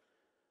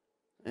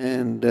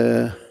 And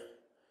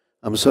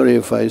I'm sorry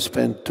if I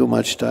spent too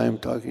much time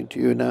talking to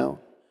you now,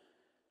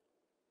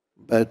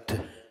 but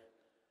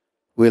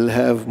we'll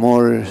have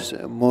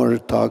more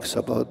talks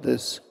about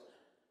this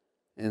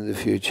in the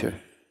future.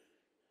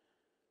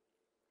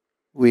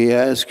 We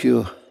ask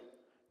you,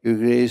 Your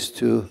Grace,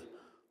 to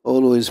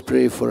always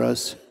pray for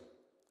us,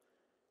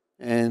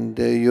 and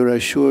you're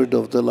assured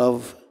of the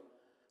love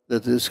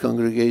that this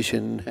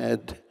congregation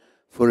had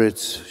for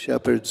its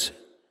shepherds.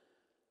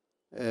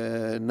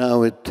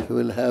 Now it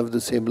will have the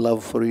same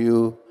love for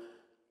you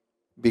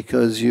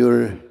because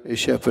you're a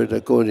shepherd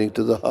according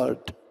to the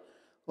heart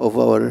of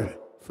our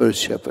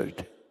first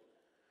shepherd.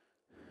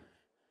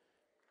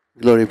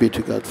 Glory be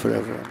to God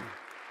forever.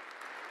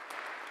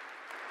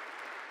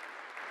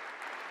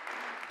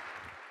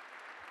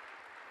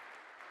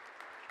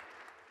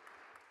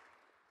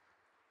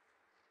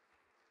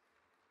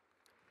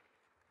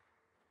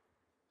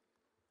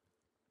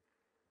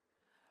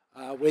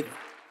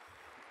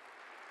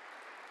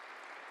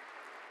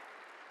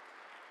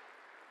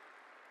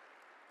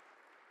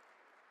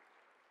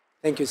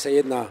 Thank you,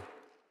 Sayyidina.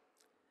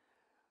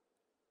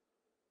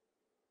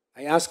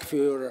 I ask for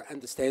your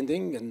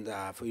understanding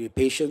and for your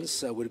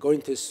patience. We're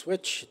going to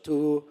switch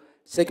to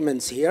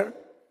segments here.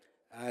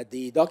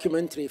 The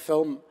documentary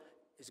film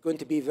is going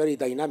to be very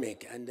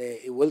dynamic, and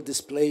it will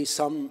display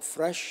some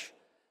fresh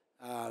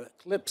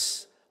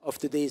clips of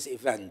today's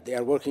event. They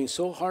are working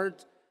so hard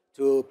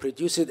to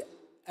produce it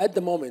at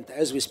the moment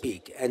as we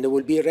speak, and it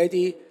will be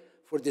ready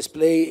for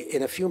display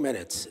in a few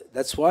minutes.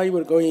 That's why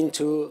we're going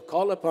to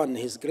call upon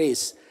His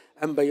Grace,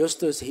 Amba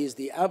Justus. He's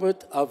the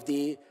abbot of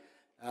the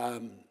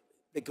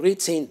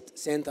great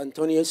Saint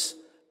Antonius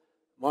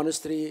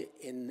Monastery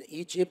in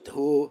Egypt,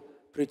 who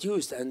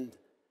produced and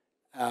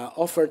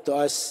offered to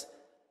us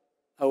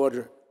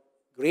our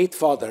great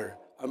father,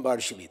 Amba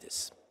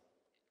Archilides.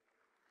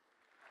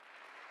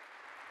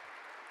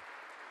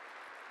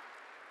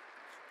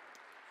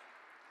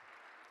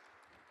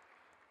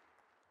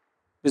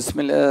 بسم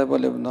الله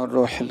والابن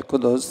والروح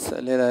القدس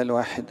الإله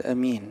الواحد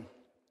آمين.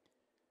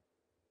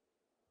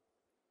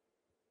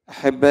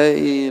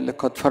 أحبائي،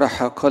 لقد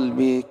فرح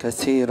قلبي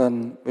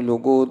كثيرا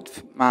بالوجود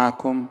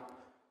معكم،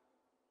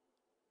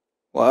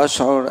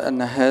 وأشعر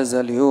أن هذا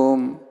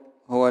اليوم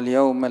هو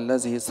اليوم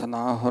الذي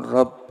صنعه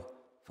الرب،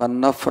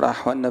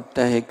 فلنفرح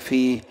ونبتهج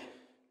فيه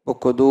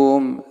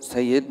بقدوم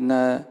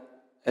سيدنا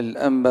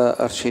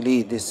الأنبا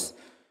أرشيليدس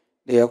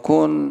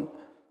ليكون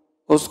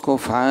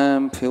أسقف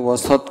عام في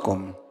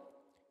وسطكم.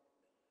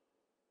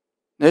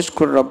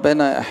 نشكر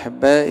ربنا يا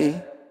أحبائي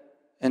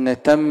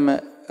إن تم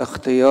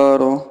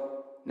اختياره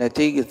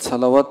نتيجة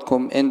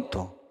صلواتكم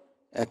انتوا.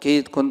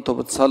 أكيد كنتوا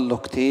بتصلوا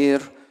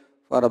كتير،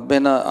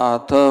 فربنا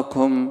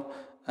أعطاكم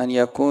أن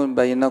يكون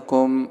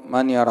بينكم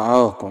من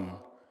يرعاكم.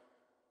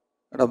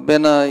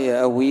 ربنا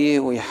يقويه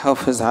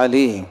ويحافظ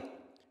عليه.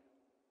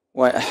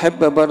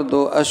 وأحب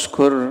برضو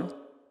أشكر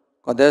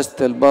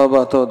قداسة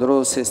البابا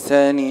تودروس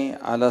الثاني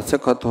على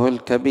ثقته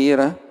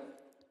الكبيرة.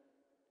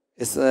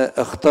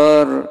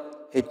 اختار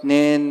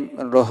 2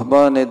 من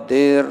رهبان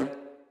الدير،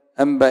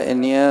 أنبا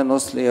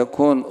إنيانوس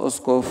ليكون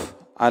أسقف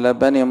على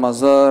بني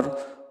مزار،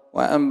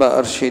 وأنبا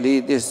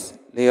أرشيليدس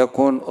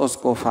ليكون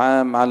أسقف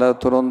عام على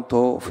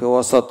تورونتو في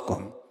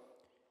وسطكم.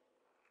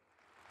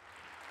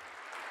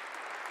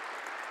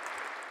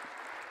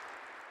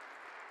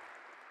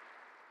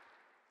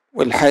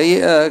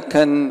 والحقيقة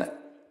كان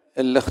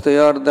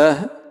الاختيار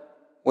ده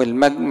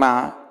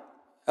والمجمع،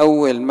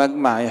 أول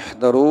مجمع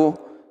يحضروه،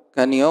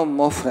 كان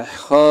يوم مفرح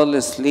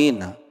خالص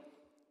لينا،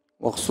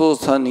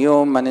 وخصوصا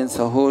يوم ما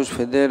ننساهوش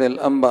في دير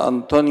الأنبا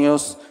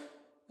أنطونيوس،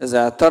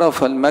 إذا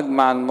اعترف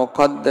المجمع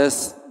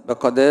المقدس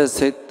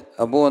بقداسة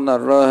أبونا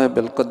الراهب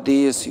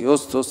القديس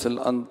يوستوس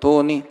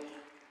الأنطوني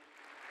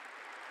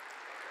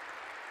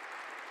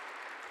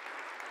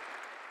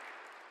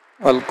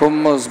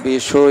والقمص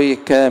بيشوي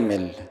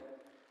كامل.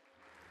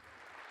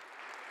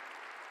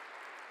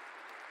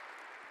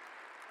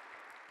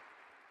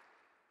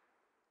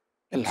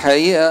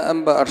 الحقيقة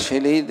أنبا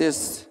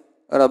أرشيليدس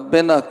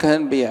ربنا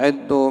كان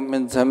بيعده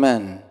من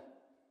زمان،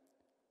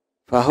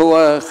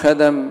 فهو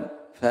خدم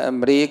في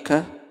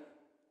أمريكا،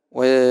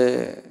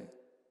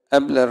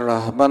 وقبل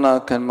الرهبنة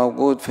كان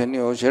موجود في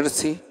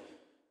نيوجيرسي،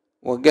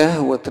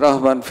 وجه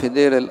وترهبن في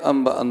دير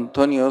الأنبا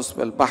أنطونيوس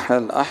بالبحر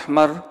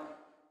الأحمر،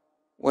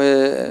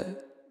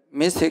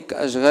 ومسك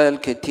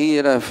أشغال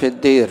كتيرة في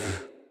الدير.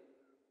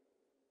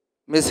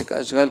 مسك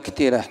أشغال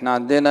كتيرة. احنا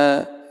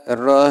عندنا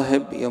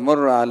الراهب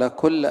يمر على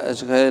كل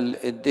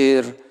أشغال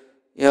الدير،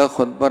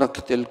 ياخد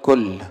بركة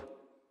الكل.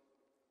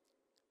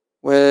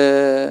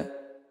 وربنا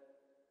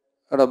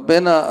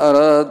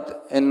أراد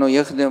أنه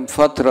يخدم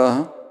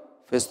فترة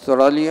في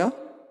استراليا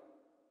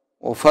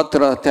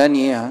وفترة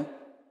تانية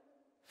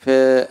في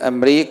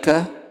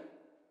أمريكا،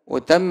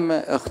 وتم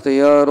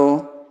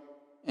اختياره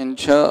إن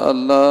شاء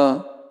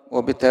الله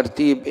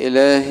وبترتيب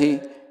إلهي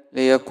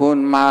ليكون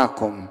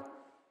معكم.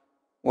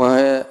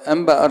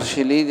 وأنبا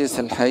أرشيليدس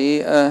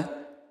الحقيقة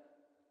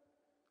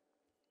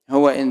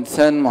هو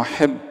إنسان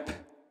محب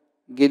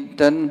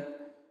جدا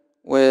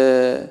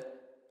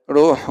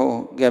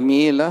وروحه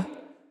جميلة.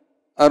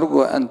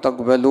 أرجو أن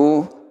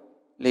تقبلوه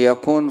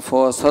ليكون في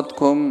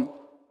وسطكم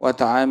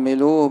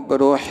وتعاملوه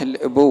بروح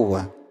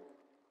الأبوة.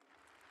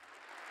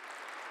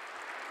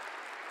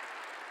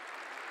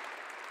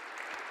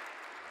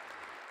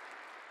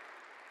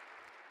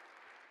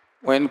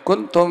 وإن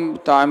كنتم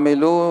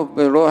تعاملوه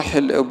بروح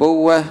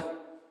الأبوة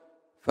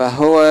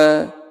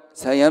فهو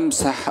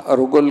سيمسح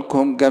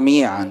أرجلكم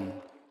جميعا،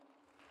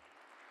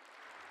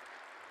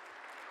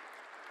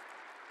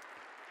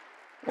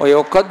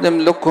 ويقدم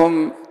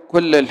لكم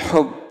كل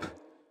الحب،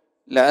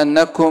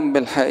 لأنكم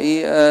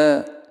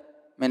بالحقيقة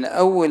من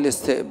أول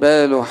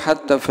استقباله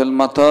حتى في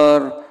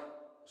المطار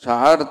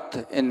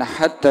شعرت إن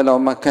حتى لو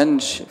ما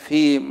كانش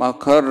في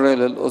مقر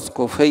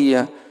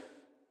للأسقفية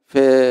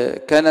في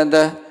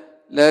كندا،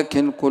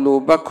 لكن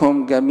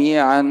قلوبكم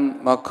جميعا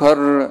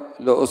مقر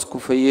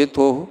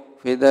لأسقفيته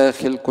في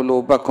داخل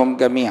قلوبكم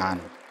جميعا.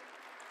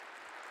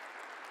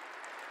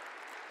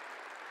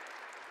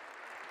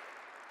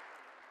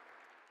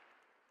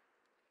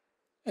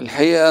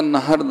 الحقيقة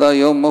النهاردة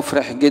يوم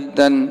مفرح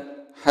جدا،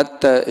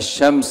 حتى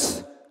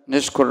الشمس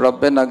نشكر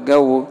ربنا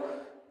الجو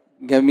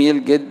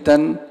جميل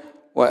جدا،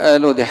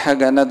 وقالوا دي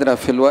حاجة نادرة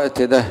في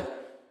الوقت ده،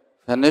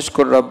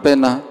 فنشكر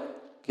ربنا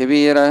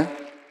كبيرة.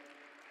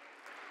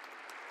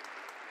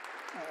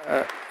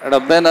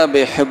 ربنا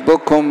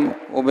بيحبكم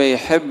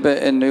وبيحب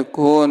انه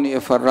يكون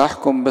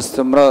يفرحكم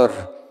باستمرار.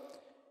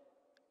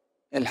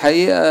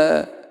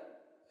 الحقيقة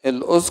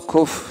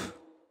الأسقف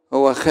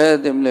هو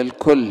خادم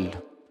للكل،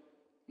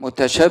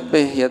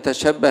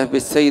 يتشبه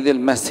بالسيد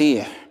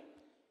المسيح،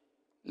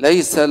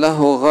 ليس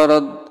له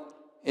غرض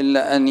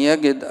إلا أن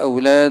يجد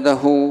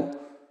أولاده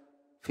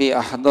في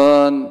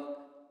أحضان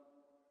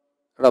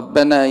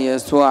ربنا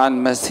يسوع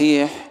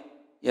المسيح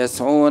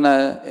يسعون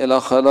إلى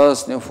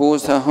خلاص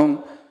نفوسهم،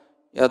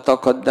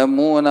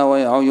 يتقدمون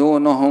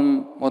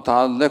وعيونهم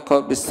متعلقة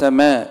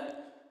بالسماء.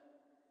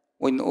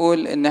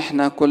 ونقول إن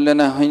احنا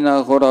كلنا هنا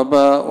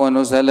غرباء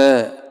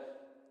ونزلاء،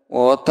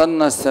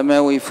 ووطننا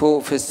السماوي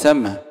فوق في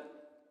السماء،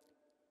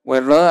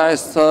 والراعي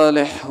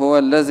الصالح هو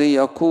الذي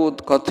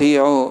يقود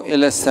قطيعه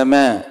إلى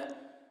السماء.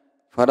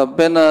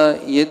 فربنا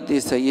يدي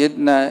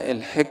سيدنا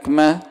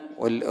الحكمة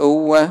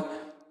والقوة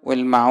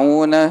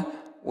والمعونة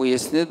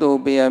ويسنده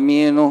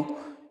بيمينه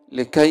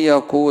لكي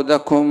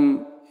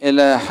يقودكم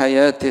إلى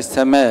حياة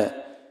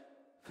السماء.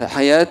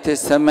 فحياة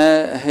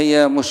السماء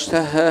هي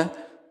مشتهى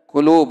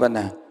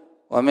قلوبنا،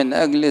 ومن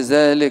أجل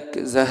ذلك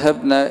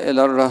ذهبنا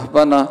إلى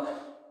الرهبنة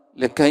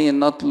لكي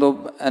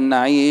نطلب أن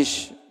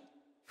نعيش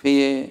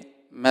في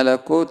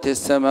ملكوت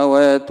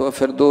السماوات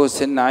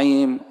وفردوس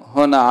النعيم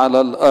هنا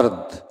على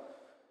الأرض.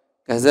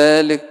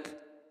 كذلك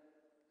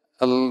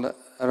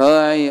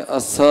الراعي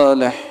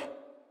الصالح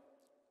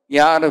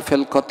يعرف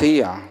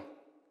القطيع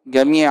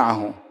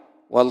جميعه،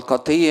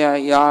 والقطيع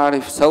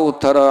يعرف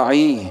صوت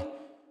راعيه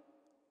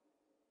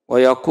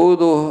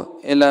ويقوده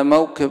إلى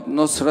موكب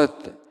نصرة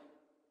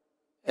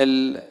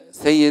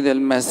السيد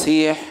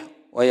المسيح،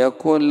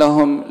 ويكون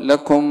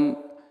لكم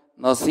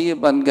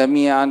نصيبا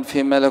جميعا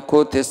في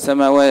ملكوت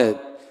السماوات.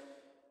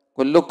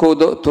 كلكم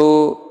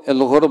دقتوا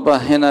الغربة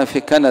هنا في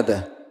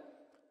كندا،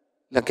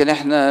 لكن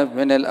احنا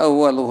من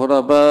الأول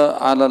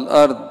غرباء على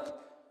الأرض،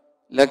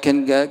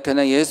 لكن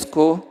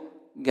كنايسكم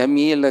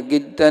جميلة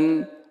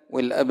جدا،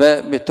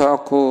 والآباء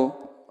بتوعكم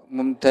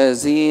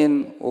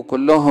ممتازين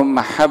وكلهم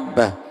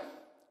محبة،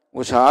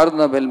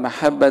 وشعرنا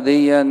بالمحبة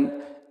دي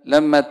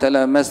لما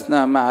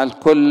تلامسنا مع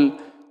الكل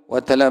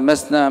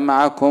وتلامسنا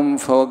معكم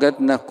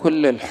فوجدنا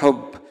كل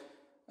الحب.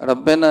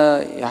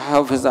 ربنا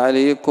يحافظ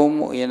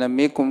عليكم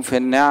وينميكم في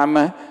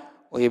النعمة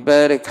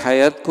ويبارك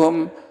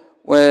حياتكم.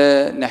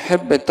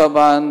 ونحب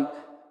طبعا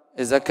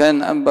إذا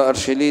كان أنبا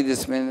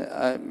أرشيليدس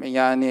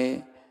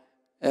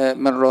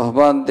من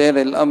رهبان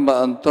دير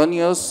الأنبا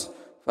أنطونيوس،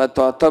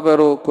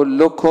 فتعتبروا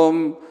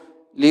كلكم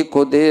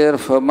ليكوا دير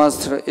في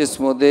مصر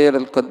اسمه دير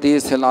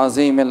القديس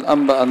العظيم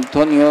الأنبا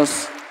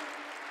أنطونيوس.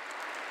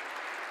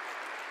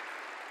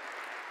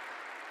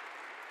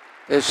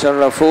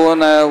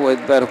 تشرفونا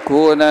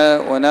وتباركونا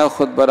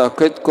وناخد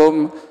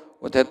بركتكم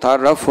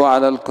وتتعرفوا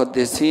على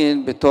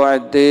القديسين بتوع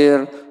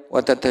الدير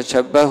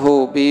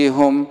وتتشبهوا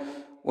بيهم،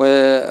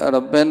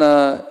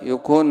 وربنا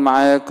يكون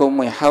معاكم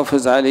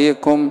ويحافظ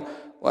عليكم.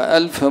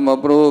 وألف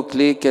مبروك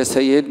ليك يا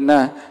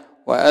سيدنا،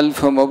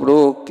 وألف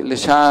مبروك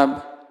لشعب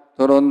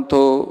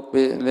تورونتو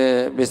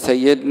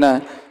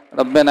بسيدنا.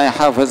 ربنا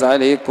يحافظ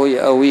عليكم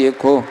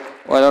ويقويكم،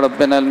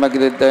 ولربنا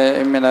المجد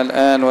الدائم من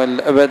الآن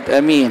والأبد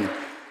آمين.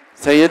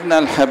 سيدنا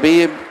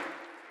الحبيب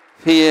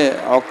في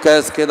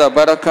عكاز كده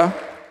بركة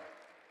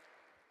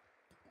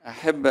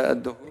أحب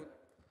أدهور.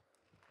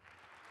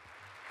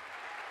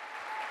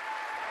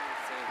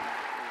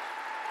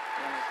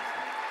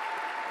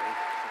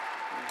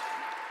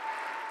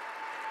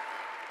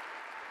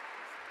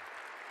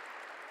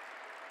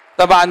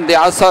 طبعا دي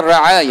عصر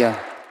رعاية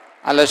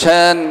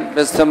علشان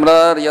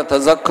باستمرار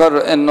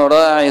يتذكر انه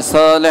راعي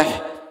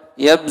صالح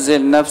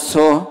يبذل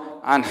نفسه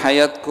عن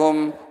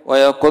حياتكم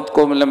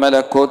ويقودكم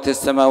لملكوت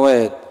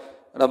السماوات.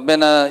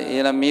 ربنا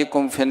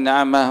ينميكم في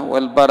النعمة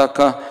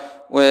والبركة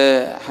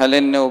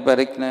وحللنا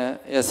وباركنا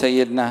يا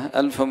سيدنا.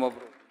 ألف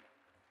مبروك.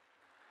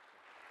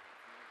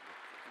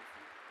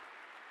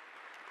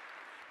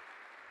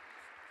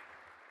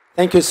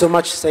 Thank you so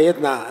much,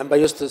 Sayyidina Amba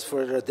Justus,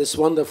 for this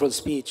wonderful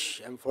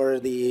speech and for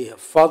the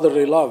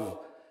fatherly love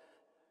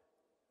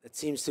that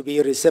seems to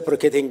be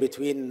reciprocating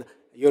between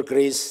your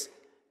grace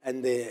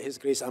and His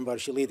Grace Amba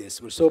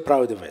Archilides. We're so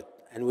proud of it,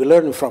 and we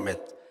learn from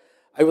it.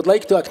 I would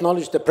like to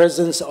acknowledge the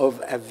presence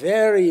of a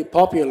very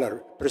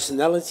popular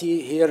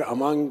personality here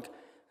among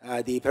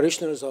the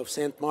parishioners of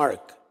St.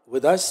 Mark.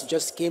 With us,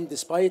 just came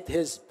despite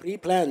his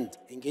pre-planned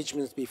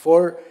engagements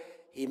before.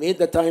 He made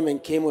the time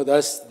and came with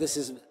us. This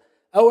is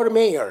our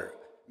mayor,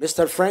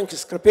 Mr. Frank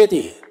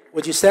Scarpetti.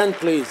 Would you stand,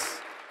 please?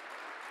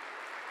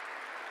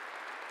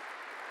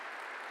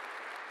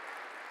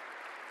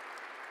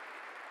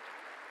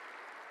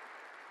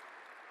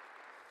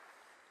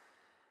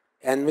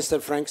 And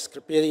Mr. Frank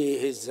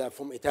Scarpetti is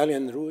from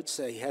Italian roots.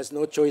 He has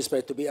no choice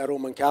but to be a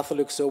Roman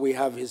Catholic, so we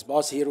have his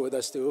boss here with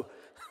us too.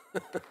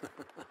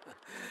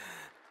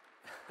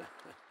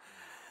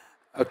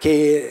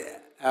 Okay,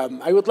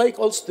 I would like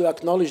also to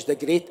acknowledge the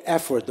great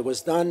effort that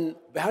was done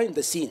behind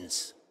the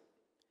scenes.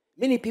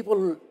 Many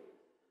people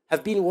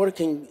have been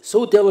working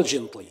so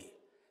diligently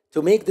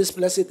to make this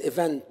blessed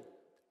event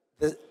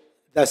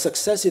the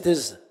success it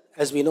is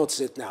as we notice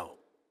it now.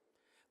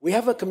 We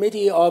have a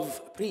committee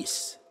of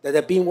priests that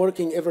have been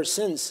working ever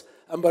since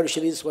Ambar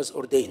Archilides was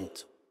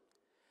ordained.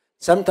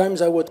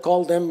 Sometimes I would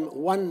call them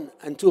 1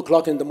 and 2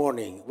 o'clock in the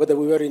morning, whether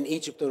we were in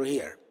Egypt or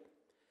here.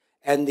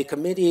 And the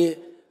committee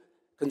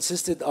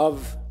consisted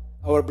of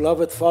our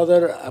beloved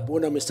father,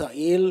 Abuna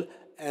Misail,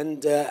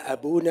 and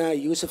Abuna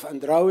Yusuf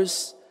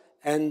Andraus,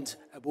 and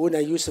Abuna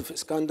Yusuf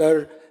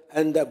Iskandar,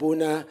 and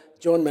Abuna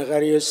John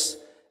Magarius.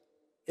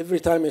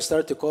 Every time I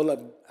start to call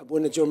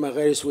Abuna John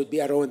Magarius would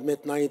be around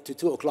midnight to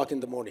 2 o'clock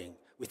in the morning.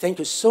 We thank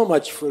you so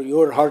much for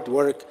your hard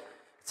work.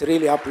 It's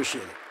really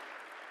appreciated.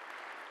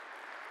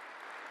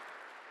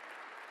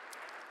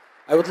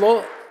 I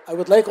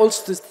would like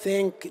also to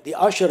thank the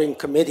ushering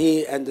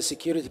committee and the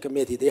security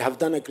committee. They have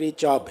done a great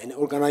job in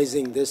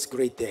organizing this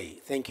great day.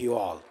 Thank you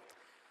all.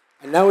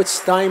 And now it's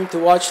time to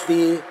watch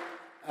the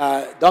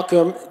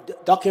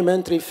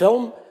documentary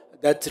film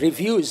that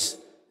reviews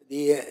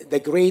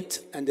the great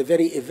and the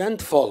very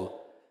eventful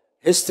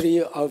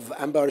history of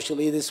Ambar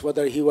Archilides,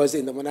 whether he was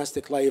in the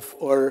monastic life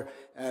or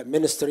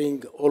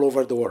ministering all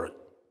over the world.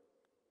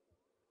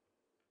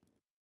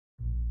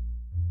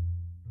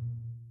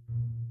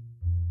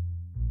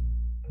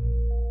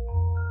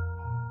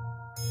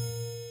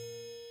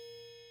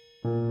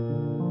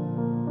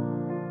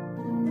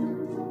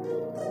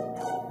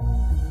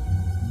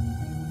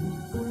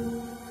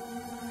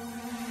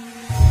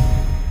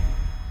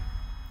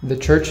 The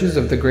churches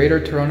of the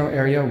Greater Toronto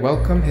Area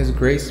welcome His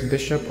Grace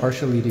Bishop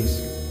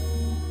Archilides.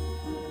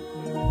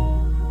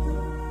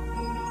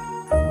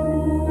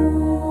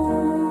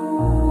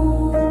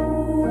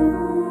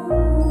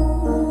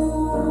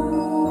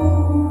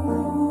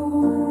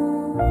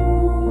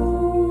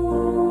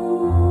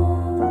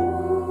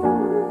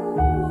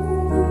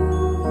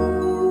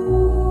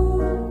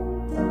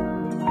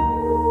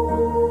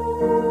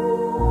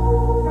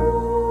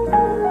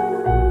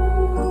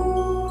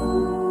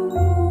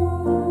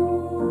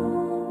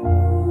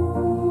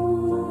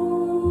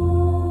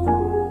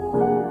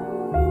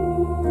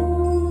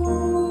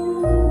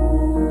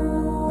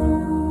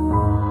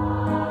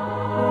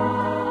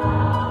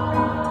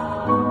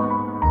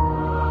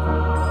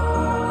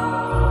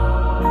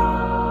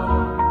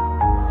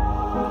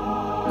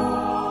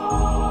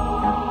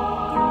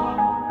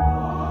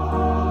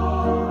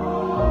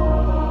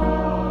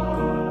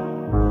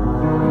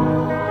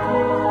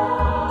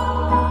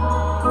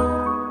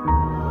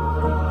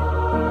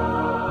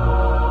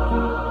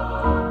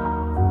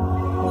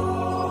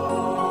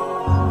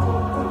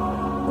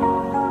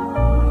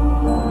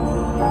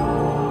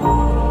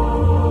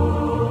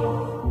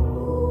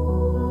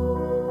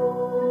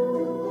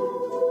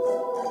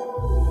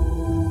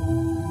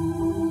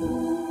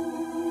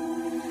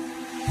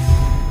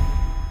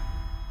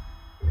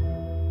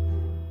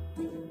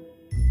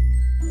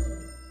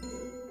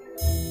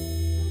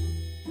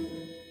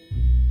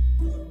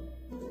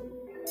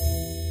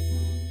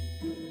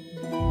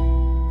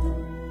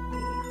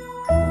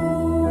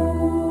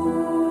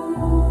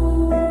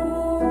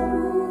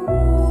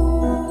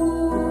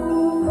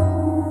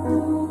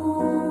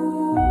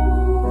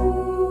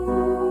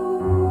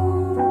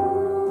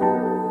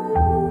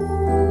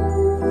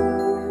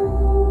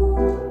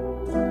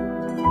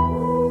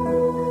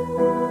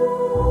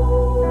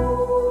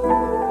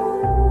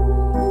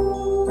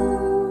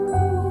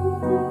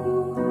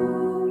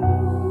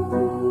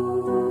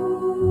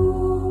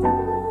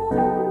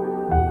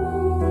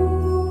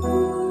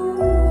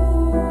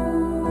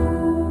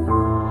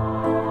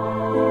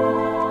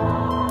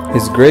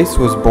 His Grace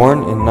was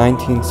born in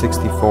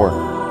 1964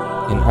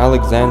 in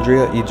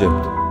Alexandria,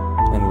 Egypt,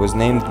 and was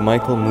named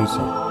Michael Musa.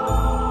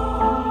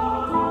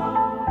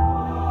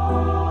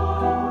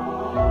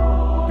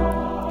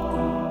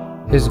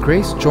 His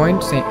Grace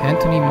joined St.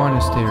 Anthony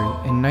Monastery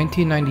in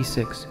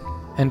 1996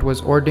 and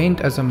was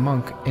ordained as a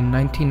monk in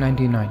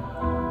 1999,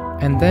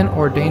 and then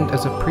ordained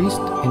as a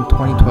priest in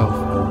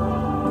 2012.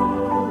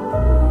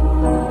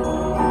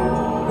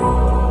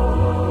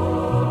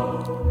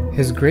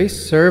 His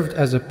Grace served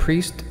as a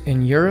priest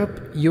in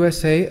Europe,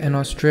 USA, and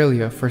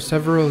Australia for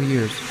several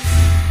years.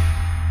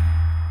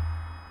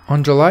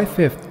 On July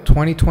 5th,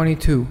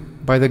 2022,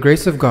 by the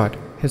grace of God,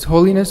 His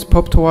Holiness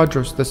Pope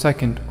Tawadros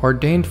II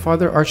ordained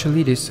Father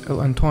Archilides El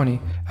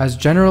Antoni as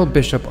General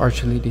Bishop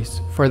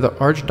Archilides for the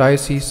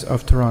Archdiocese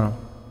of Toronto.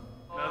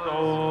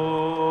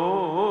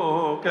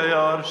 ندعوك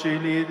يا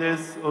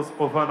أرشيليدس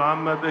أسقفا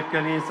عامة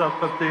بالكنيسة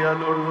القبطية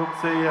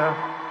الأرثوذكسية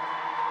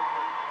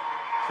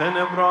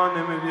خنبران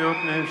مليوت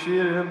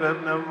نشير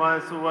بابن ما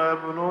سوى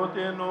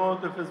بنوتي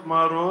نوت في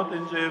سماروت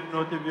نجيب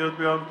نوتي بيوت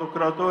بيوم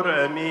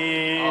تكراتور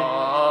أمين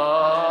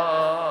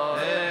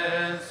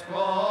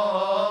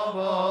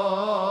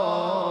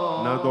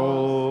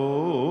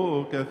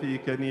ندعوك في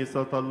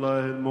كنيسة الله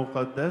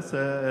المقدسة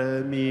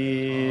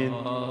آمين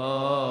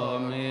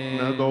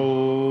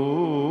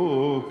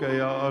ندعوك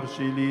يا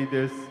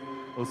أرشيليدس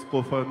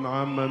أسقفا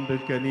عاما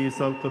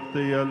بالكنيسة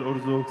القبطية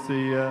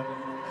الأرثوذكسية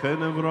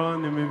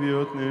خنبراني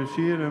مبيوتني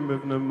وشيرن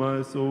بابن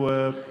ما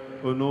سواب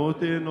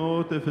ونوتي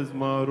نوتي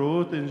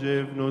فزماروت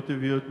جيف نوتي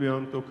بيوت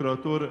بيان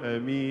تكراتور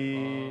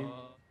آمين.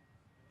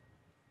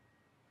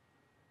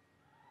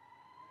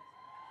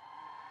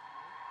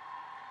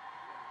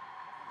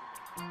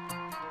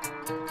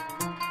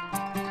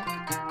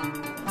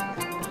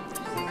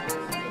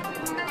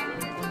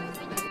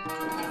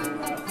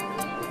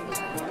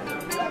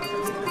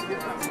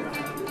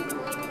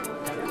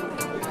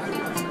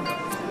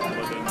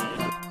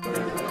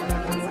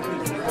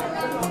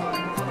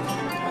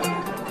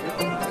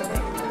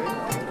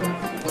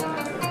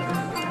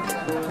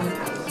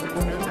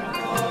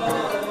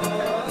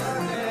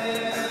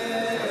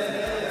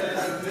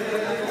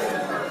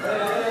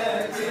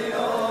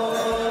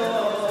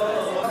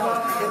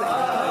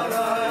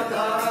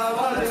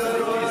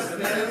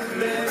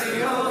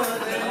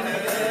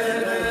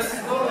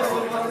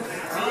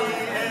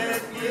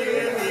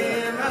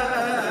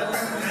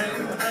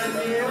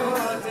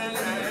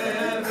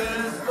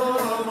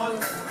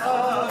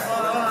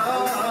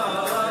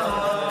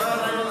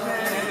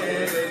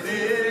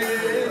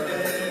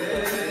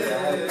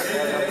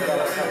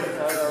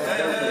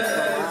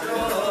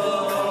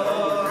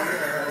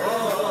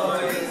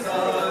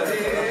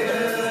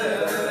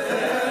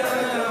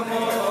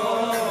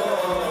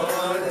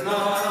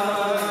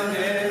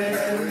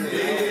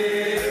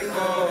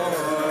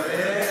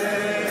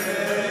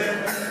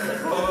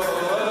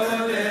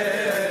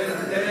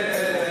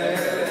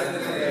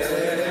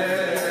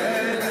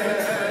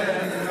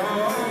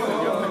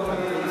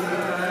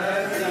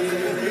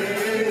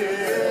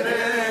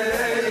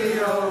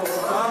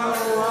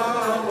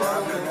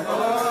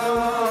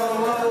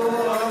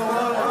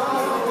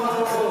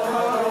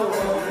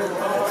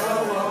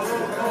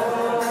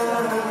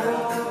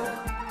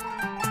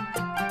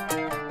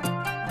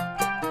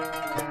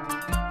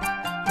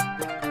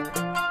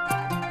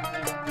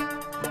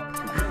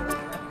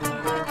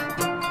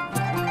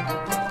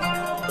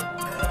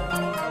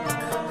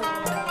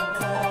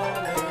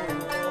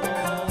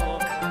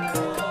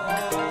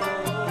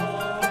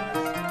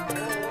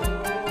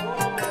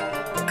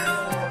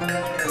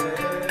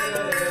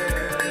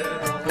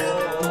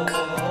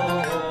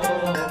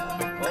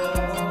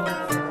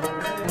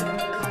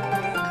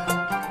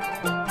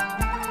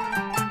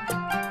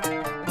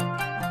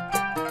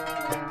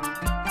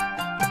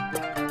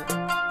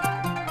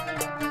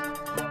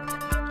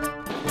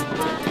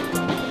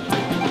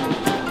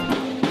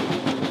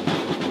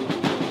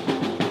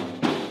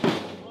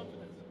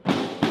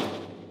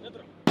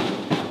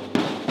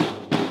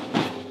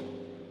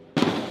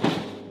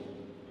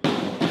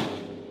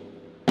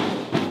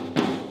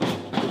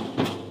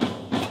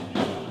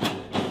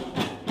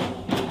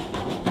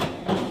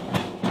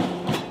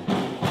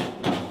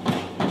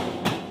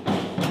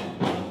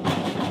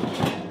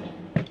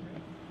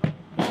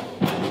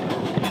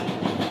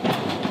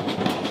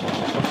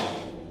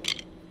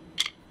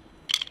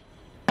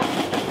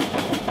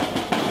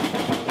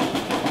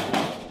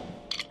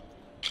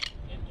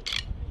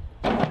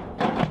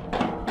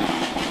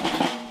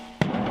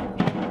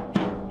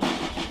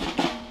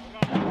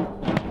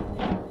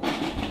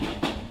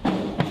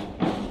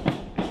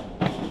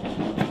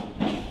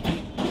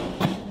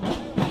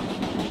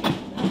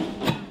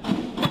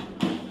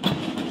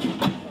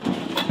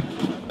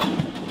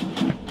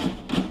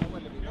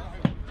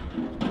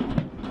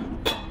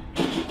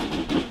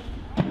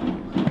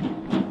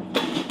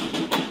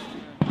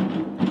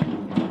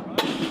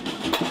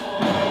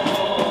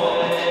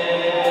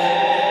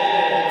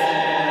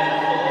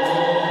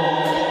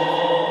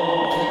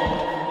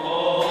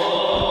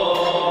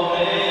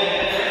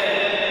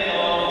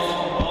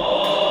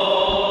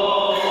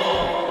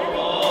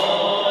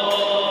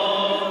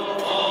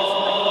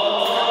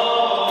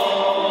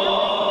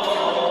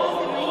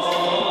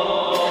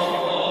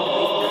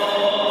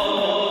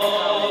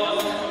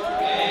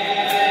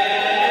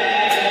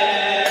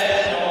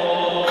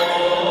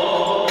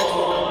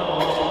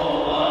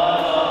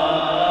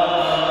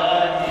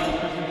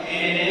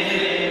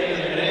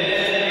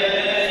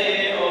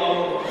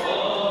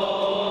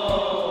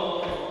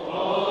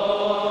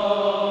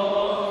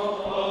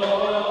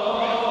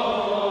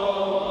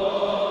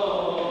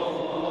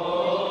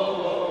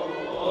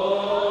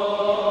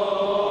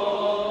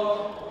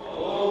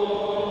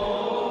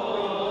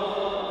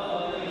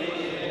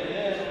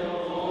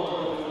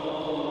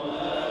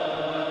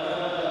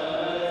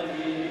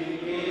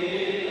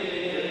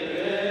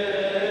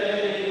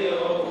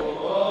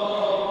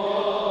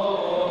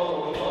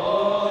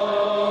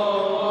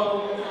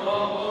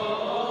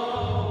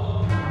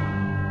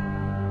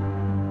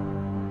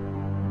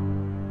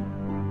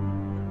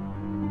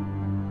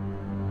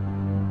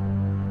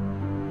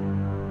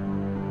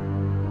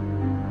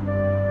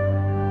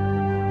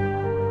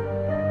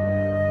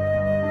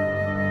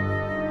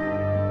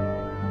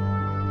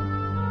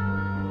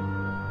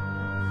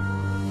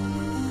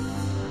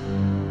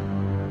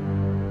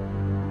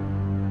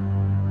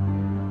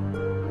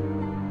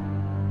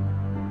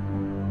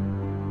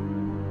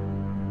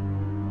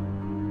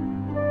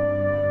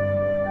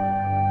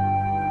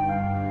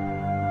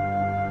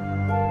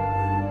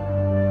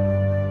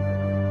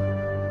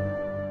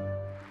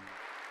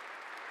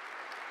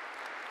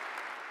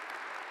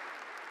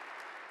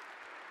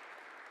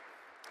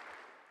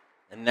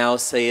 Now,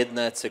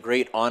 Sayyidina, it's a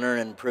great honor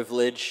and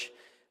privilege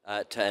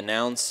to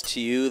announce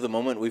to you the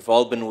moment we've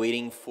all been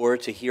waiting for,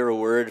 to hear a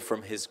word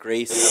from His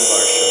Grace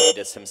Anbar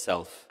Archilides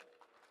himself.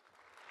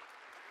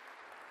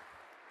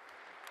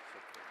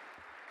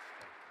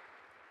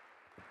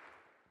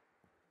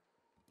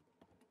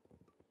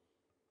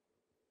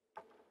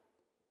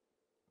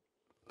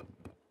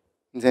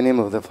 In the name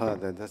of the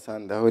Father, the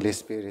Son, the Holy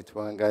Spirit,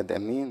 one God,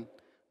 Amen.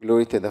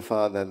 Glory to the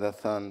Father, the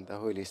Son, the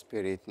Holy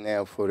Spirit,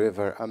 now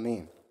forever,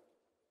 Amen.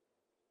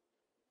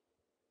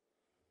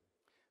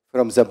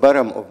 From the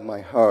bottom of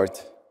my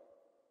heart,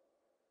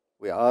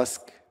 we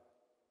ask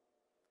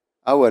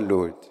our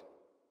Lord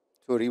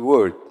to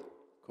reward,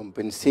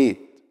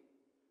 compensate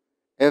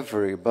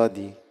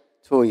everybody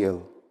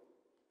toil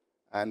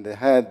and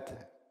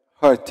had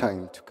hard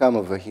time to come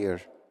over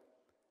here,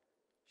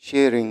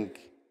 sharing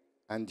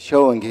and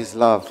showing His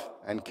love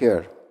and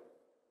care.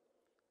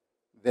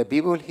 The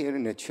people here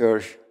in the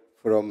church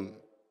from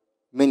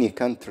many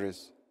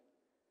countries,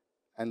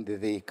 and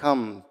they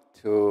come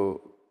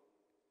to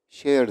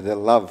share the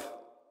love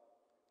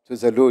to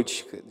the Lord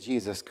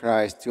Jesus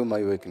Christ, to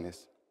my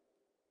weakness.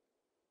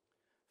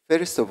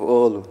 First of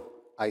all,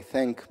 I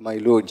thank my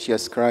Lord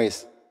Jesus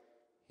Christ.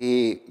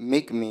 He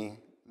make me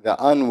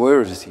the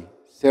unworthy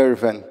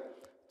servant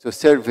to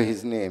serve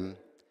His name.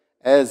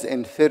 As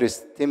in 1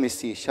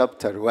 Timothy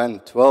chapter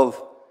 1:12,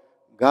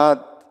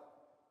 God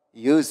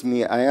used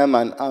me, I am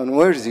an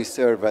unworthy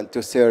servant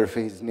to serve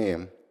His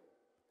name.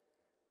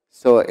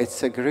 So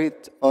it's a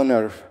great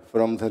honor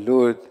from the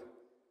Lord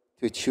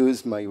to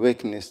choose my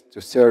weakness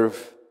to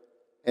serve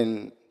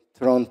in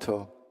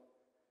Toronto.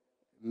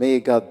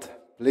 May God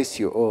bless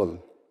you all.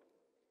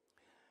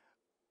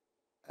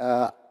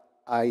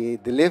 I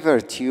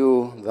deliver to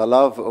you the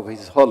love of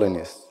His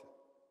holiness.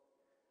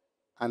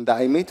 And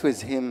I met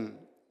with Him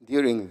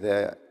during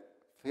the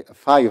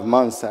 5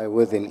 months I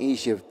was in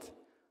Egypt.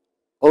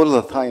 All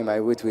the time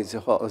I was with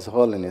His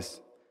holiness.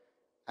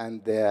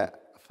 And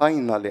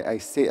finally I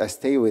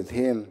stay with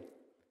Him.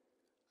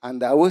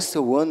 And I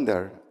also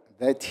wonder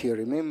that He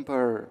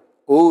remember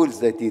all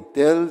the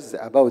details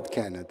about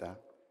Canada.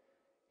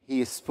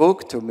 He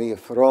spoke to me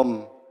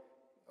from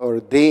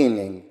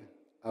ordaining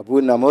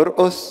Abuna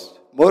Morus,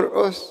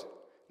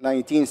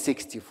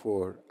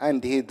 1964.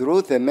 And he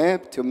drew the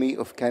map to me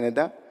of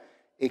Canada,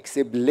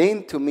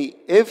 explained to me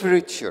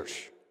every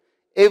church,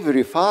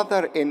 every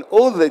father in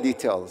all the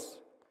details.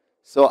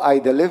 So I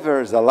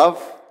deliver the love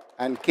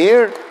and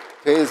care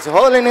to His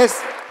Holiness,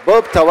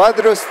 Bob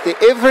Tawadros, to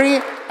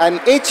every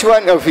and each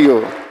one of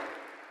you.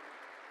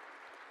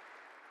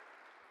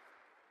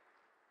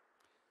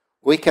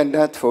 We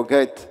cannot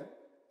forget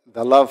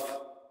the love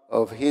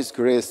of His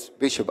Grace,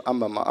 Bishop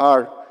Amma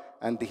Ma'ar,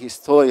 and his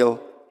toil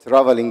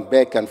traveling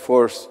back and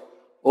forth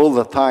all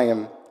the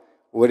time.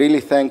 We really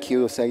thank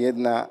you,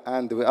 Sayyidina,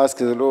 and we ask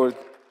the Lord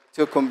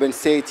to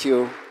compensate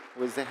you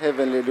with the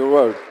heavenly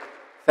reward.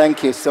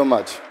 Thank you so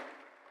much.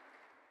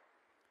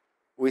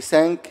 We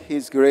thank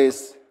His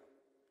Grace,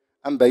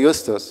 Amba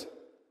Justus,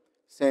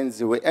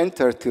 since we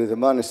entered to the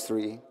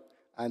monastery,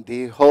 and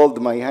he held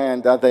my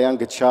hand as a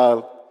young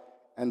child,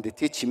 and they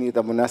teach me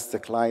the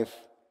monastic life,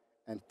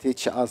 and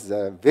teach us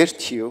the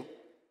virtue,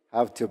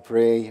 how to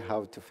pray,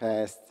 how to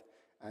fast,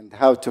 and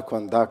how to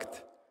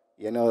conduct,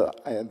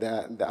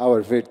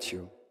 our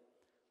virtue.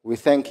 We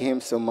thank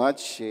him so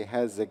much. He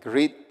has a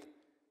great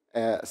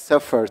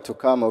suffer to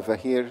come over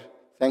here.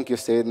 Thank you,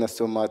 Sayyidina,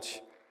 so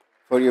much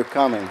for your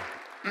coming.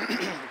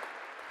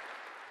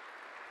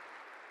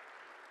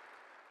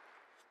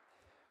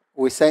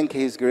 We thank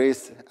His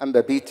Grace,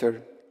 Amba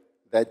Peter,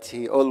 that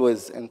he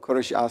always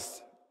encourage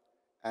us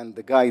and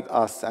guide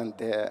us and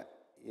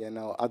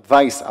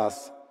advise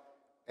us.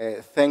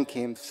 Thank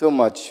him so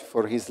much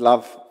for his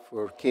love,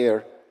 for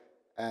care,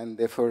 and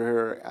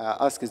for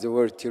ask the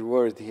word to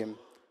reward him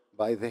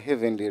by the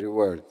heavenly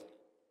reward.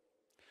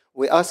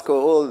 We ask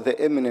all the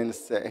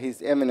eminence,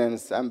 His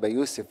Eminence Amba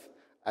Yusuf.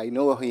 I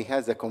know he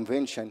has a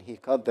convention. He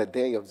called the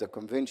day of the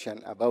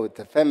convention about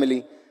the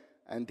family,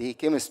 and he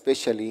came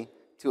especially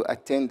to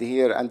attend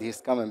here, and he's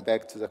coming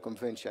back to the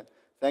convention.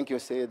 Thank you,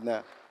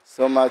 Sayyidina,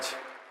 so much.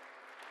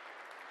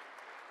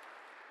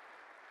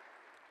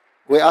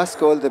 We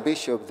ask all the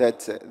bishops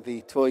that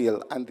they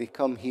toil and they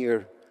come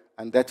here,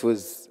 and that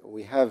was,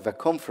 we have a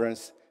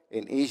conference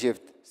in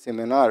Egypt,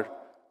 seminar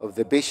of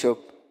the bishop.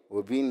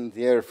 We've been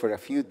there for a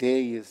few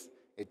days.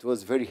 It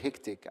was very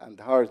hectic and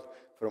hard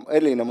from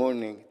early in the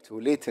morning to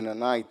late in the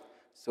night.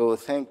 So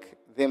thank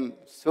them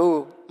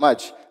so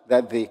much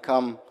that they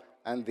come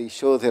and they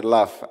show their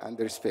love and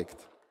respect.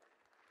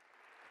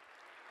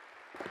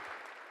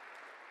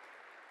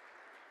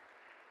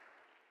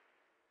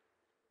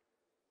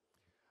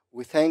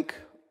 We thank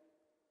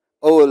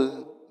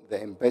all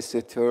the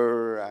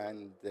ambassador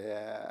and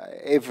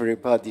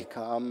everybody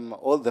come,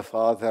 all the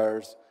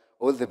fathers,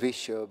 all the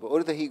bishop,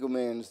 all the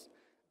hegumens,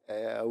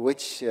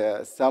 which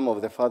some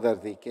of the fathers,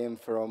 they came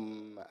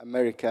from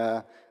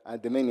America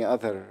and many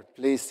other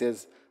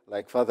places,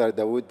 like Father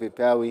Dawood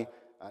Bipawi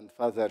and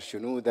Father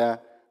Shunuda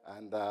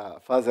and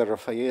Father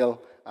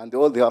Raphael, and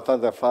all the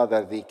other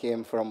fathers, they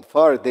came from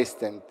far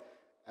distant.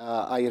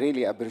 I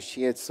really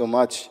appreciate so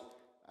much,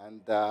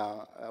 and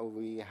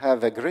we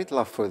have a great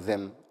love for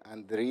them,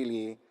 and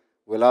really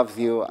we love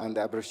you and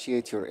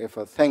appreciate your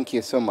effort. Thank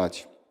you so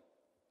much.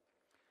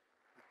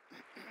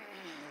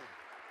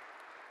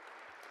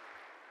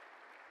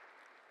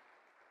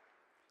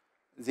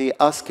 They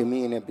asked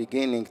me in the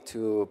beginning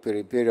to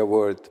prepare a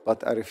word,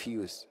 but I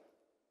refuse.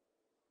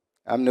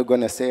 I'm not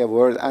going to say a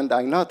word, and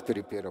I not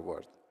prepare a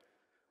word.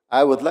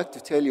 I would like to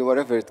tell you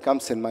whatever it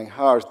comes in my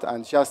heart,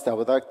 and just I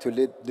would like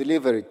to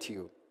deliver it to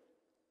you.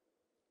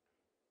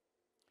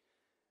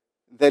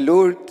 The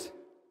Lord,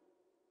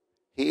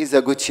 He is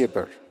a good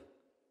shepherd.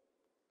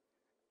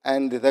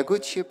 And the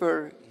good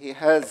shepherd, he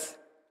has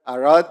a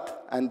rod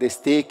and a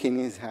stake in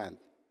his hand.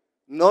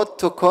 Not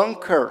to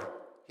conquer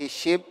his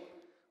sheep,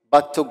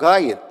 but to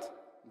guide,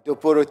 to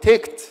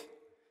protect,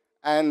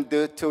 and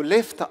to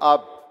lift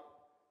up,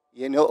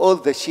 all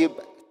the sheep,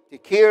 to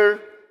care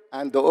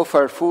and to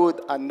offer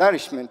food and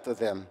nourishment to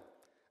them.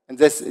 And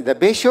the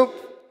bishop,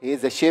 he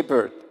is a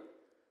shepherd.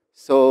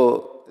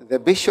 So the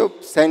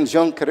bishop, St.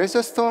 John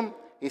Chrysostom,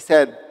 he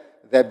said,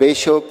 the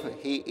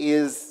bishop, he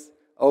is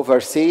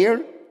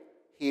overseer.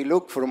 He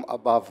look from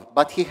above,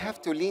 but he have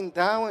to lean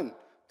down,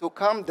 to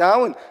come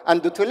down,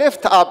 and to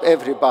lift up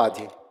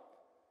everybody.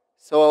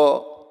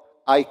 So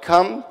I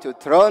come to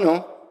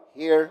Toronto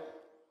here,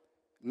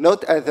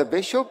 not as a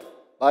bishop,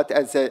 but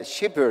as a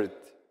shepherd,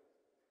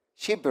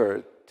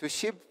 to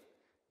shepherd,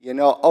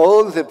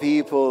 all the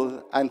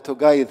people and to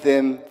guide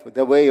them for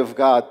the way of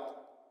God.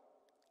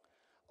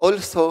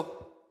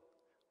 Also,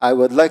 I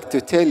would like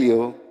to tell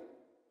you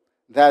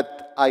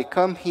that I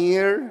come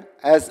here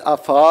as a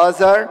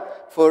father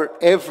for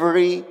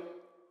every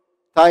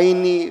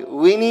tiny,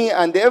 weeny,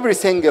 and every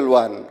single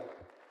one.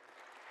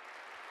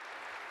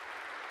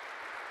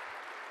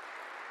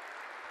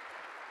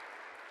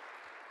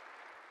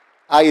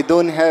 I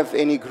don't have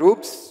any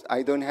groups.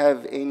 I don't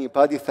have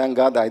anybody. Thank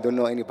God I don't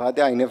know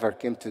anybody. I never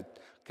came to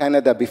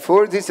Canada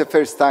before. This is the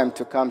first time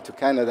to come to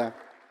Canada.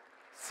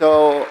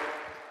 So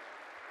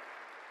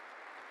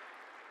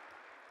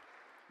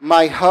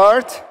my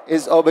heart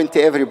is open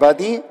to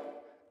everybody,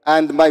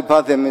 and my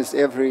bosom is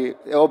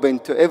open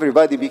to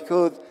everybody,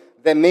 because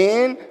the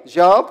main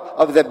job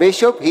of the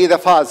bishop, he is the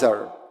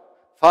father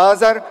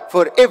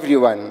for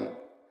everyone,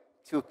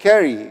 to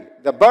carry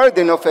the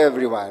burden of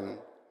everyone.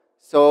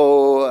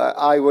 So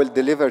I will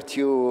deliver to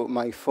you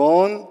my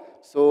phone,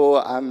 so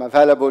I'm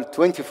available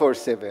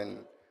 24/7.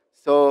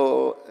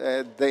 So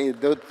they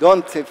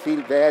don't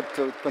feel bad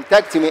to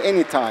contact me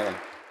anytime.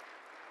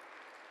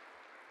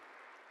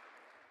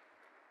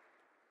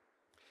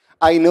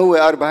 I know we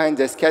are behind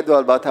the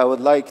schedule, but I would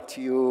like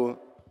to.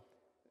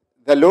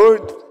 The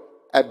Lord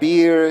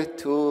appeared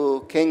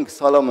to King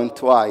Solomon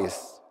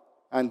twice,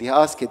 and he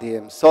asked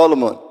him,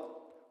 Solomon,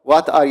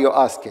 what are you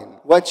asking?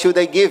 What should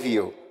I give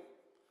you?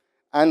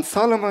 And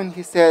Solomon,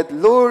 he said,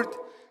 Lord,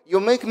 you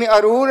make me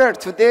a ruler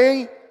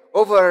today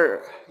over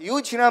a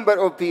huge number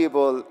of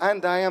people,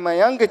 and I am a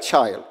young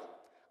child.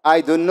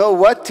 I don't know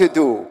what to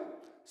do.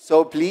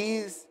 So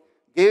please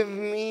give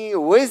me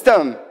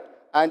wisdom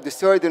and a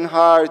certain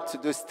heart to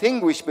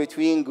distinguish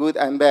between good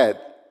and bad.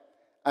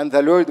 And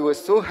the Lord was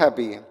so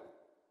happy.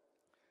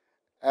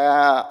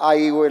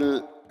 I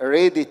will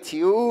read it to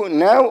you.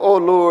 Now, O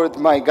Lord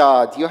my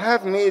God, you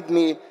have made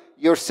me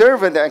your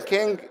servant and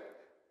king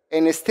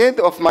instead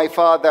of my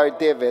father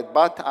David,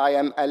 but I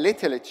am a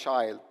little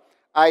child.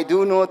 I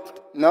do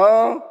not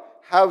know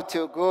how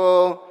to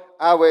go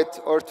out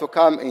or to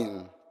come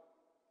in.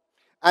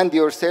 And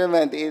your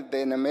servant is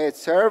the maid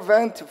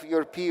servant of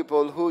your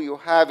people who you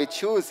have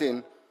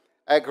chosen,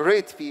 a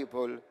great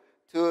people,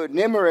 too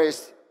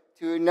numerous,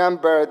 too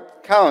numbered,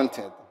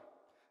 counted.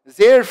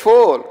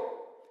 Therefore,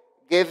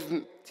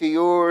 give to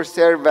your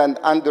servant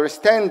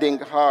understanding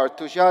heart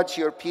to judge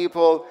your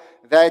people,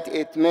 that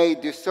it may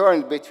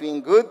discern between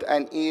good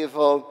and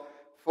evil.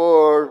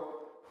 For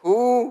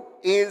who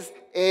is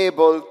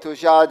able to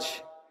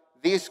judge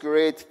these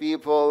great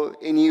people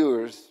in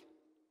yours?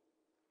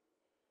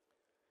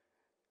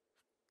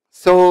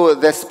 So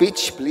the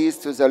speech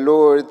pleased to the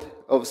Lord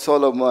of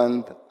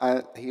Solomon,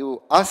 and he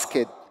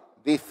asked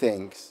these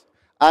things.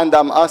 And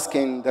I'm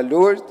asking the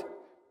Lord,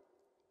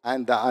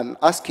 and I'm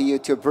asking you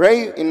to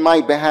pray in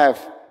my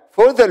behalf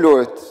for the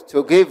Lord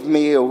to give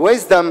me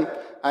wisdom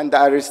and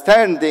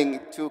understanding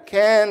to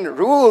can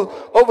rule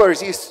over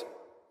these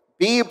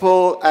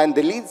people and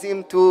lead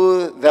them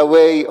to the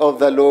way of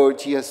the Lord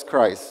Jesus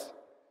Christ.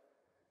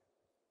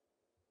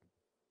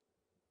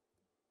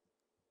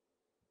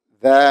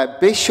 The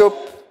bishop,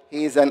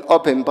 he is an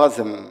open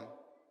bosom.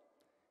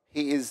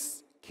 He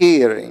is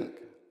caring,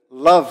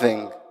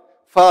 loving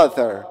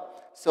father.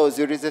 So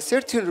there is a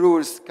certain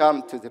rules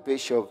come to the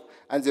bishop,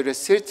 and there is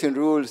certain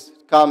rules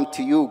come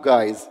to you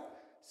guys.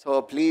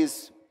 So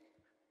please,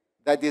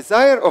 the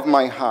desire of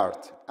my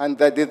heart and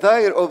the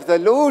desire of the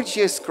Lord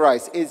Jesus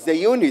Christ is the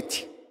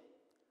unity.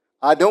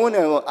 I don't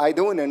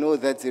want to know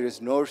that there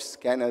is North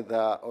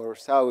Canada or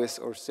South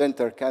or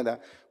Center Canada.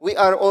 We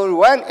are all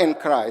one in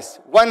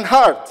Christ, one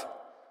heart,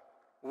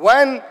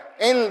 one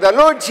in the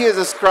Lord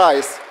Jesus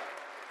Christ.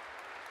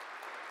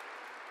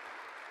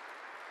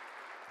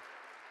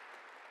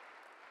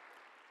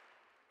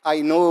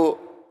 I know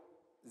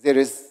there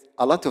is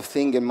a lot of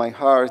things in my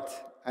heart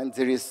and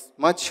there is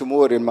much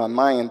more in my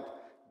mind,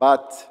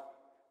 but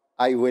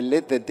I will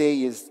let the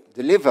days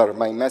deliver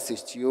my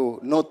message to you,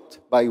 not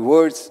by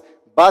words,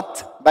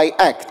 but by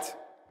act.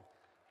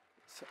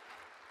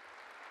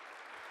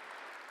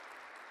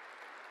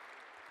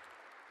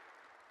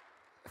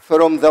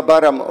 From the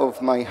bottom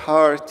of my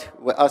heart,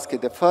 we ask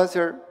the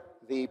Father,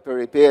 they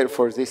prepare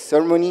for this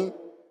ceremony,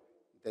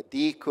 the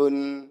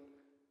deacon,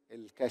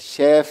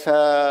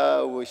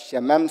 الكشافة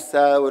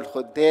والشمامسة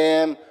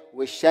والخدام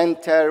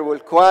والشنتر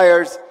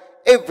والchoirs,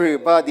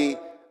 everybody,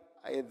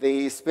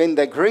 they spend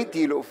a great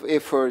deal of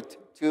effort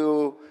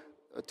to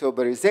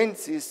present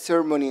this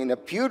ceremony in a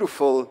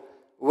beautiful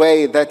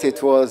way that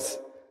it was.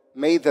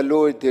 May the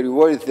Lord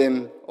reward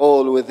them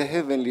all with a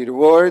heavenly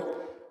reward.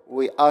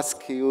 We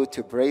ask you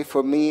to pray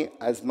for me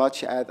as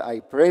much as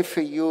I pray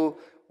for you.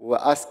 We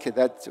ask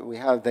that we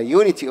have the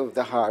unity of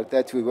the heart,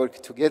 that we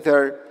work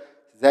together,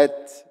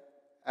 that,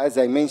 as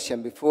I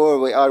mentioned before,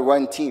 we are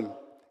one team.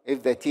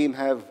 If the team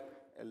have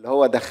اللي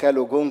هو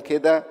دخلوا جون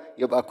كده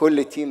يبقى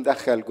كل تيم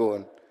دخل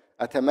جون.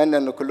 أتمنى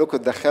إن كلكم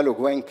تدخلوا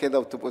جوان كده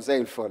وتبقوا زي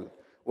الفل.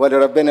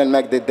 ولربنا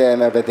المجد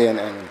الدائم أبديا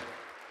آمين.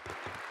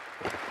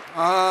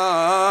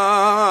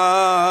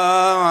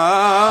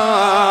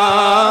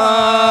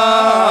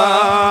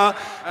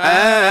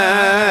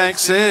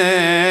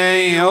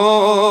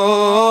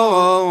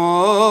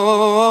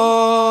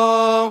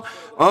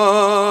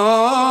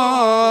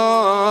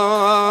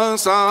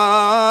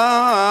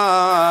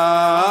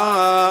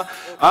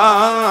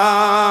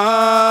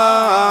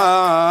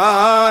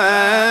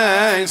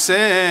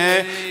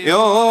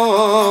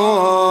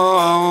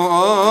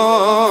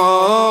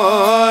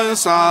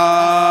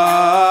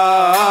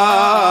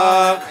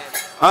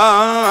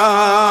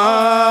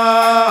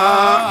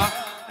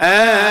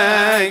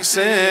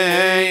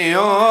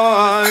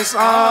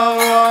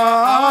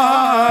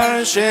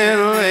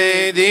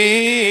 Archilides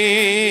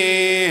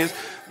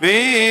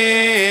be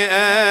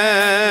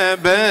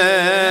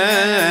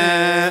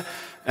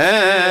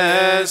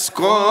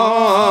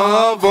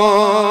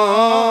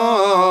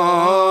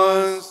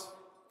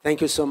Thank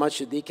you so much,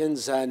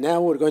 deacons.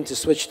 Now we're going to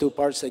switch two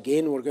parts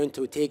again. We're going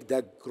to take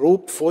that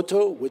group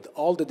photo with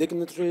all the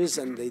dignitaries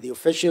and the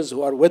officials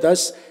who are with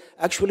us.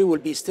 Actually, we'll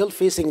be still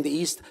facing the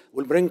east.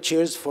 We'll bring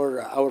chairs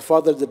for our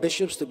fathers, the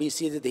bishops, to be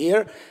seated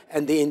here,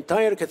 and the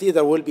entire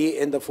cathedral will be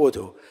in the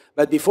photo.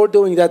 But before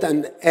doing that,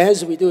 and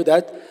as we do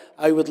that,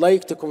 I would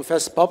like to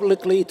confess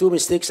publicly 2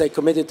 mistakes I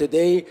committed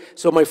today,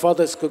 so my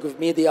fathers could give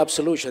me the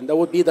absolution. That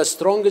would be the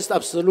strongest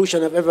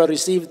absolution I've ever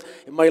received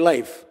in my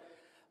life.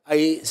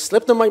 I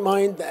slipped on my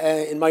mind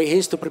in my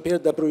haste to prepare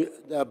the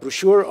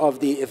brochure of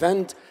the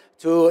event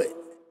to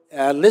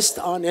list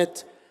on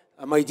it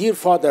my dear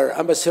father,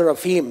 Abba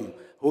Seraphim,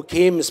 who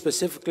came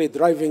specifically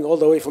driving all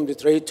the way from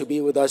Detroit to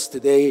be with us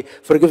today.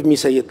 Forgive me,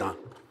 Sayyidina.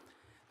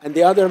 And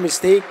the other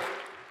mistake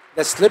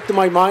that slipped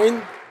my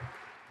mind,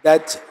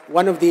 that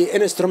one of the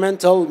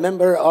instrumental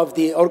member of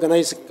the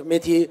organizing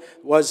committee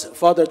was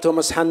Father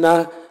Thomas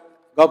Hanna.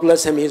 God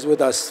bless him, he's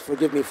with us.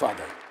 Forgive me,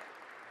 Father.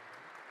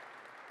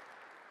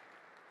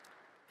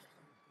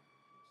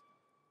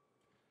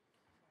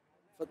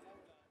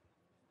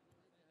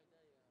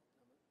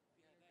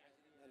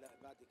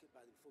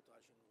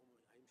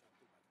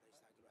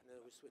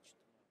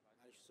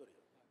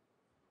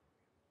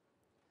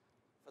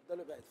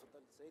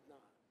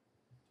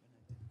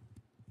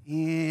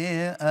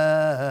 يا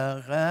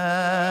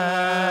أغابي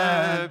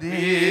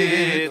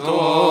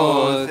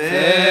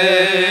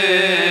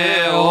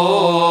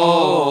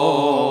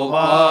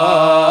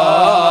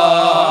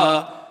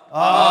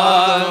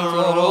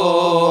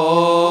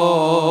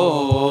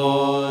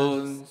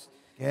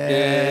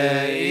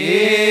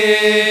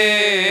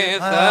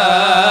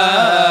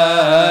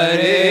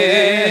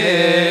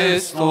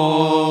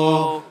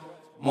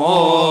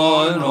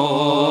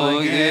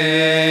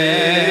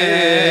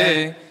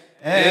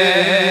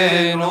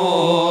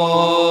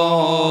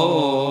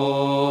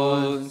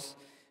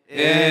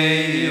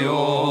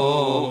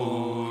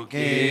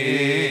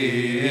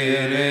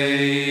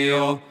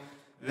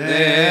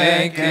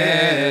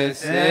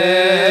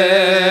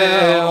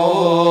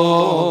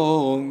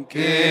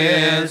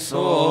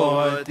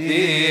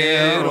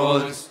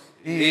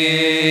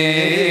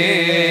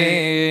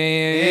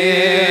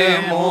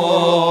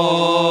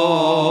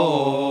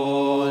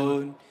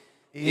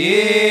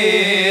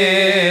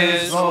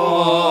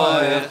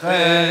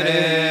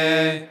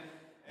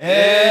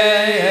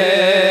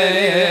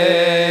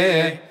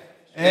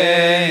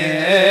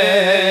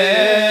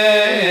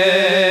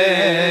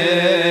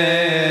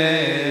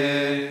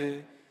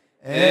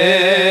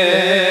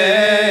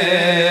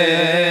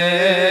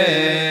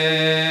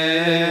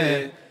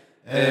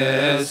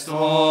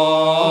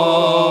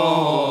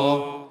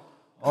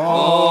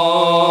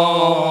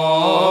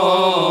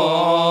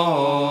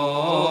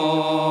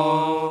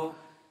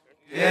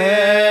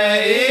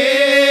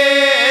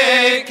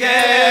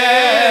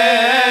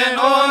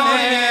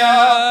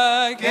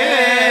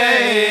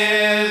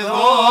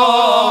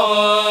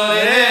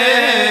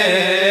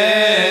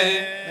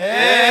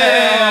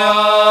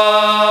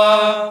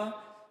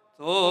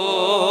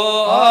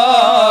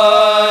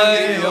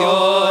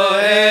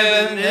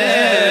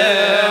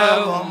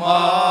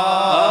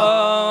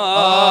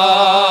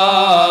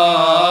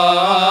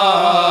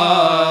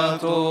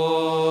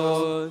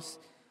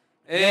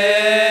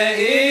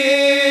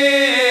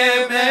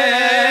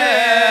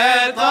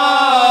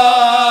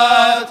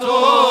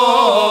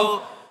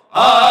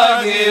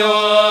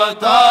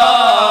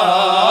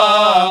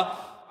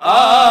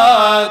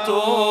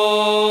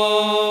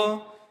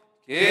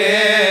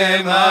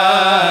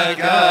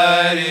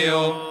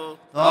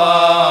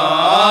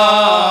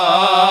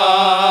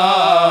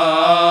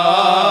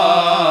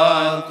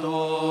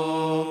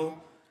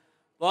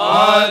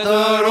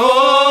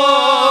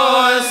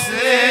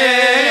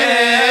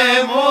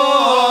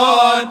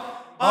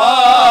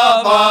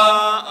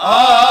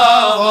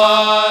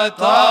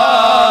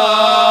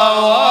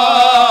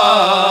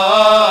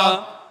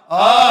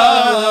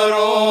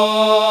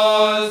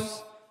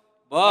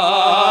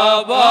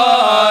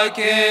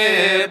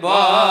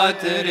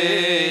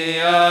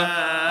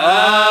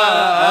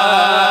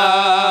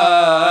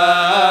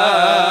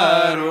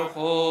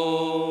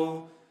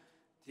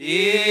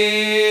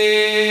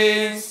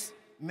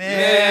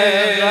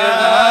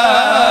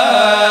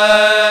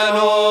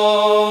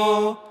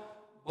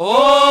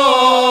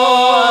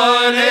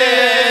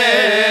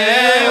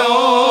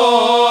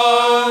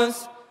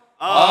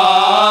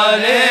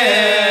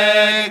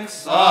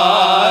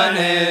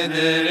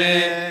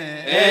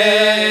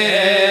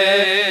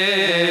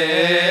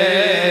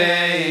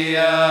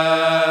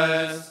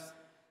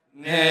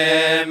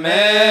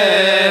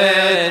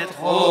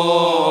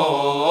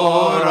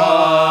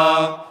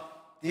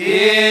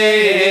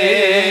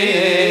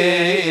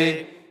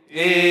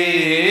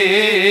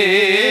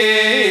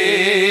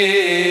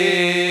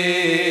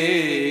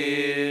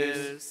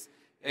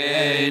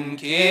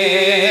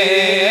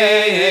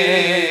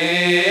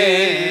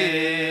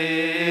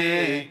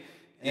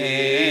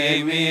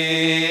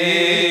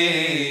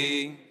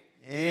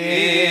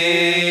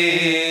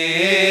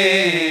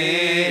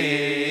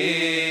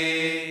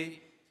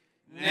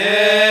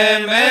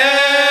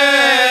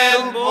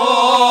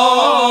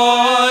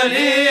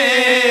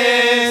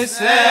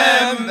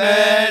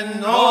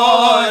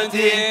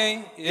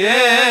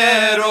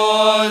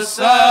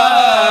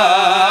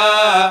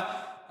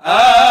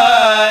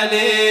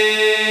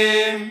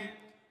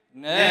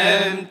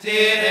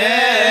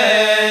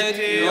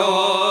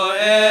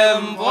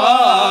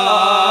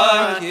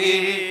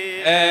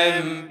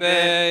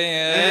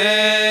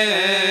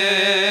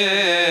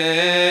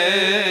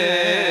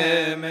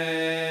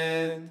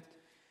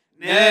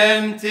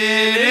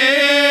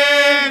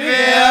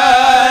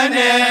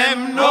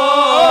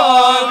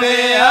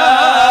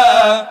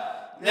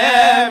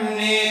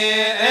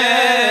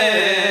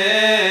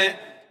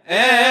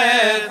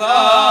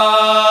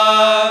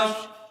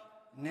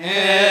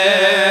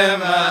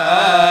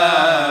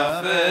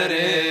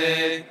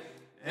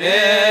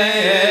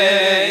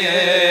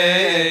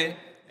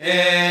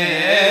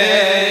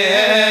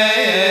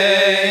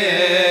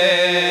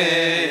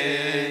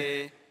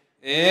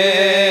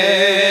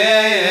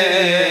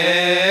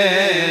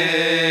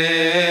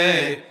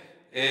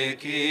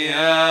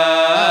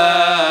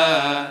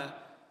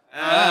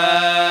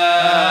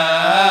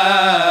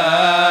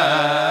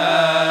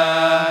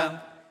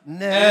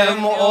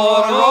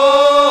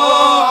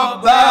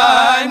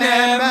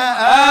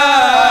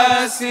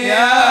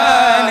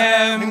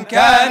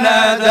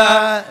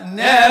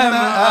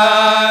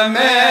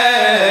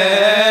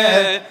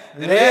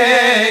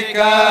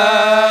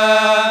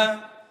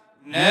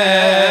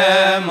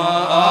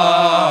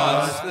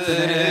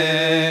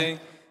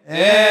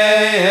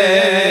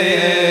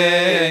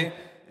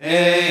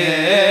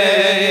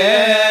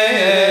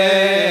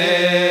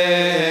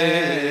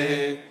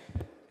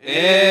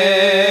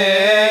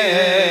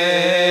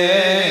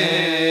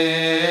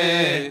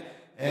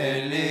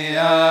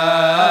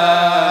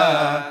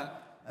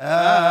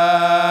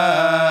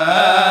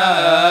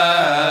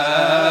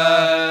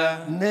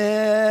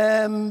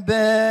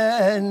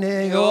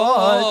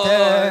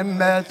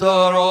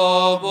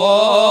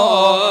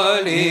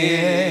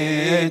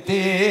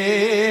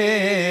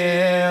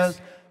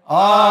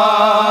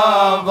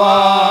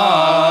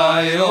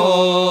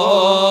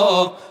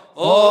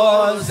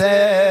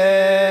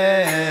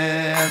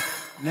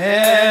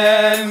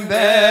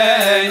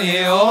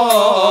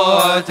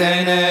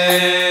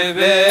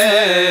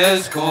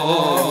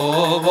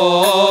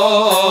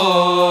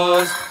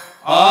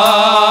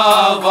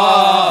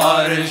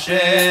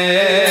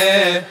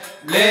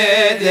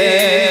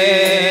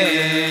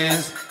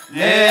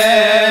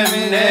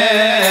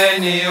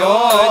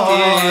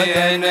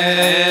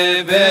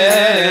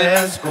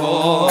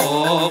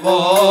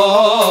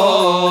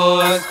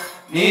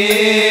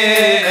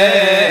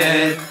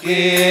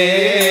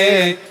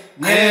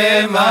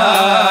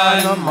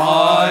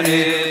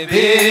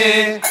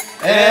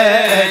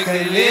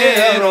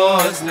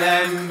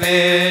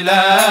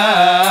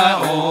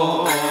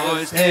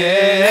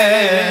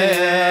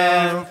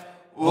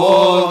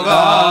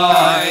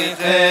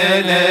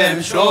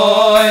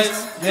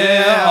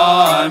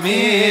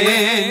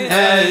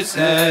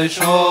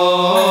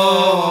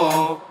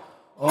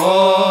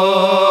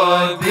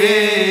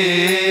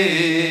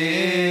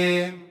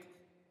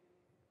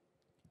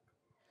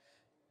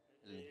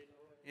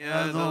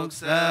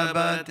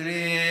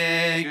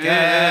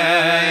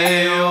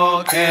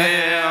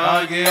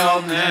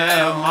Kyriom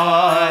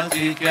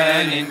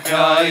pneumatiken in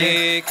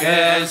kai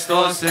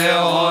Kestos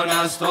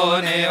eonas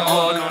ton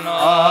eonon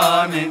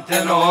amin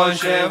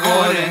tenoshe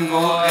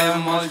vorengo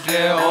emos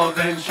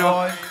Jehoven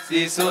shoi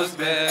Isus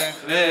be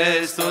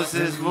Christus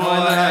is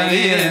mona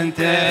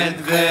iented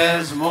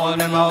ves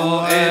mona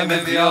mao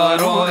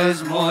emeviaro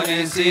is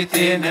moni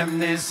sitin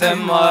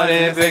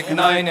emnisemare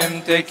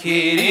beknainem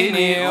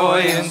tekirini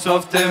oin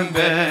softem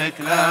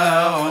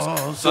beklaos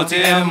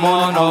sotim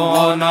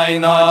mono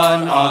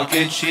nainan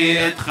akichi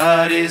et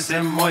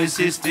charisem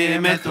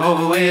moisistim et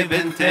oe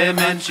bente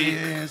menshi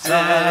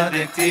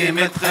sadektim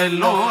et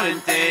chelo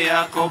ente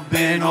Jakob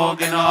ben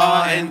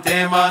ogna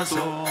ente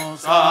matso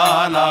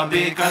sala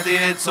bikati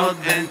et sod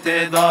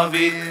ente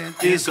David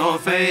ti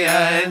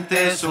Sofia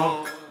ente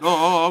Solomoni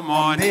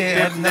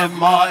ابن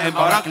ما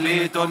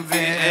باراكليتون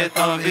في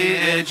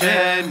اتافي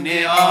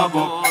جني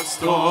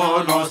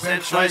ابوستولوس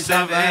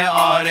شويسم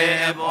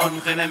اريب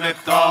انخن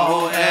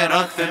مبتاهو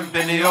ارات فم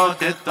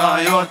بنيوت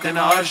التايوت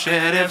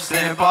ناشرف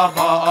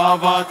سبابا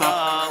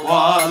اباتا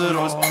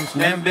وادروس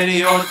نم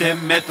بنيوت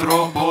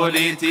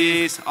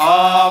متروبوليتيس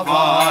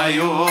ابا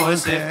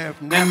يوسف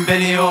نم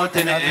بنيوت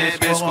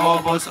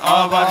ابسكوبوس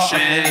ابا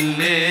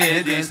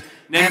شليديس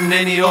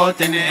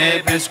نمنيوتن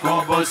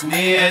episkopos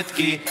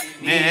nietki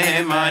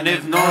nema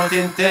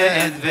nevnotin te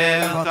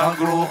edver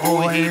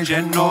tagruhu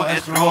igenno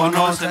et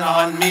ronos en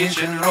han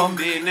mission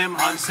rombinem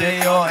han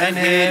seyo en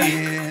heli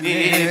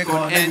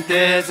nikon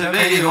ente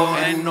zeveyo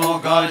en no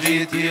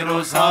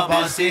gajitiro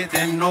sabasit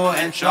en no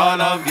en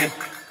shalavge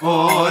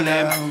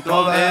Olem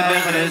tove be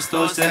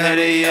Christos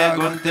heriye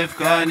gontif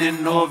kanin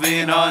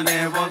novina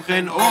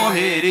nevonchen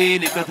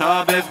ohirini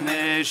katabef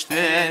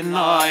neshten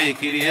nai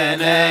Kyrie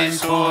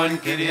eleison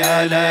Kyrie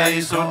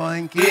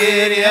eleison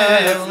Kyrie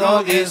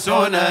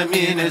evlogison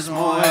amin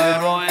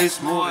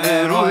ismu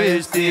ero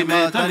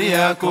istimetan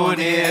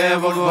yakuni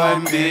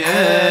evolvem bi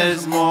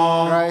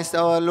esmo Christ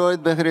our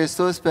Lord be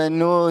Christos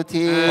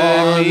penuti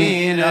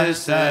Amin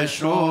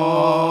esashon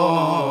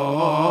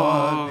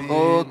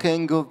O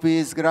King of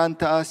peace,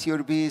 grant us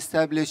your peace,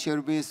 establish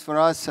your peace for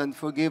us, and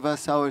forgive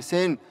us our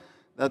sin,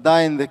 that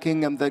thine the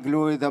kingdom, the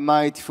glory, the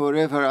might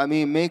forever.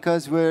 Amen. Make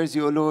us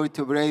worthy, O Lord,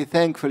 to pray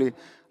thankfully.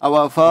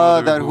 Our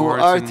Father, who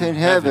art in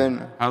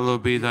heaven,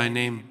 hallowed be thy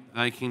name.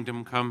 Thy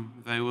kingdom come,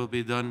 thy will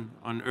be done,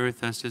 on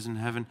earth as it is in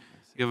heaven.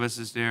 Give us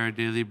this day our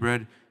daily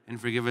bread, and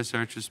forgive us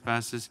our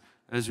trespasses,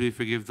 as we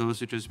forgive those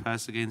who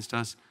trespass against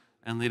us.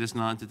 And lead us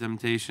not into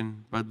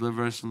temptation, but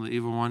deliver us from the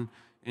evil one.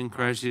 In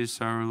Christ Jesus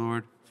our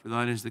Lord. For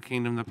thine is the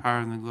kingdom, the power,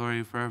 and the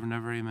glory forever and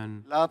ever.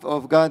 Amen. love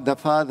of God the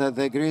Father,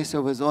 the grace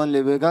of his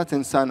only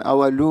begotten Son,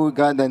 our Lord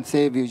God and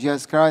Savior,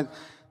 Jesus Christ,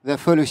 the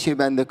fellowship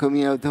and the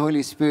communion of the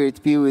Holy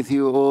Spirit be with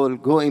you all.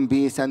 Go in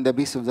peace, and the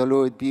peace of the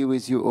Lord be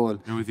with you all.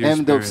 And with your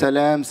امضوا spirit.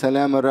 بسلام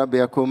سلام الرب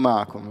يكون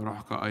معكم.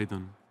 وروحك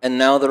أيضا. And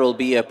now there will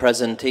be a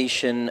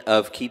presentation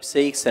of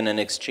keepsakes and an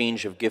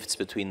exchange of gifts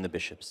between the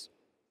bishops.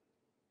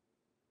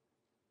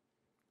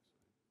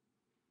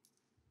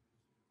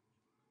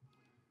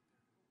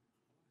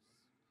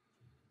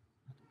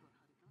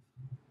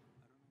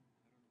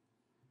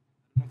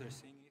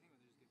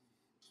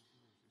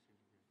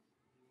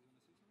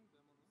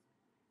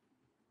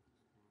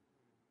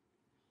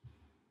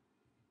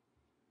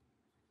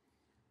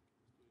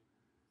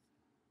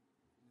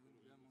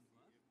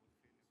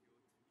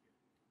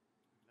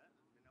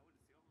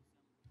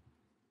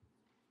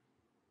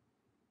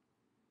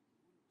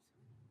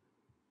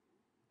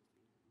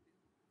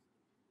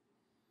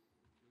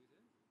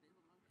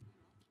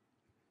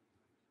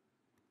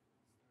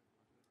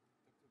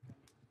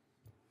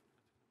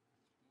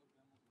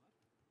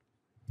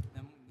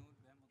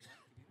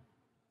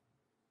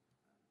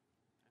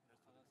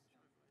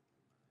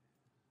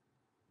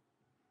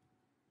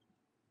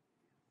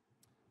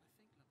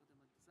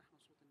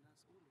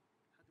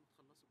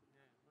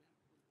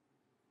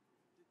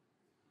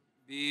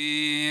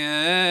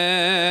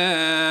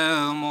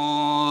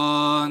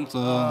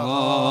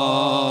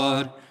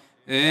 منتظر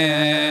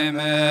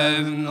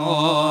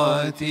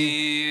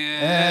ابنوتي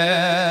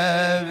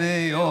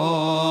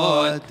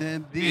ابيوت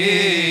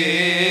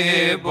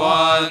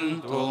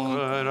بيبان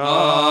تقرا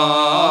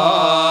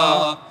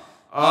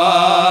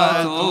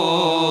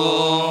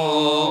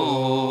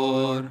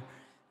أطور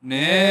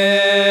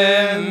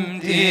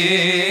نمتي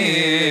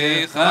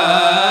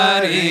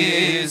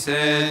خاريس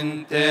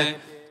انت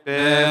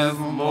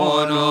بفمونوجيني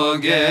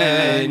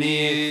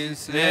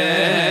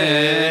سنشيري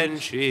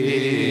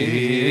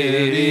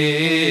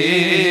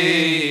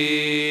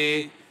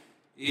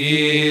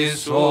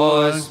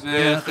إيسوس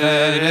بخريستوس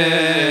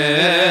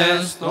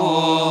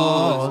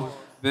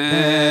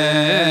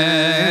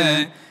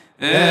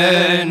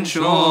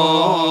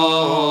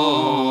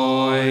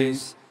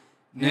بنشويس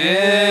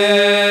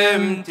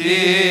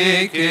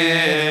نمتي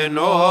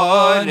كنونيا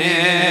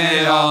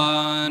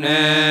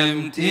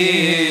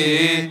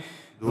نمتي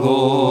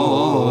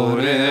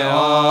دوريا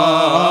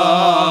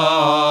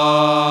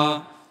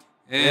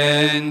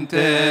انت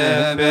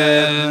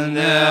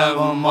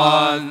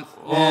بالنعمة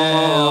أواب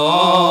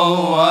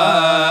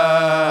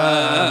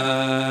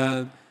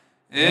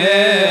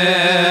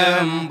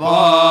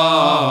bara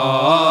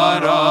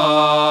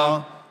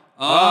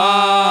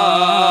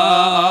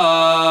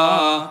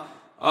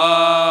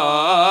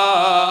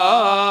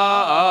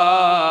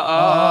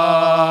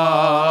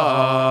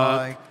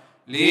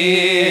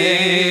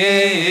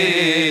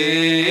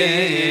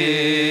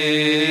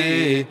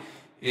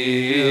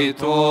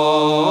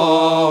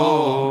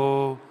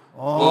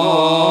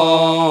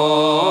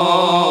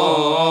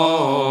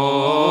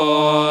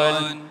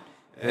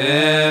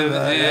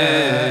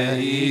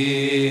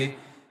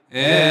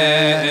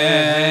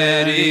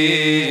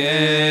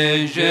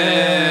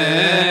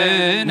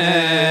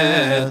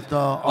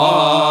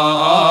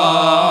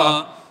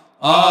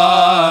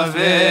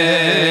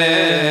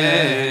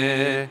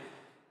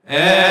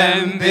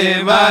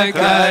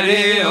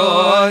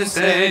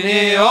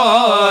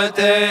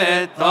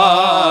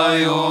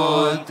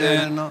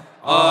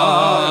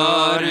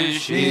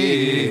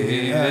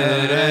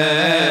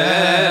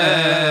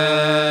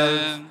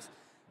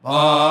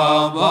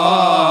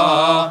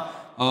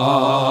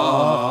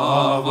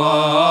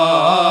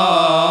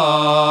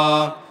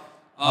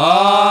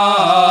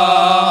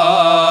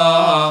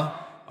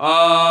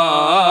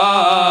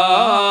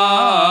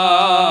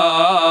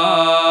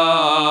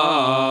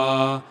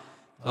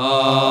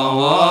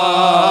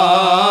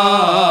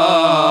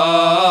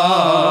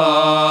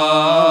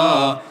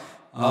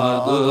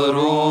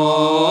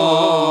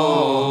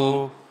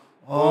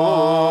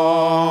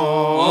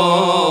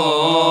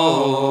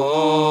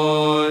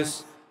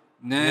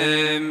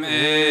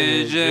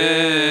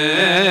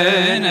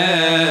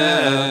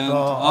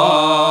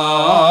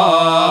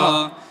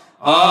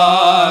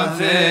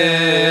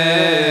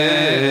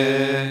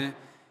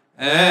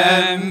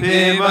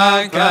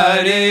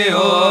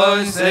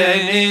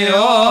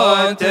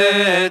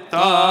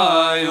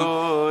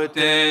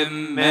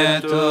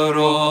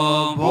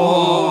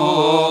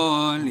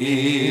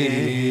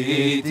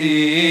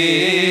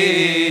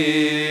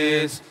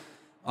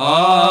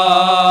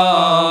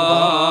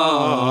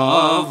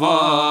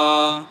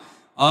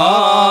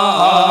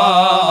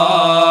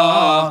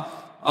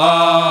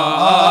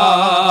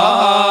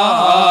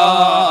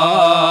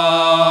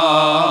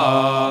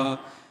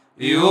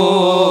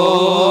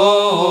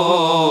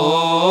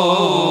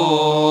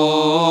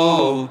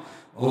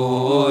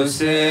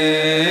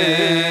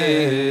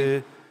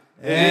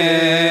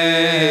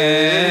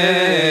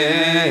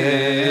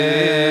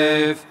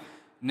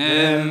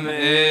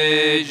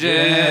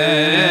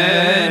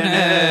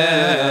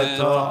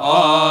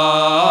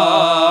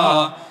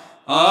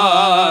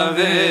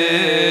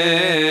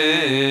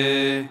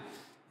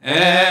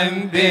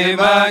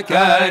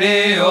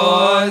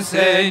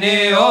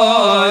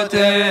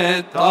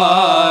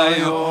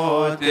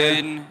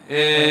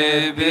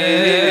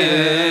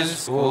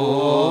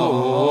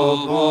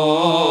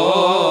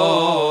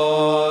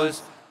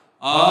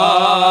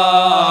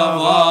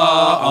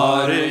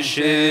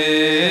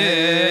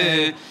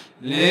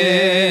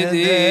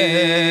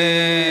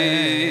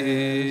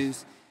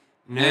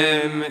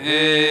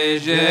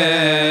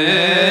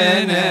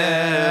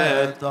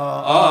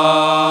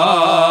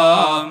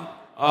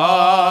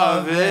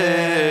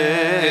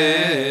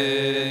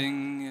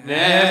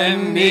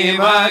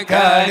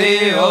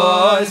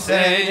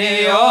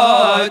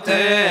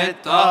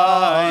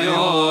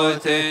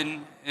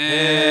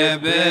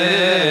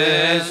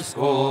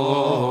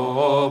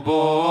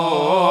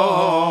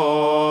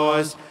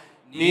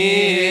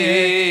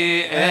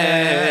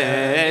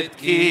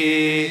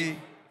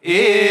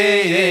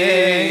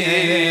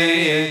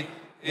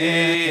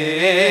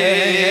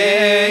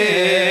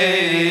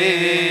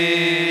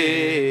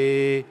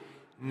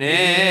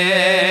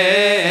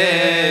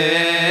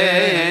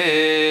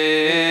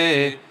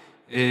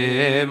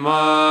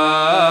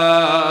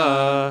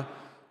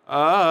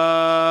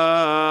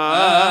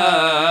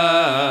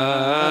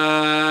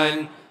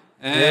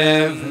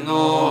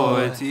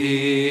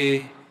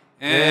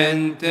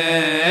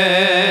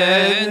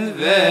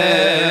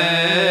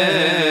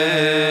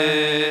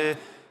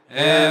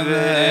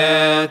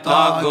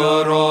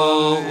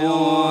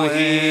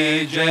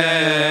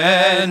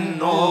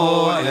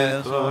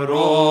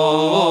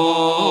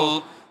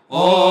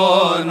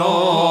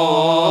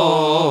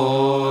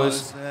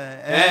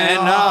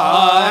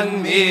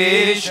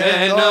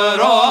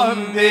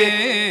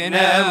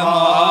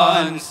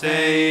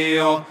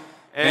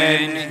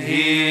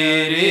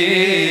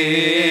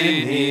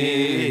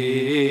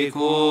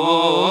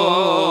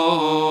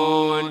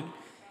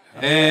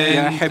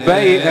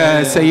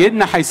أحبائي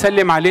سيدنا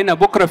هيسلم علينا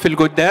بكرة في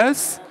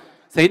القداس.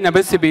 سيدنا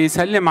بس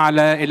بيسلم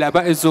على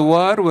الآباء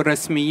الزوار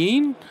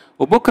والرسميين،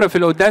 وبكرة في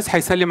القداس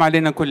هيسلم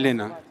علينا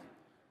كلنا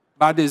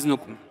بعد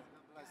إذنكم.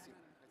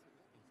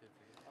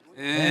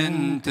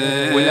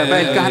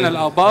 والآباء الكهنة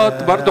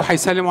الآباط برضو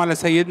هيسلموا على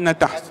سيدنا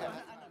تحت.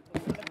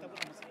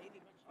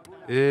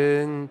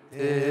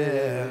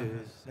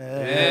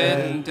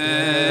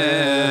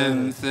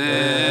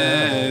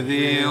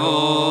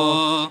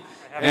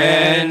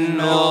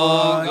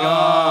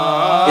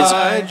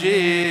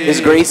 His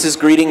Grace is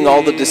greeting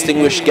all the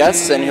distinguished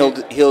guests, and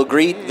he'll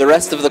greet the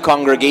rest of the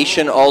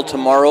congregation all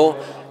tomorrow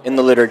in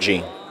the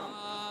liturgy.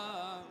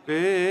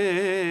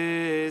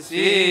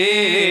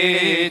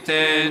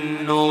 siten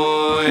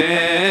no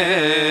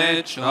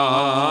et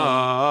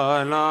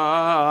shala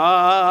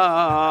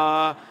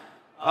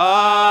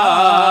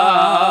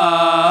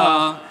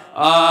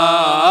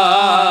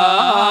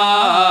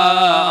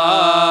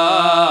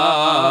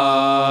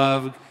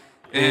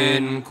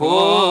in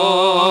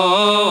kol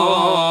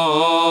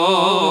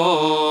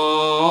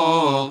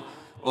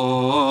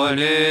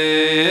ole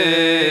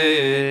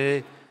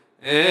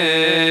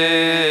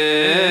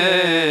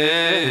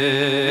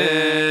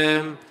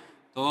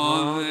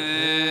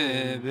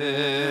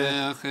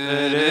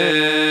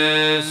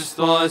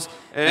Christos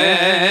eriegon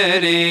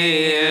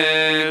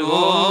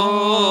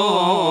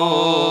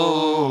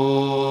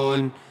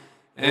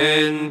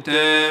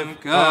entem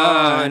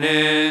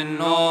canen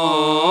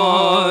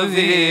novinan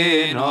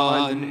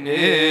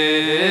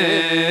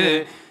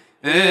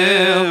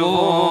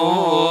evol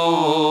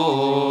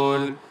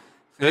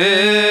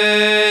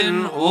chen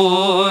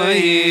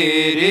oirini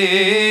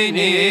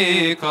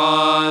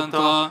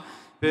kanta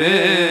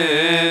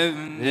bevneshti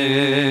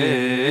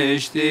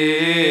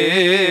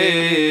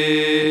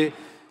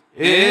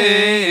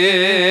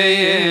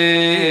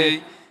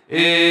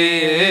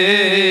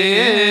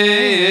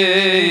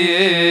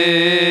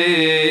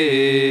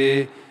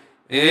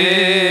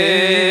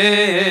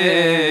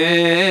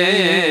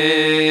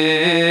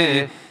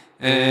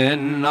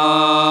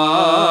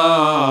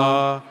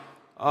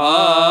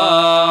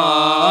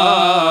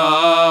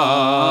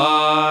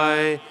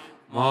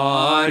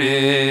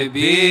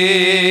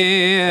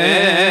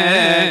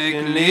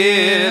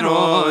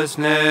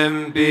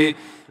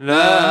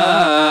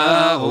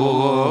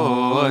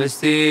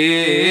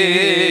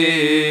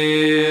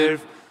Stirf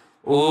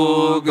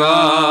o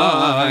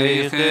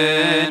gai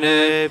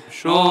khenep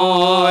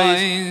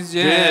shoins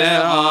je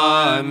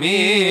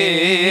amines